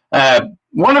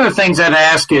 One of the things I'd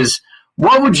ask is,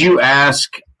 what would you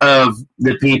ask of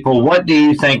the people? What do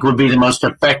you think would be the most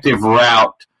effective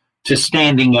route to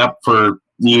standing up for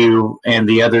you and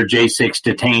the other J6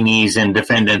 detainees and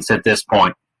defendants at this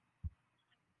point?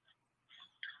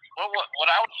 Well, what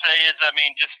I would say is,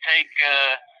 just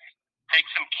take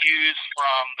some cues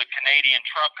from the Canadian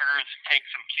truckers, take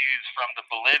some cues from the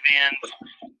Bolivians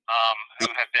who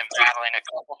have been battling a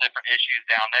couple different issues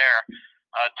down there.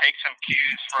 Take some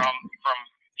cues from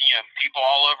people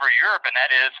all over Europe, and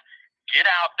that is, get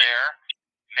out there,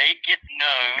 make it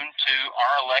known to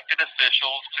our elected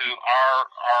officials, to our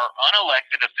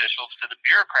unelected officials, to the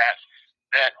bureaucrats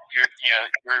that you're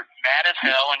mad as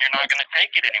hell and you're not going to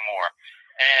take it anymore.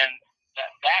 And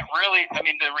that really,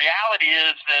 the reality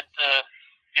is that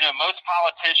most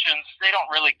politicians, they don't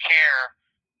really care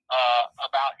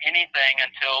about anything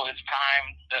until it's time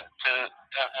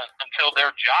until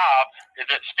their job is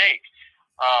at stake.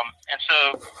 And so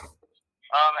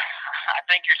I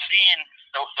think you're seeing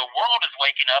the world is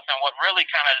waking up, and what really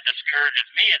kind of discourages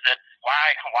me is that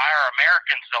why are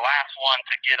Americans the last one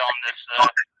to get on this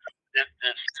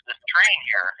train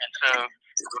here? And so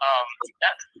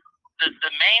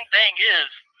the main thing is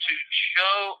to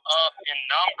show up in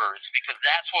numbers, because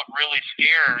that's what really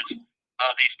scares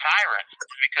these tyrants,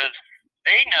 because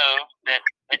they know that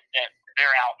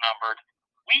they're outnumbered.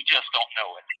 We just don't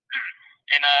know it.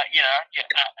 And I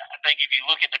think if you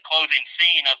look at the closing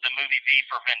scene of the movie V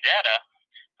for Vendetta,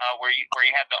 where you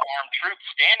have the armed troops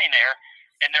standing there,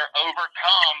 and they're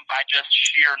overcome by just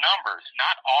sheer numbers,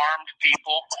 not armed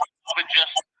people, but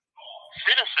just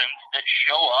citizens that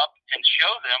show up and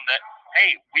show them that,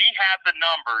 hey, we have the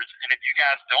numbers, and if you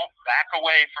guys don't back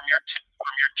away from your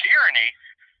tyranny,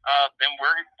 then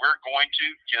we're going to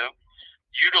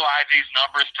utilize these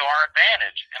numbers to our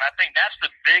advantage. And I think that's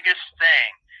the biggest thing.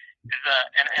 Is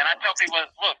and I tell people,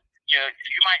 look,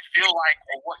 you might feel like,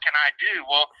 well, what can I do?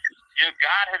 Well,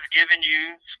 God has given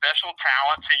you special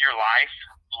talents in your life,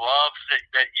 loves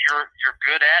that you're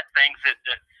good at, things that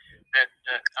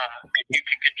you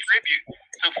can contribute.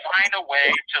 So find a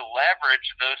way to leverage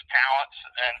those talents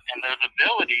and those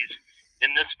abilities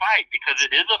in this fight, because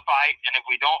it is a fight, and if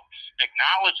we don't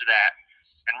acknowledge that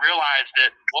and realize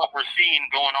that what we're seeing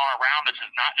going on around us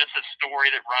is not just a story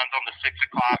that runs on the 6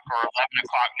 o'clock or 11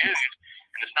 o'clock news,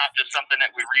 and it's not just something that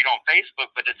we read on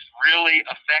Facebook, but it's really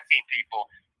affecting people,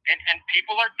 and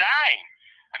people are dying.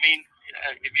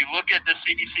 If you look at the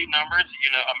CDC numbers,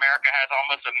 America has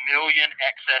almost 1 million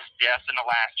excess deaths in the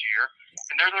last year,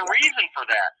 and there's a reason for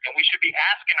that, and we should be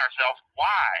asking ourselves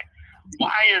why.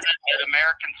 Why is it that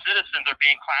American citizens are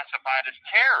being classified as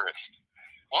terrorists?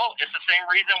 Well, it's the same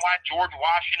reason why George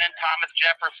Washington, Thomas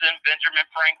Jefferson, Benjamin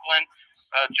Franklin,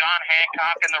 John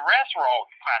Hancock, and the rest were all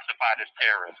classified as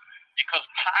terrorists, because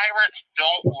tyrants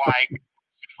don't like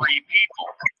free people.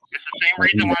 It's the same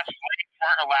reason why slaves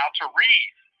weren't allowed to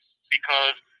read,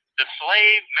 because the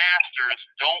slave masters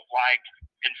don't like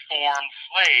informed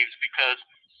slaves, because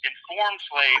informed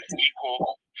slaves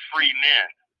equal free men.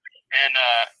 And,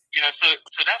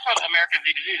 so that's what Americans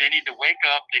need to do. They need to wake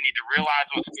up. They need to realize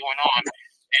what's going on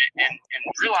and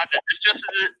realize that this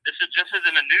just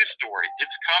isn't a news story.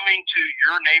 It's coming to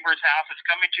your neighbor's house. It's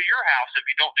coming to your house if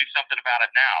you don't do something about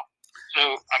it now. So,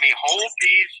 I mean, hold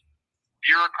these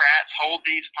bureaucrats, hold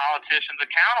these politicians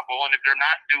accountable, and if they're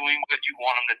not doing what you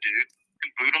want them to do, then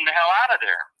boot them the hell out of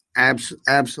there.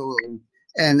 Absolutely.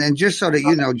 And just so that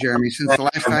you know, Jeremy, since the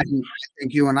last time I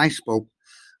think you and I spoke,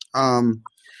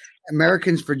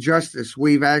 Americans for Justice,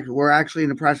 we're actually in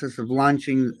the process of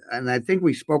launching, and I think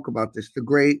we spoke about this, the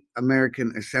Great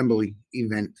American Assembly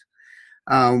event.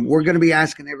 We're going to be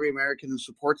asking every American who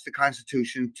supports the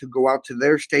Constitution to go out to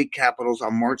their state capitals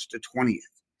on March the 20th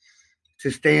to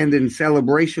stand in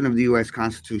celebration of the U.S.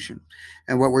 Constitution.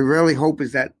 And what we really hope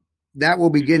is that will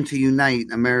begin to unite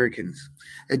Americans.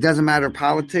 It doesn't matter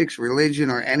politics,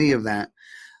 religion, or any of that.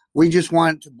 We just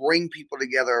want to bring people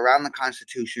together around the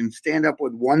Constitution, stand up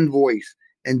with one voice,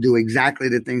 and do exactly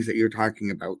the things that you're talking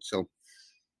about. So,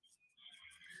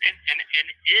 and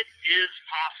it is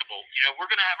possible. You know,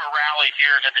 we're going to have a rally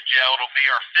here at the jail. It'll be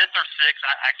our 5th or 6th.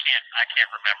 I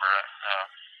can't remember.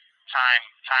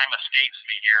 Time escapes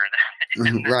me here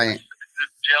in right.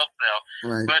 this jail cell.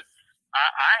 Right. But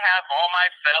I have all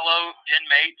my fellow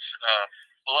inmates,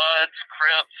 Bloods,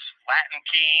 Crips, Latin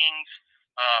Kings,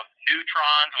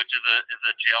 Neutrons, which is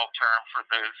a jail term for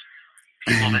those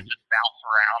people that just bounce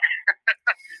around.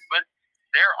 But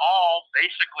they're all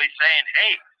basically saying,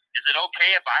 hey, is it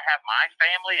okay if I have my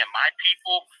family and my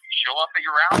people show up at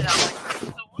your rally? I'm like,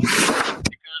 absolutely.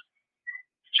 Because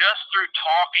just through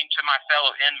talking to my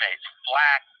fellow inmates,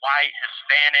 black, white,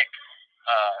 Hispanic,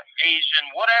 Asian,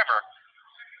 whatever,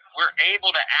 we're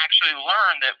able to actually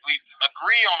learn that we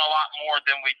agree on a lot more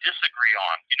than we disagree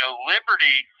on. You know,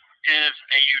 liberty is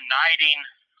a uniting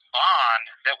bond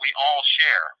that we all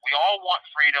share. We all want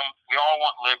freedom. We all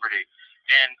want liberty.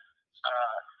 And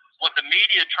what the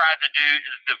media tries to do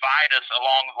is divide us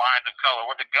along lines of color.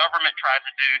 What the government tries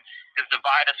to do is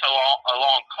divide us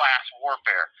along class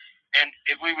warfare. And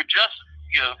if we would just,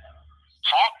 you know,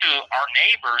 talk to our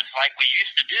neighbors like we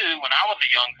used to do when I was a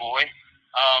young boy,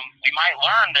 we might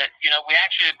learn that, you know, we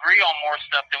actually agree on more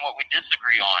stuff than what we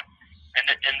disagree on. And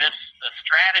this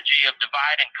strategy of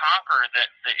divide and conquer that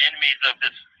the enemies of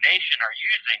this nation are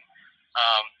using,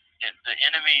 the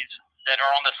enemies that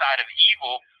are on the side of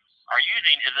evil are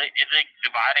using is a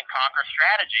divide and conquer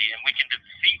strategy. And we can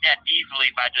defeat that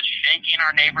easily by just shaking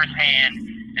our neighbor's hand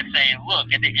and saying,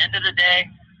 look, at the end of the day,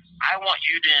 I want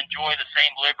you to enjoy the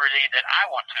same liberty that I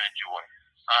want to enjoy.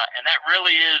 And that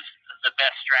really is the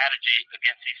best strategy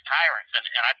against these tyrants.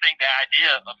 And I think the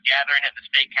idea of gathering at the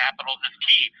state capitals is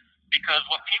key, because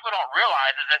what people don't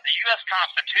realize is that the U.S.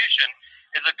 Constitution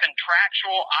is a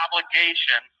contractual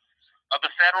obligation of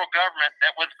the federal government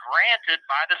that was granted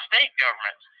by the state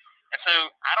governments. And so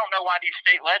I don't know why these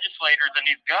state legislators and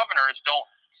these governors don't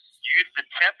use the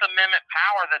 10th Amendment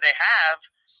power that they have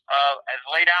as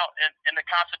laid out in the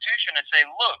Constitution and say,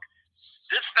 look,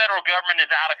 this federal government is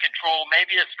out of control.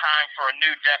 Maybe it's time for a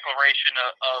new declaration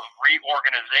of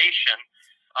reorganization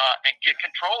and get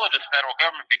control of this federal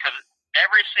government, because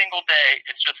every single day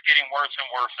it's just getting worse and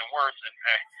worse and worse. And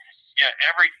you know,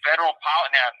 every federal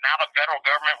policy now the federal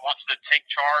government wants to take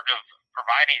charge of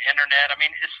providing internet. I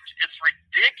mean, it's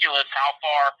ridiculous how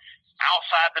far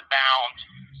outside the bounds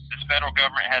this federal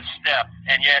government has stepped,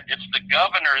 and yet it's the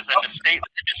governors and the state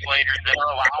legislators that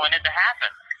are allowing it to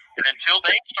happen. And until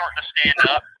they start to stand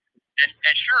up,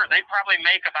 and sure, they probably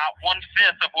make about 1/5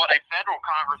 of what a federal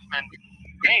congressman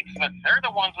makes, but they're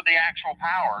the ones with the actual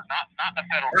power, not the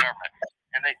federal government.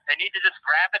 And they need to just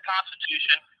grab the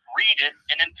Constitution, read it,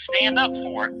 and then stand up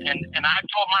for it. And I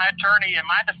told my attorney in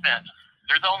my defense,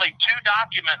 there's only 2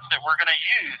 documents that we're going to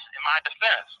use in my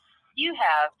defense. You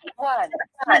have 1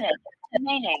 minute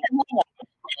remaining.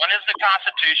 One is the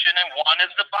Constitution and one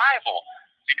is the Bible,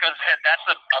 because that's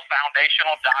a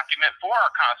foundational document for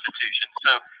our Constitution.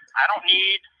 So I don't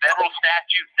need federal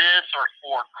statute this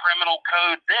or criminal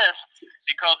code this,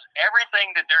 because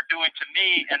everything that they're doing to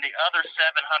me and the other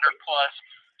 700 plus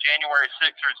January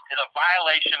 6ers is a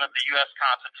violation of the U.S.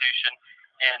 Constitution.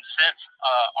 And since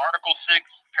Article 6,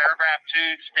 Paragraph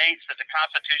 2 states that the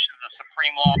Constitution is the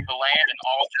supreme law of the land and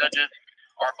all judges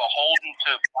are beholden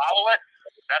to follow it,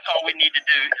 that's all we need to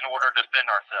do in order to defend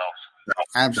ourselves.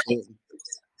 Absolutely.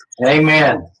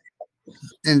 Amen.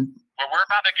 And well, we're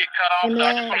about to get cut off, so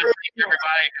I just want to thank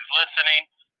everybody who's listening,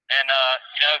 and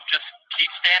you know, just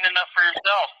keep standing up for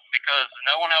yourself, because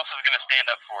no one else is going to stand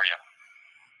up for you.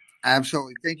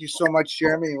 Absolutely. Thank you so much,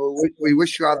 Jeremy. We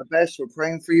wish you all the best. We're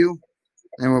praying for you,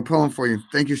 and we're pulling for you.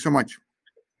 Thank you so much.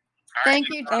 Thank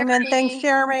you, Jeremy. Amen. Thanks,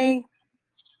 Jeremy.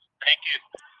 Thank you.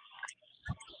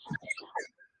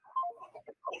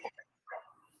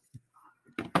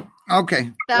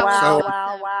 Okay.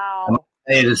 Wow.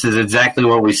 Hey, this is exactly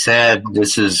what we said.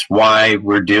 This is why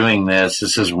we're doing this.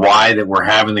 This is why that we're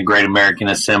having the Great American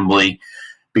Assembly,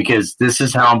 because this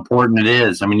is how important it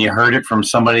is. I mean, you heard it from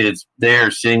somebody that's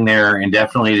there, sitting there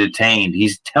indefinitely detained.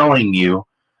 He's telling you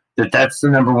that that's the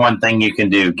number one thing you can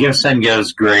do. GiveSendGo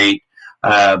is great.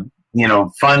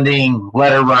 Funding,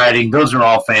 letter writing, those are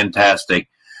all fantastic.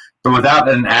 But without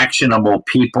an actionable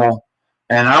people,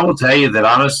 and I will tell you that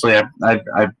honestly,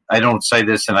 I don't say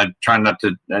this, and I try not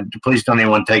to. Please don't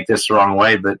anyone take this the wrong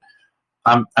way, but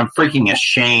I'm freaking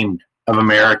ashamed of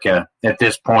America at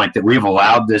this point that we've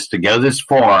allowed this to go this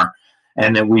far,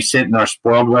 and that we sit in our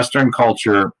spoiled Western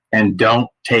culture and don't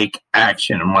take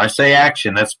action. And when I say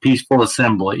action, that's peaceful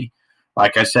assembly.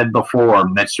 Like I said before,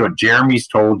 that's what Jeremy's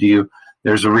told you.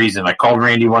 There's a reason. I called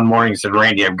Randy one morning and said,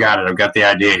 Randy, I've got it. I've got the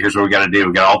idea. Here's what we got to do.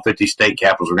 We got all 50 state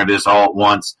capitals. We're going to do this all at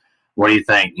once. What do you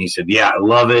think? And he said, yeah, I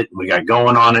love it. We got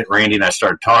going on it. Randy and I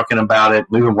started talking about it.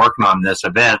 We've been working on this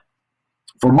event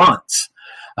for months.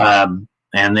 And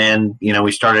then, we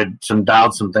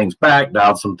dialed some things back,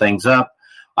 dialed some things up.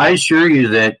 I assure you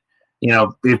that,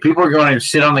 if people are going to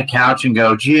sit on the couch and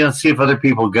go, gee, let's see if other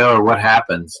people go or what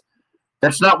happens.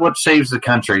 That's not what saves the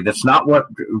country. That's not what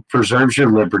preserves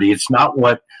your liberty. It's not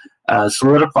what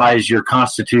solidifies your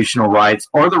constitutional rights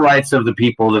or the rights of the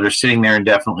people that are sitting there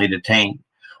indefinitely detained.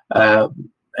 Or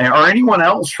anyone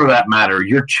else for that matter,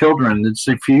 your children, it's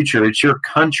the future, it's your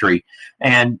country.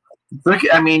 And look,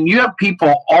 you have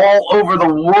people all over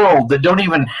the world that don't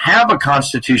even have a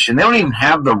constitution. They don't even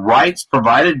have the rights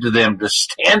provided to them to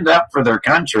stand up for their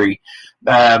country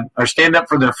or stand up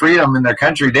for their freedom in their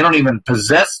country. They don't even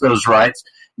possess those rights,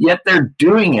 yet they're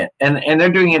doing it. And they're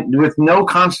doing it with no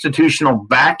constitutional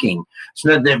backing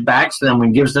so that backs them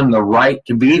and gives them the right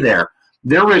to be there.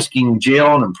 They're risking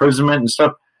jail and imprisonment and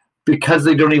stuff because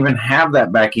they don't even have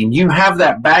that backing. You have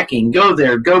that backing. Go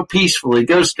there. Go peacefully.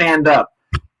 Go stand up.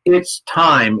 It's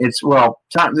time.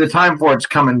 The time for it's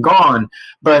come and gone.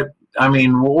 But,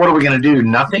 what are we going to do?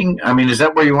 Nothing? Is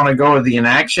that where you want to go with the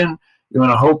inaction? You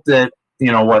want to hope that,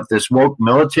 this woke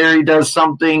military does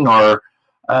something or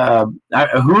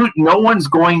no one's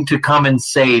going to come and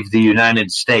save the United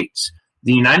States.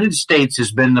 The United States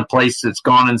has been the place that's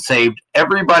gone and saved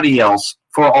everybody else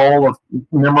for all of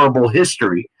memorable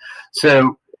history.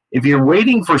 So if you're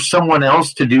waiting for someone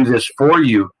else to do this for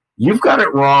you, you've got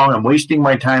it wrong. I'm wasting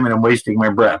my time and I'm wasting my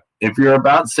breath. If you're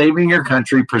about saving your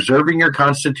country, preserving your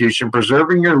constitution,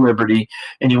 preserving your liberty,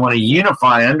 and you want to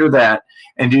unify under that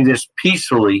and do this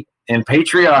peacefully and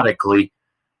patriotically,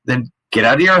 then get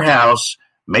out of your house,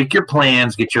 make your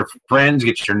plans, get your friends,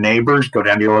 get your neighbors, go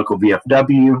down to your local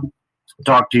VFW,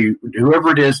 talk to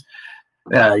whoever it is,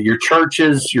 your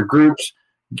churches, your groups,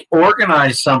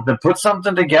 organize something, put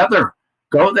something together,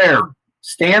 go there,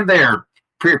 stand there,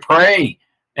 pray,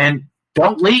 and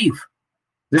don't leave.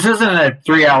 This isn't a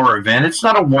 3-hour event. It's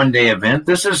not a one-day event.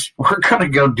 We're going to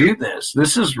go do this.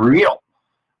 This is real.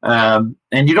 And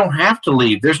you don't have to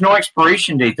leave. There's no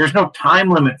expiration date. There's no time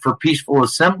limit for peaceful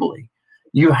assembly.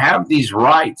 You have these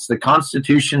rights. The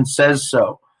Constitution says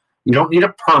so. You don't need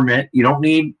a permit. You don't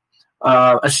need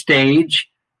a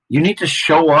stage. You need to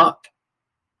show up.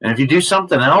 And if you do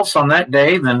something else on that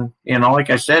day, then,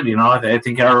 like I said, I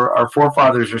think our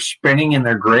forefathers are spinning in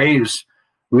their graves,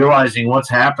 realizing what's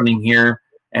happening here.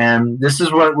 And this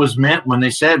is what was meant when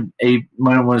they said,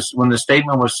 when the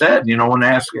statement was said, when they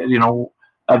asked,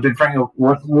 Big Frank,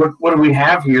 what do we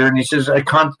have here? And he says,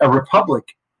 a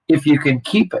republic, if you can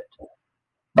keep it.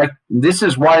 Like, this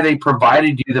is why they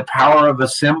provided you the power of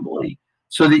assembly,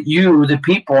 so that you, the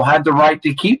people, had the right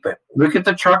to keep it. Look at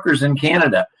the truckers in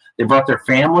Canada. They brought their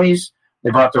families,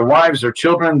 they brought their wives, their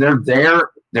children. They're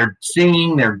there, they're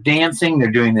singing, they're dancing,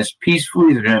 they're doing this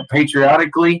peacefully, they're doing it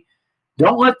patriotically.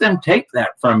 Don't let them take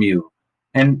that from you.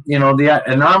 And, the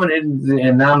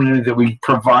anonymity that we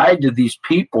provide to these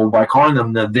people by calling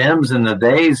them the thems and the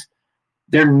theys,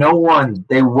 they're no one.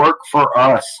 They work for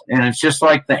us. And it's just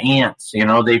like the ants.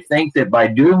 They think that by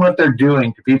doing what they're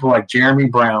doing to people like Jeremy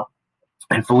Brown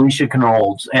and Felicia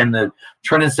Knowles and the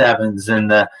Trennis Evans and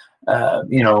the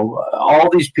all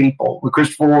these people, the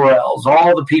Christopher Worrells,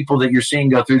 all the people that you're seeing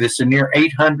go through this, and near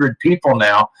 800 people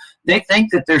now, they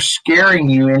think that they're scaring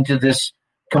you into this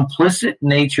complicit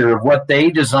nature of what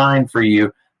they designed for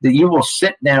you, that you will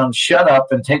sit down, shut up,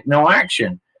 and take no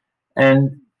action.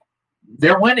 And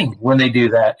they're winning when they do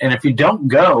that. And if you don't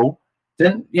go,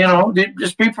 then,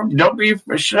 don't be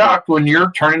shocked when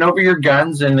you're turning over your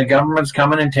guns and the government's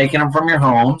coming and taking them from your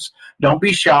homes. Don't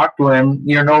be shocked when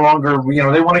you're no longer,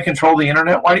 they want to control the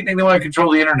internet. Why do you think they want to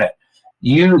control the internet?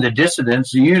 you, the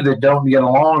dissidents, you that don't get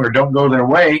along or don't go their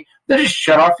way, they just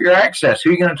shut off your access.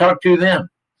 Who are you going to talk to then?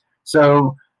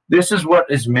 So this is what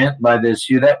is meant by this.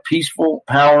 That peaceful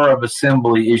power of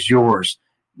assembly is yours.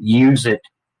 Use it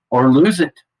or lose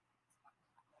it.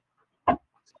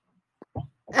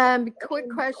 Quick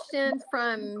question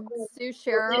from Sue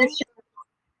Sherrill.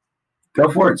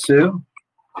 Go for it, Sue.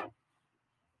 I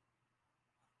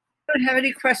don't have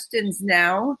any questions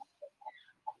now.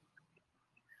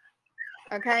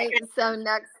 Okay, so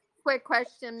next quick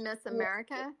question, Miss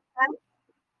America.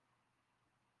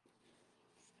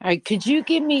 All right, could you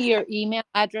give me your email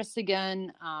address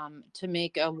again to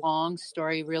make a long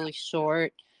story really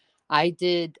short? I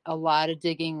did a lot of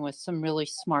digging with some really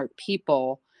smart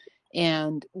people,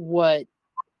 and what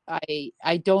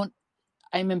I'm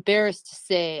embarrassed to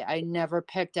say I never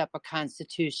picked up a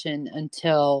constitution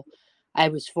until I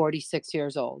was 46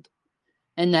 years old.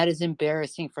 And that is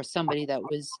embarrassing for somebody that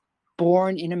was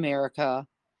born in America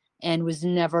and was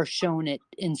never shown it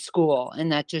in school.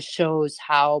 And that just shows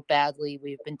how badly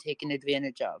we've been taken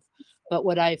advantage of. But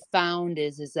what I found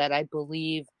is that I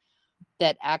believe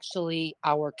that actually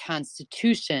our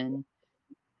Constitution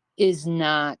is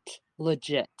not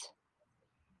legit.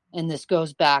 And this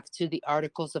goes back to the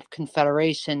Articles of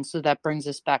Confederation. So that brings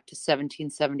us back to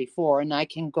 1774. And I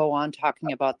can go on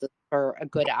talking about this for a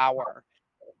good hour.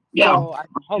 Yeah, so I'm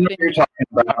hoping you're talking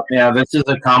about. Yeah, this is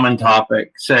a common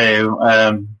topic. So,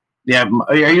 yeah,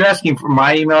 are you asking for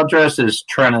my email address? Is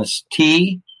Trenis,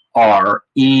 TRENISS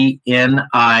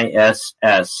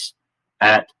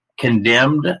at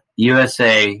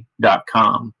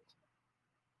condemnedusa.com.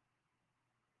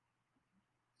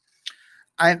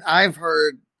 I've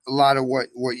heard a lot of what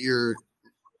you're,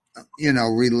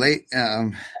 relate.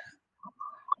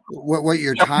 What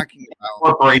you're talking about.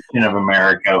 Corporation of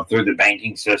America through the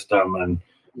banking system and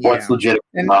what's legitimate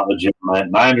and not legitimate.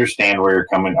 And I understand where you're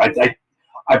coming.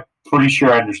 I'm pretty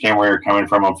sure I understand where you're coming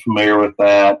from. I'm familiar with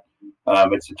that.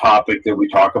 It's a topic that we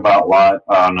talk about a lot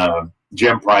on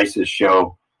Jim Price's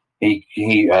show. The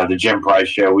Jim Price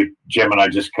show. Jim and I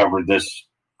just covered this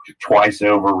twice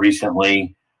over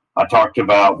recently. I talked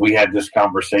about, we had this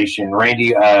conversation.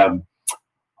 Randy, Abe,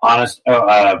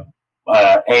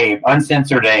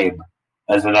 Uncensored Abe,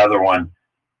 as another one.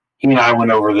 He and I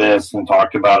went over this and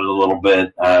talked about it a little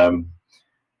bit.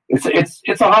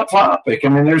 It's a hot topic. I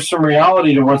mean, there's some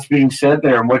reality to what's being said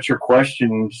there and what your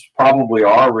questions probably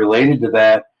are related to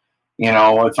that. It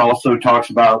also talks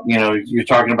about, you're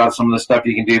talking about some of the stuff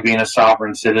you can do being a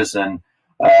sovereign citizen.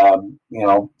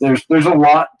 There's a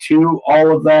lot to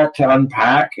all of that to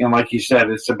unpack. And like you said,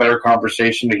 it's a better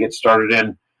conversation to get started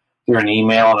in through an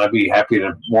email, and I'd be happy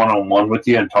to one-on-one with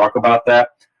you and talk about that.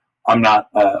 I'm not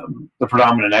the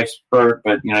predominant expert,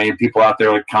 but you have people out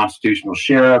there like constitutional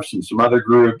sheriffs and some other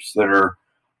groups that are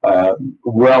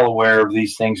well aware of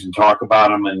these things and talk about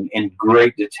them in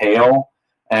great detail,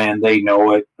 and they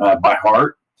know it by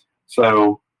heart.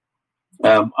 So,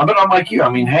 but I'm like you. I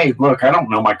mean, hey, look, I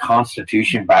don't know my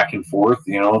Constitution back and forth,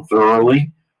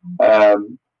 thoroughly.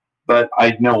 But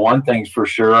I know one thing's for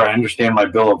sure. I understand my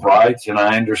Bill of Rights, and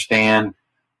I understand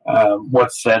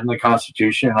what's said in the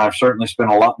Constitution. And I've certainly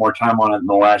spent a lot more time on it in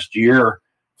the last year,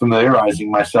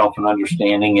 familiarizing myself and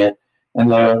understanding it.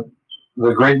 And the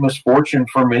great misfortune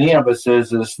for many of us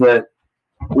is that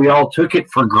we all took it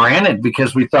for granted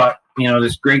because we thought,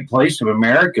 this great place of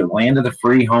America, land of the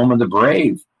free, home of the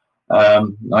brave.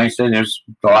 Like I said,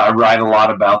 I write a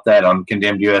lot about that on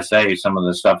Condemned USA. Some of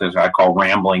the stuff that I call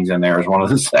ramblings in there is one of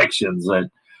the sections that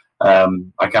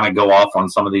I kind of go off on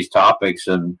some of these topics,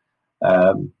 and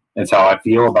it's how I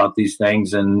feel about these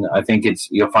things. And I think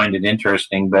you'll find it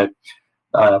interesting. But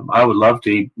I would love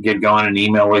to get going and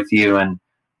email with you. And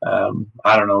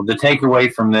I don't know. The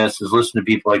takeaway from this is listen to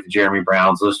people like the Jeremy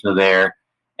Browns, listen to there.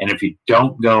 And if you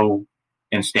don't go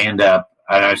and stand up,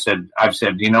 I've said,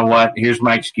 you know what? Here's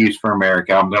my excuse for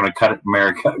America. I'm going to cut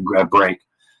America a break.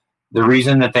 The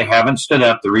reason that they haven't stood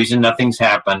up, the reason nothing's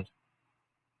happened,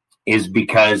 is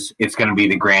because it's going to be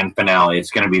the grand finale.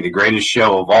 It's going to be the greatest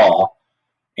show of all,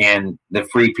 and the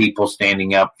free people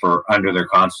standing up for under their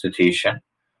Constitution.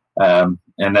 And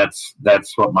that's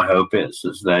what my hope is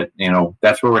that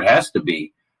that's where it has to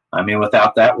be. I mean,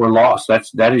 without that, we're lost.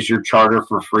 That is your charter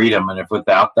for freedom, and if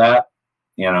without that,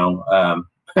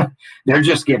 they're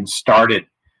just getting started.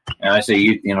 And I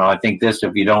say, I think this,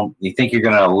 if you think you're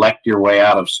going to elect your way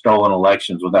out of stolen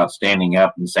elections without standing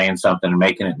up and saying something and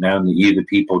making it known that you, the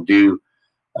people, do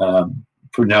know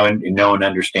and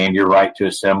understand your right to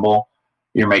assemble,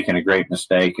 you're making a great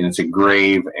mistake. And it's a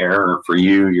grave error for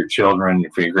you, your children,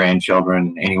 for your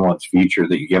grandchildren, anyone's future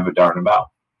that you give a darn about.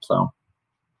 So.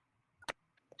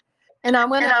 And I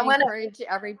want to encourage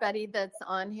everybody that's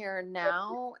on here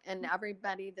now and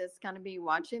everybody that's going to be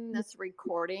watching this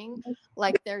recording,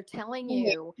 like they're telling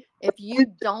you, if you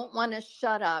don't want to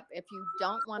shut up, if you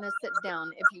don't want to sit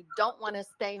down, if you don't want to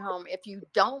stay home, if you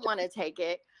don't want to take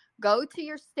it, go to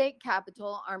your state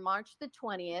capitol on March the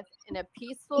 20th in a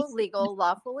peaceful, legal,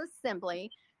 lawful assembly.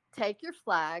 Take your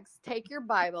flags, take your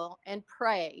Bible, and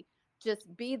pray.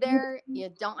 Just be there. You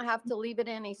don't have to leave at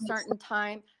any certain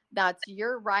time. That's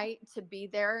your right to be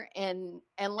there, and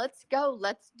let's go.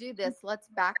 Let's do this. Let's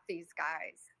back these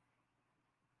guys.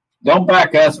 Don't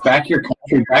back us. Back your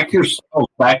country. Back yourself.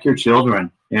 Back your children.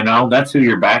 You know, that's who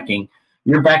you're backing.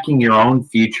 You're backing your own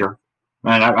future.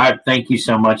 And I thank you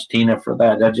so much, Tina, for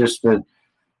that. I just,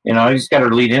 I just got to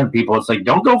lead in people. It's like,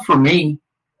 don't go for me.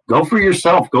 Go for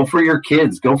yourself. Go for your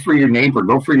kids. Go for your neighbor.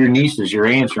 Go for your nieces, your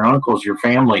aunts, your uncles, your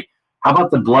family. How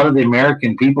about the blood of the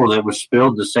American people that was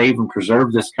spilled to save and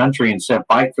preserve this country and set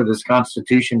fight for this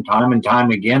Constitution time and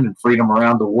time again and freedom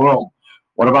around the world?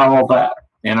 What about all that?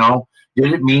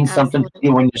 Did it mean something to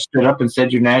you when you stood up and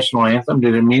said your national anthem?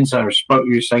 Did it mean something?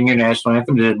 You sang your national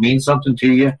anthem. Did it mean something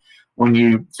to you when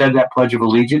you said that Pledge of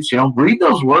Allegiance? Read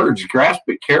those words, grasp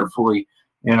it carefully.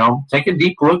 Take a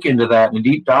deep look into that and a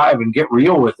deep dive and get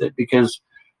real with it, because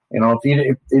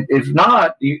if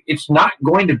not, it's not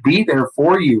going to be there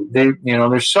for you.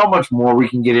 There's so much more we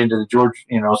can get into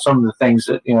some of the things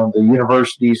that, the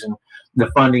universities and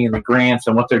the funding and the grants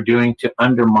and what they're doing to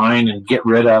undermine and get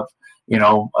rid of.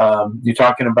 You're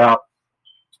talking about,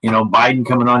 Biden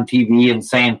coming on TV and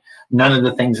saying none of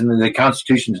the things in the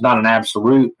Constitution is not an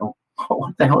absolute.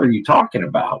 What the hell are you talking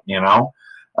about?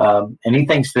 And he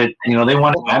thinks that, they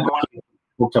want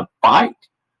people to fight.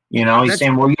 He's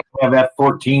saying, well, you don't have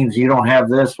F-14s, you don't have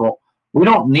this. Well, we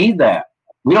don't need that.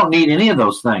 We don't need any of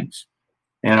those things.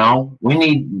 We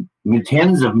need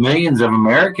tens of millions of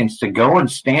Americans to go and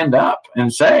stand up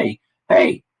and say,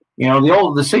 hey, the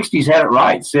 60s had it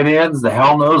right. Sit-ins, the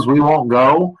hell knows we won't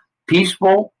go.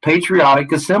 Peaceful,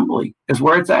 patriotic assembly is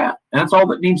where it's at. And that's all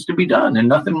that needs to be done and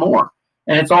nothing more.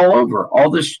 And it's all over. All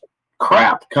this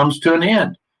crap comes to an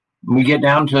end. We get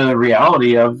down to the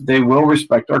reality of they will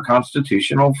respect our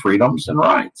constitutional freedoms and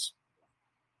rights.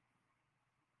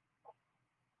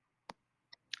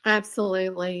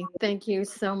 Absolutely. Thank you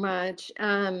so much.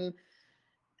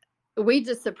 We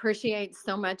just appreciate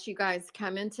so much you guys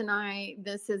coming tonight.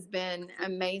 This has been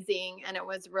amazing, and it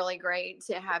was really great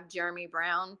to have Jeremy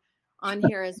Brown on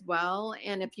here as well.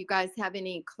 And if you guys have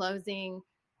any closing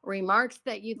remarks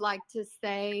that you'd like to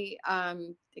say,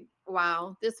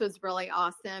 wow, this was really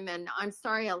awesome. And I'm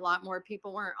sorry a lot more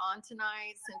people weren't on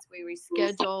tonight since we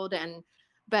rescheduled,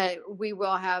 but we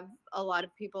will have a lot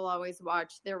of people always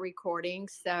watch their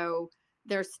recordings, so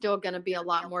there's still going to be a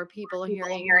lot more people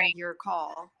hearing your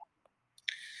call.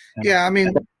 Yeah,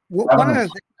 one of the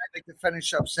things I'd like to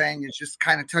finish up saying is just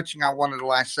kind of touching on one of the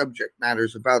last subject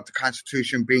matters about the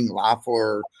Constitution being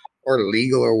lawful or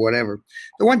legal or whatever.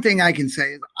 The one thing I can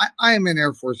say is I am an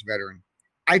Air Force veteran.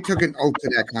 I took an oath to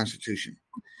that Constitution.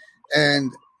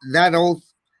 And that oath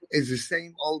is the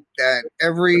same oath that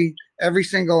every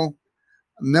single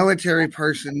military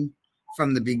person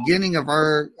from the beginning of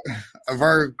our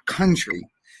country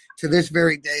to this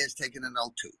very day has taken an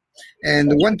oath to. And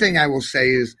the one thing I will say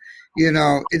is,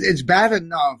 it's bad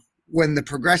enough when the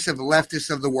progressive leftists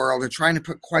of the world are trying to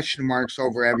put question marks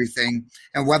over everything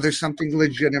and whether something's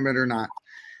legitimate or not.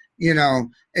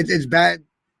 It's bad.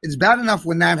 It's bad enough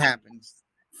when that happens.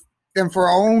 Then for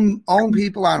our own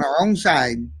people on our own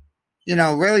side,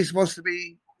 really supposed to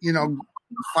be,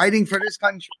 fighting for this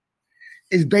country,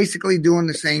 is basically doing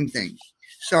the same thing.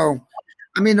 So,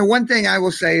 the one thing I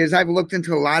will say is I've looked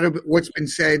into a lot of what's been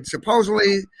said.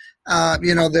 Supposedly,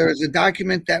 there is a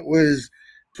document that was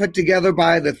put together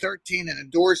by the 13 and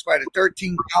endorsed by the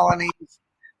 13 colonies.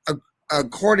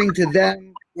 According to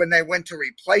them, when they went to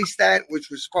replace that, which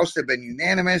was supposed to have been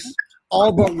unanimous,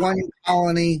 all but one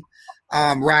colony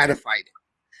ratified it.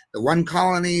 The one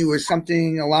colony was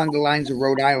something along the lines of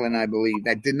Rhode Island, I believe,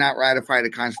 that did not ratify the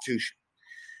Constitution.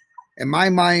 In my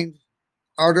mind,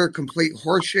 utter complete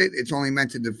horseshit. It's only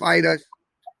meant to divide us.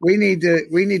 We need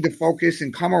to focus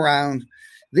and come around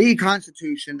the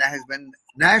Constitution that has been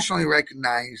nationally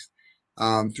recognized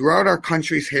throughout our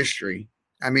country's history.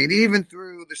 Even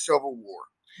through the Civil War.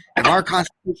 If our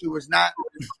Constitution was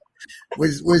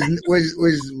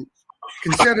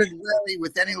considered really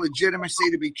with any legitimacy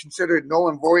to be considered null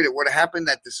and void, it would have happened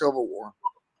at the Civil War.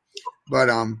 But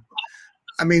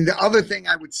the other thing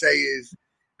I would say is,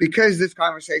 because this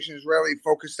conversation is really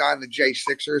focused on the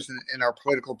J6ers and our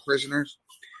political prisoners,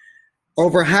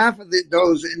 over half of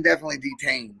those indefinitely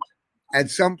detained at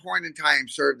some point in time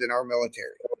served in our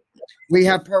military. We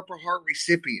have Purple Heart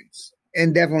recipients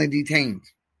indefinitely detained.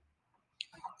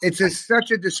 It's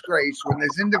such a disgrace when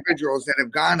there's individuals that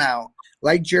have gone out,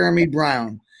 like Jeremy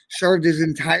Brown, served his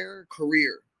entire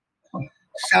career,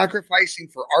 sacrificing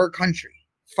for our country,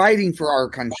 fighting for our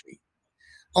country,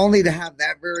 only to have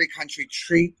that very country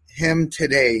treat him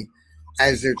today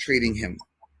as they're treating him.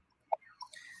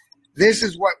 This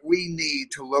is what we need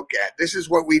to look at. This is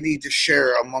what we need to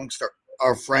share amongst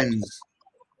our friends,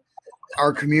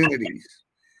 our communities.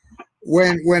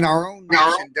 When our own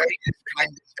nation does this kind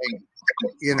of thing,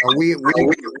 you know,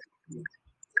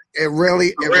 it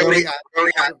really motivates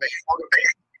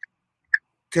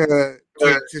to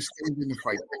stand in the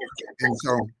fight. And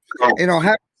so, you know,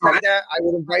 having said that, I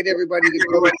would invite everybody to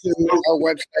go to our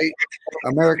website,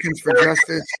 Americans for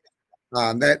Justice.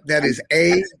 That is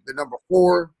the number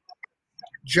 4,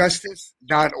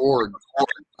 justice.org.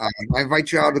 I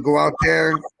invite you all to go out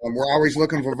there. We're always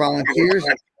looking for volunteers.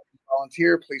 If you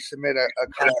volunteer, please submit a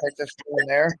contact us in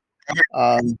there.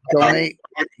 Donate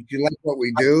if you like what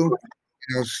we do.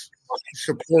 You know,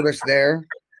 support us there.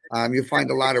 You'll find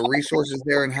a lot of resources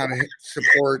there on how to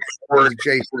support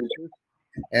Jason.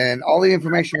 And all the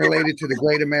information related to the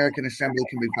Great American Assembly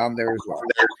can be found there as well.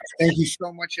 Thank you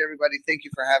so much, everybody. Thank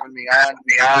you for having me on.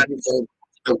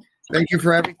 Thank you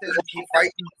for everything. Keep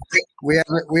fighting. We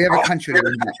have a country to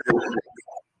lead.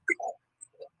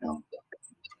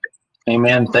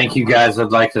 Amen. Thank you, guys.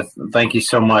 I'd like to thank you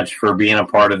so much for being a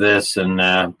part of this,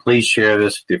 and please share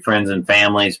this with your friends and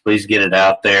families. Please get it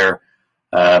out there.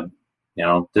 You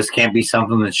know, this can't be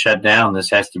something that's shut down. This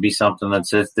has to be something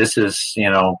that's this is, you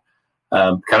know,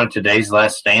 kind of today's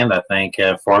last stand, I think,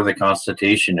 for the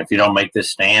Constitution. If you don't make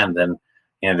this stand, then,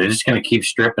 you know, they're just going to keep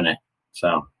stripping it.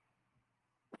 So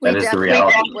that is the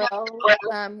reality.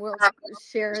 We'll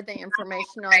share the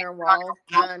information on our wall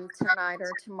tonight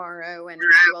or tomorrow, and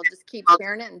we'll just keep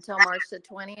sharing it until March the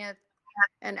 20th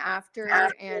and after.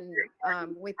 And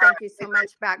we thank you so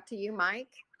much. Back to you, Mike.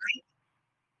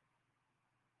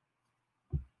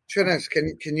 Chinnis,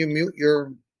 can you mute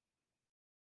your...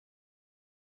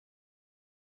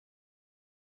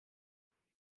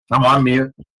 I'm on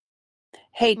mute.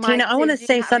 Hey, Mike, Tina, I want to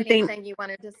say something. You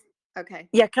wanted to... Okay.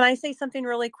 Yeah, can I say something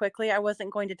really quickly? I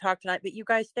wasn't going to talk tonight, but you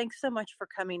guys, thanks so much for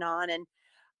coming on. And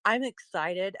I'm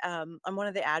excited. I'm one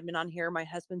of the admin on here. My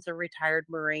husband's a retired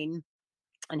Marine,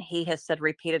 and he has said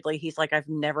repeatedly, he's like, I've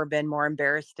never been more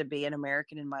embarrassed to be an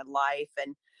American in my life.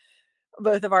 And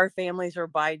both of our families are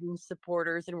Biden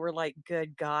supporters, and we're like,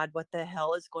 good God, what the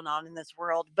hell is going on in this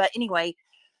world? But anyway,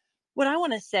 what I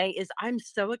want to say is I'm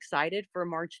so excited for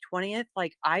March 20th.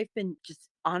 Like, I've been just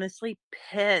honestly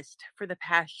pissed for the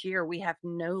past year. We have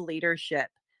no leadership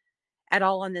at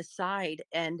all on this side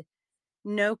and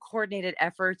no coordinated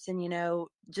efforts. And, you know,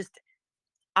 just,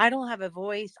 I don't have a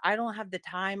voice. I don't have the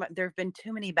time. There have been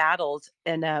too many battles.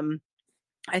 And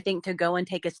I think to go and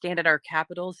take a stand at our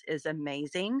capitals is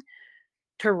amazing.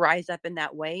 To rise up in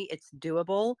that way, it's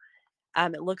doable.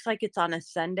 It looks like it's on a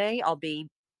Sunday. I'll be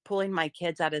pulling my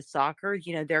kids out of soccer.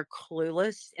 You know, they're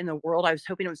clueless in the world. I was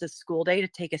hoping it was a school day to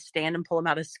take a stand and pull them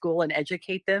out of school and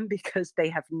educate them, because they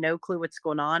have no clue what's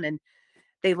going on. And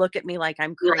they look at me like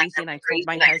I'm crazy. And I told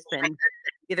my husband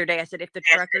the other day, I said, if the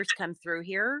truckers come through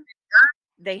here,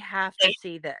 they have to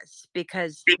see this,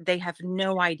 because they have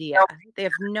no idea. They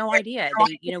have no idea.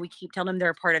 They, you know, we keep telling them they're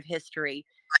a part of history,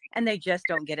 and they just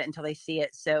don't get it until they see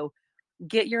it. So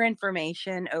get your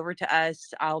information over to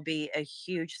us. I'll be a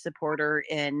huge supporter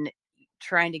in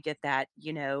trying to get that,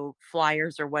 you know,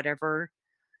 flyers or whatever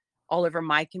all over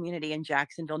my community in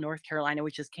Jacksonville, North Carolina,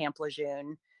 which is Camp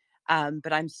Lejeune.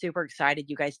 But I'm super excited.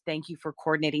 You guys, thank you for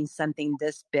coordinating something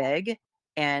this big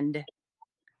and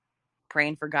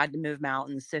praying for God to move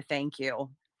mountains. So thank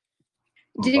you.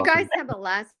 Do you guys have a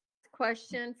last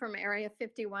question from Area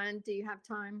 51? Do you have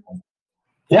time?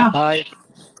 Yeah. Hi.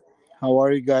 How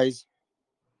are you guys?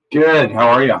 Good. How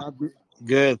are you?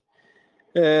 Good.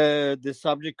 The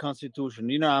subject Constitution.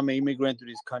 You know, I'm an immigrant to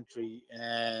this country,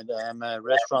 and I'm a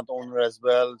restaurant owner as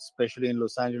well, especially in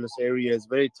Los Angeles area. It's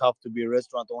very tough to be a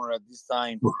restaurant owner at this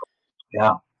time.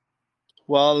 Yeah.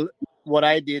 Well, what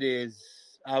I did is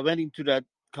I went into that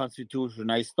Constitution.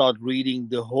 I started reading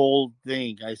the whole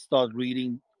thing. I started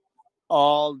reading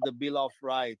all the Bill of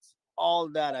Rights, all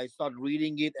that. I started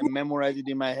reading it and memorizing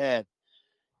it in my head.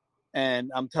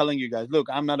 And I'm telling you guys, look,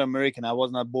 I'm not American. I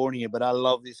was not born here, but I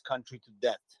love this country to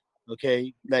death.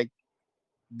 Okay? Like,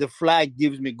 the flag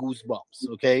gives me goosebumps.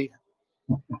 Okay?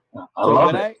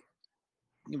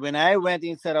 When I went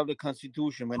inside of the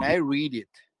Constitution, when I read it,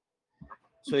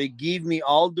 so it gave me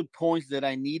all the points that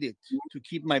I needed to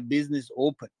keep my business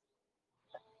open.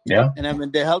 Yeah. And then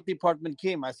when the health department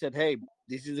came, I said, hey,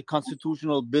 This is a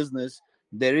constitutional business.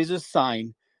 There is a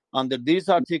sign under this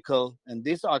article and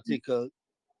this article.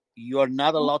 You are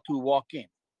not allowed to walk in.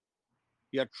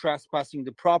 You are trespassing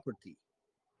the property.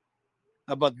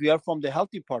 But we are from the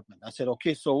health department. I said,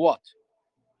 okay, so what?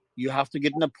 You have to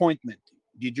get an appointment.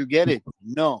 Did you get it?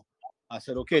 No. I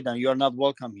said, okay, then you are not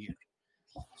welcome here.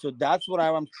 So that's what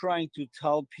I'm trying to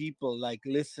tell people, like,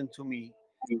 listen to me.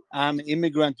 I'm an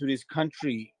immigrant to this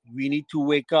country. We need to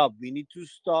wake up. We need to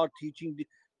start teaching.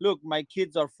 Look, my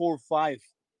kids are 4 or 5.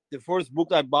 The first book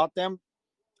I bought them,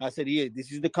 I said, yeah,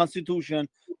 this is the Constitution.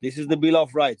 This is the Bill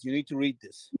of Rights. You need to read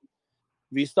this.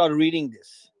 We start reading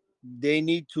this. They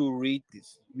need to read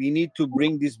this. We need to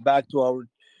bring this back to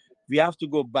we have to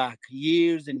go back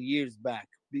years and years back.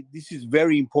 This is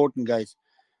very important, guys.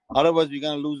 Otherwise, we're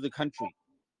going to lose the country.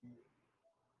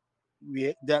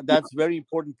 That's very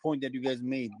important point that you guys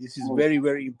made. This is very,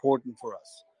 very important for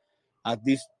us at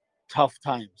these tough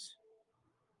times.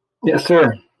 Yes,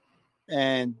 sir.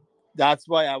 And that's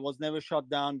why I was never shut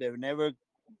down. They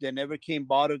never came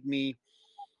bothered me.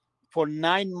 For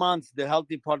 9 months, the health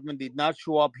department did not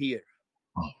show up here.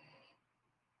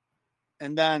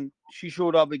 And then she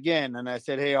showed up again, and I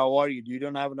said, hey, how are you? You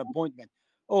don't have an appointment.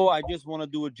 Oh, I just want to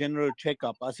do a general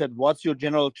checkup. I said, what's your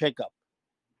general checkup?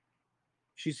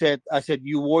 I said,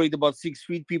 you worried about 6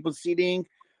 feet people sitting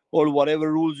or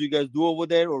whatever rules you guys do over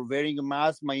there or wearing a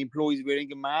mask? My employee is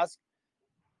wearing a mask.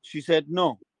 She said,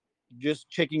 no, just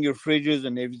checking your fridges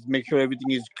and make sure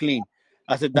everything is clean.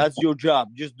 I said, that's your job.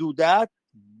 Just do that.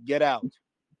 Get out.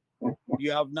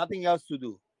 You have nothing else to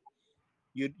do.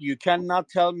 You cannot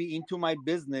tell me into my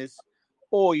business,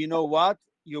 oh, you know what?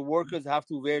 Your workers have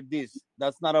to wear this.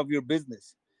 That's not of your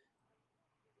business.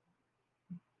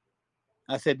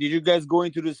 I said, did you guys go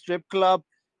into the strip club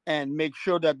and make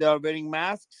sure that they are wearing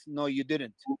masks? No, you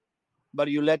didn't. But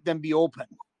you let them be open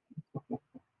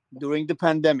during the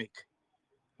pandemic.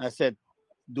 I said,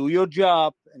 do your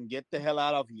job and get the hell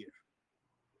out of here.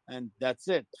 And that's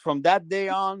it. From that day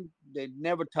on, they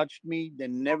never touched me. They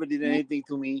never did anything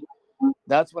to me.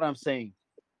 That's what I'm saying.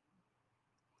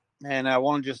 And I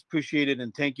want to just appreciate it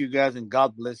and thank you guys and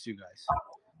God bless you guys.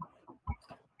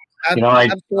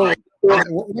 Absolutely. One of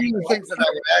the things that I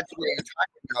would add to what you're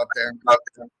talking about there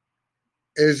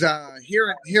is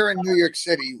here in New York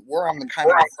City, we're on the kind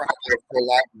of front line for a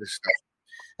lot of this stuff.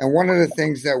 And one of the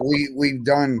things that we've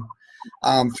done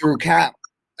through CAP,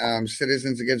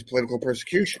 Citizens Against Political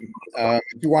Persecution.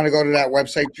 If you want to go to that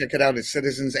website, check it out at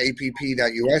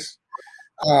citizensapp.us.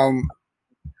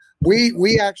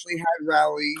 We actually had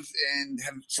rallies and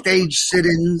have staged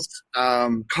sit-ins,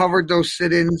 covered those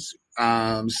sit-ins,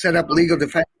 set up legal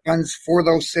defense funds for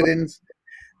those sit-ins.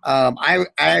 I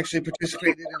actually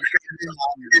participated in a sit-in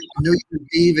on New Year's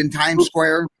Eve in Times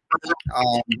Square.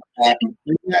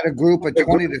 We had a group of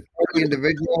 20 to 30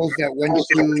 individuals that went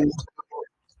to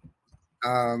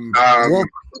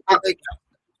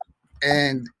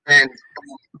and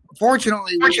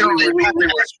fortunately we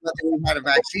had a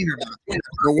vaccine or not.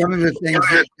 But one of the things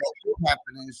that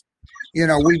happened is,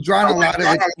 we've drawn a lot of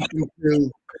attention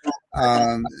to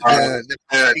the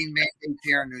vaccine mandate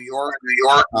here in New York.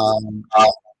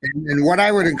 And what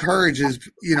I would encourage is,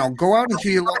 go out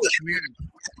into your local community.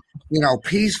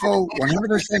 Peaceful,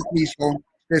 100% peaceful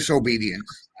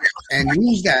disobedience, and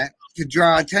use that to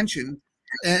draw attention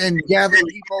and gather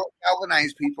people,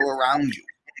 galvanize people around you.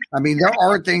 I mean, there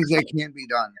are things that can be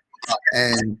done.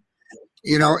 And,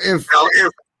 if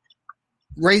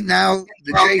right now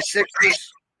the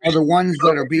J6s are the ones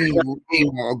that are being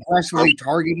aggressively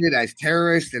targeted as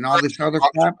terrorists and all this other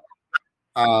crap,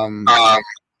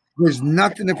 there's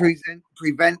nothing to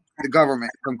prevent the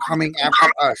government from coming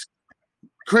after us.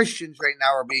 Christians right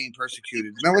now are being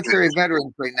persecuted. Military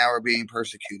veterans right now are being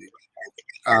persecuted.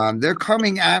 They're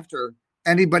coming after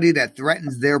anybody that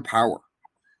threatens their power.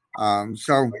 Thank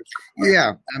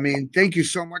you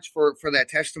so much for that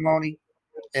testimony.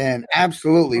 And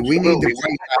absolutely, we need to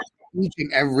fight that each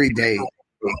and every day.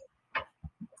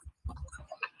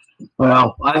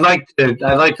 Well, I'd like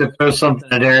to throw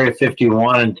something at Area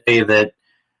 51 and tell you that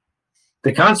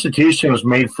the Constitution was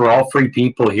made for all free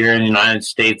people here in the United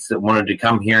States that wanted to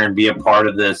come here and be a part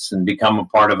of this and become a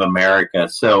part of America.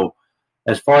 So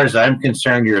as far as I'm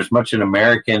concerned, you're as much an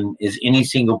American as any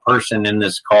single person in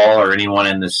this call or anyone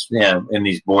in this, in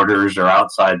these borders or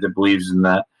outside that believes in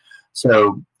that.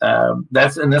 So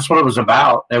that's what it was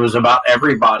about. It was about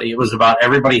everybody. It was about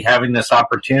everybody having this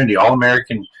opportunity. All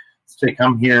Americans to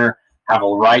come here, have a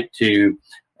right to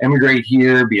immigrate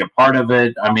here, be a part of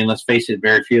it. I mean, let's face it,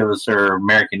 very few of us are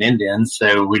American Indians,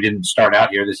 so we didn't start out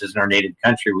here. This isn't our native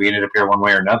country. We ended up here one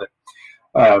way or another.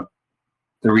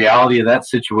 The reality of that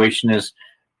situation is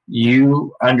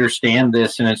you understand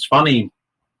this. And it's funny,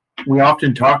 we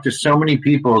often talk to so many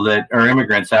people that are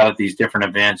immigrants out at these different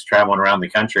events traveling around the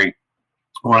country.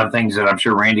 One of the things that I'm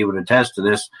sure Randy would attest to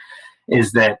this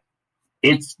is that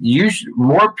it's usually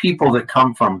more people that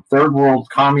come from third world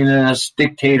communists,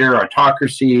 dictator,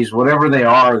 autocracies, whatever they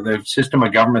are, the system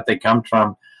of government they come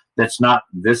from, that's not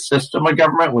this system of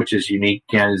government, which is unique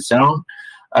in its own.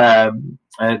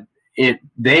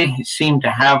 They seem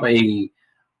to have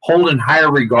hold in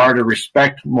higher regard or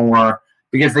respect more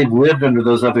because they've lived under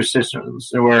those other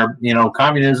systems where,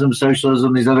 communism,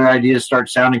 socialism, these other ideas start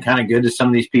sounding kind of good to some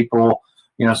of these people.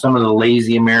 Some of the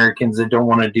lazy Americans that don't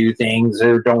want to do things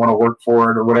or don't want to work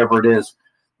for it or whatever it is.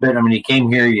 But, you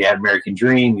came here, you had American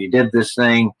Dream, you did this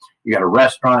thing, you got a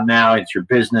restaurant now, it's your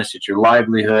business, it's your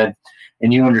livelihood,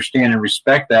 and you understand and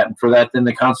respect that. And for that, then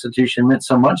the Constitution meant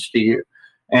so much to you.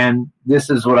 And this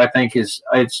is what I think it's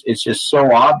just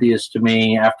so obvious to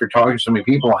me after talking to so many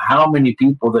people, how many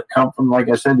people that come from, like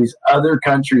I said, these other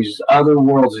countries, other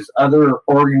worlds, these other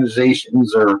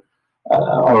organizations or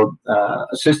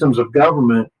systems of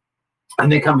government,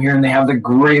 and they come here and they have the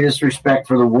greatest respect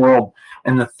for the world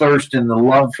and the thirst and the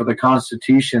love for the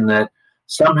Constitution that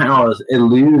somehow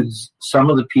eludes some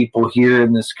of the people here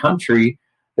in this country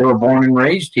that were born and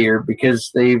raised here,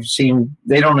 because they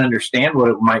don't understand what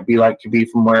it might be like to be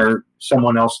from where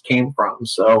someone else came from.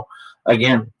 So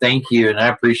again, thank you, and I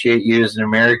appreciate you as an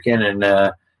American, and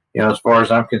as far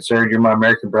as I'm concerned, you're my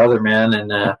American brother, man,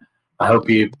 and I hope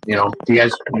you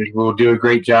guys will do a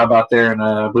great job out there in,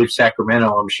 I believe,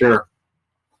 Sacramento, I'm sure.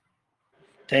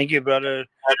 Thank you, brother.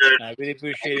 I really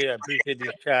appreciate it. I appreciate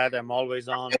this chat. I'm always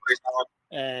on.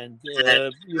 And,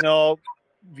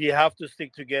 we have to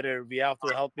stick together. We have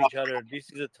to help each other.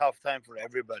 This is a tough time for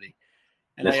everybody.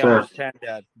 And Yes, I sir. understand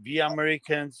that. We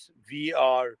Americans, we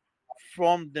are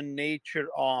from the nature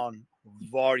on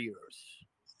warriors.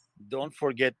 Don't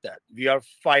forget that. We are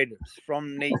fighters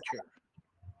from nature.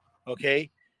 Okay?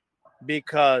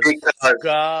 Because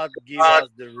God gave us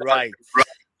the rights.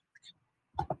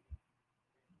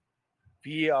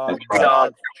 We are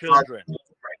God's children.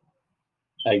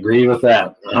 I agree with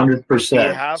that, 100%.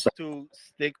 We have to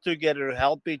stick together,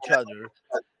 help each other,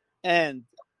 and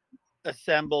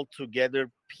assemble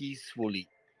together peacefully.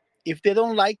 If they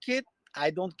don't like it, I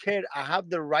don't care. I have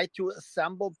the right to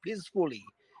assemble peacefully.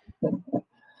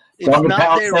 It's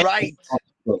not their right.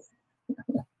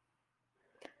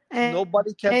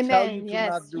 Nobody can tell you Amen. to Yes,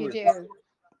 not do you it. do.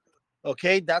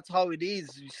 Okay, that's how it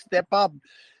is. You step up,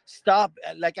 stop.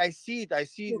 Like I see it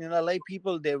in LA.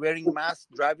 People, they're wearing masks,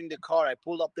 driving the car. I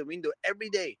pull up the window every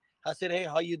day. I said, "Hey,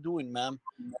 how you doing, ma'am?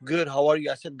 Good. How are you?"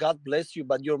 I said, "God bless you,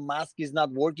 but your mask is not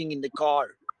working in the car."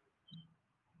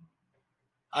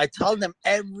 I tell them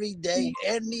every day,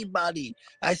 anybody.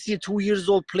 I see a 2 years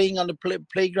old playing on the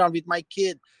playground with my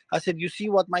kid. I said, "You see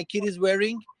what my kid is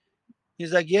wearing?"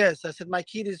 He's like, "Yes." I said, "My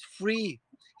kid is free.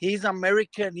 He's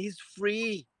American. He's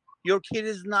free. Your kid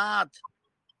is not."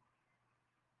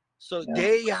 So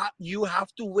you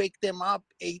have to wake them up.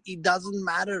 It doesn't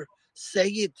matter. Say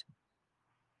it.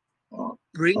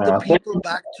 Bring the people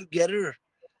back together.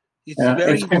 It's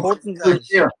very important, guys.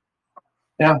 Fear.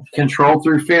 Yeah, control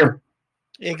through fear.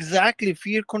 Exactly.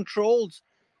 Fear controls.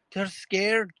 They're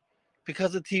scared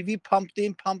because the TV pumped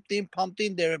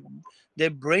in. Their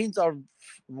brains are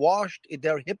washed.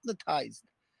 They're hypnotized.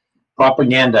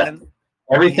 Propaganda.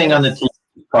 Everything on the TV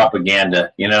is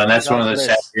propaganda, and that's one of the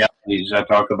sad realities. I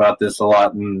talk about this a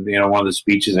lot, and one of the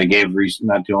speeches I gave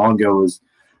not too long ago was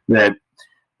that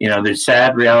the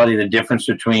sad reality, the difference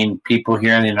between people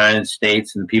here in the United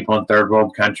States and people in third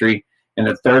world country. In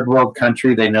a third world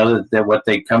country, they know that what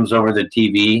comes over the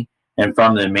TV and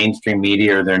from the mainstream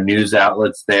media or their news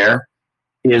outlets there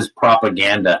is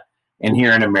propaganda. And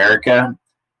here in America,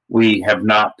 we have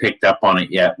not picked up on it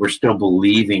yet. We're still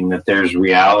believing that there's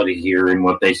reality here in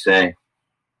what they say.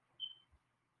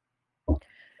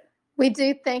 We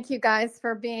do thank you guys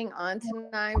for being on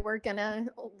tonight. We're going to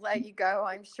let you go.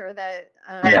 I'm sure that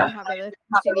you have other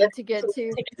things you need to get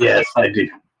to. Yes, I do.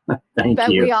 Thank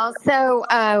but you. We also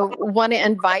want to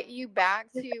invite you back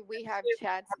we have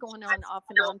chats going on off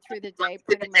and on through the day,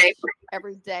 pretty much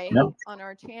every day on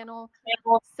our channel.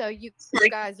 So you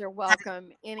guys are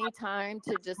welcome anytime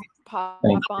to just pop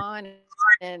on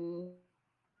and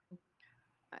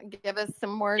give us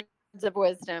some words of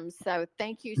wisdom. So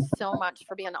thank you so much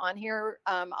for being on here.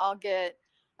 I'll get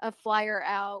a flyer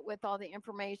out with all the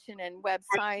information and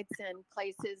websites and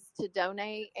places to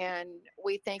donate. And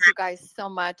we thank you guys so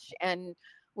much. And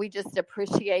we just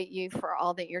appreciate you for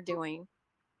all that you're doing.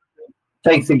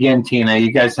 Thanks again, Tina.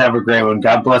 You guys have a great one.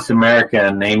 God bless America,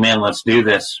 and amen. Let's do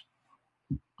this.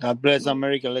 God bless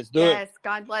America. Let's do it. Yes,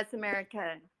 God bless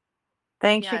America.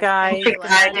 Thanks, Yes, you guys. thank you.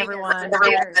 Good night, everyone.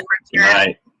 Cheers. Good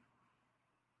night.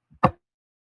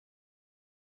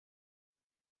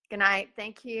 Good night.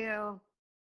 Thank you.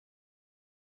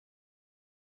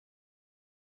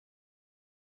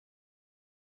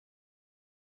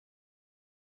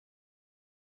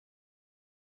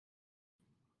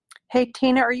 Hey,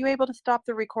 Tina, are you able to stop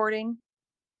the recording?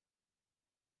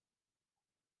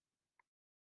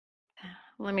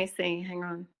 Let me see. Hang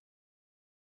on.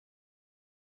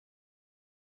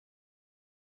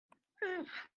 Oh,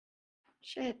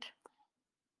 shit.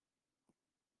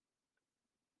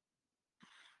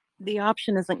 The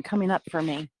option isn't coming up for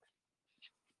me.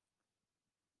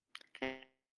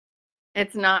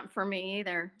 It's not for me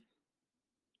either.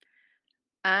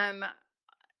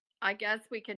 I guess we could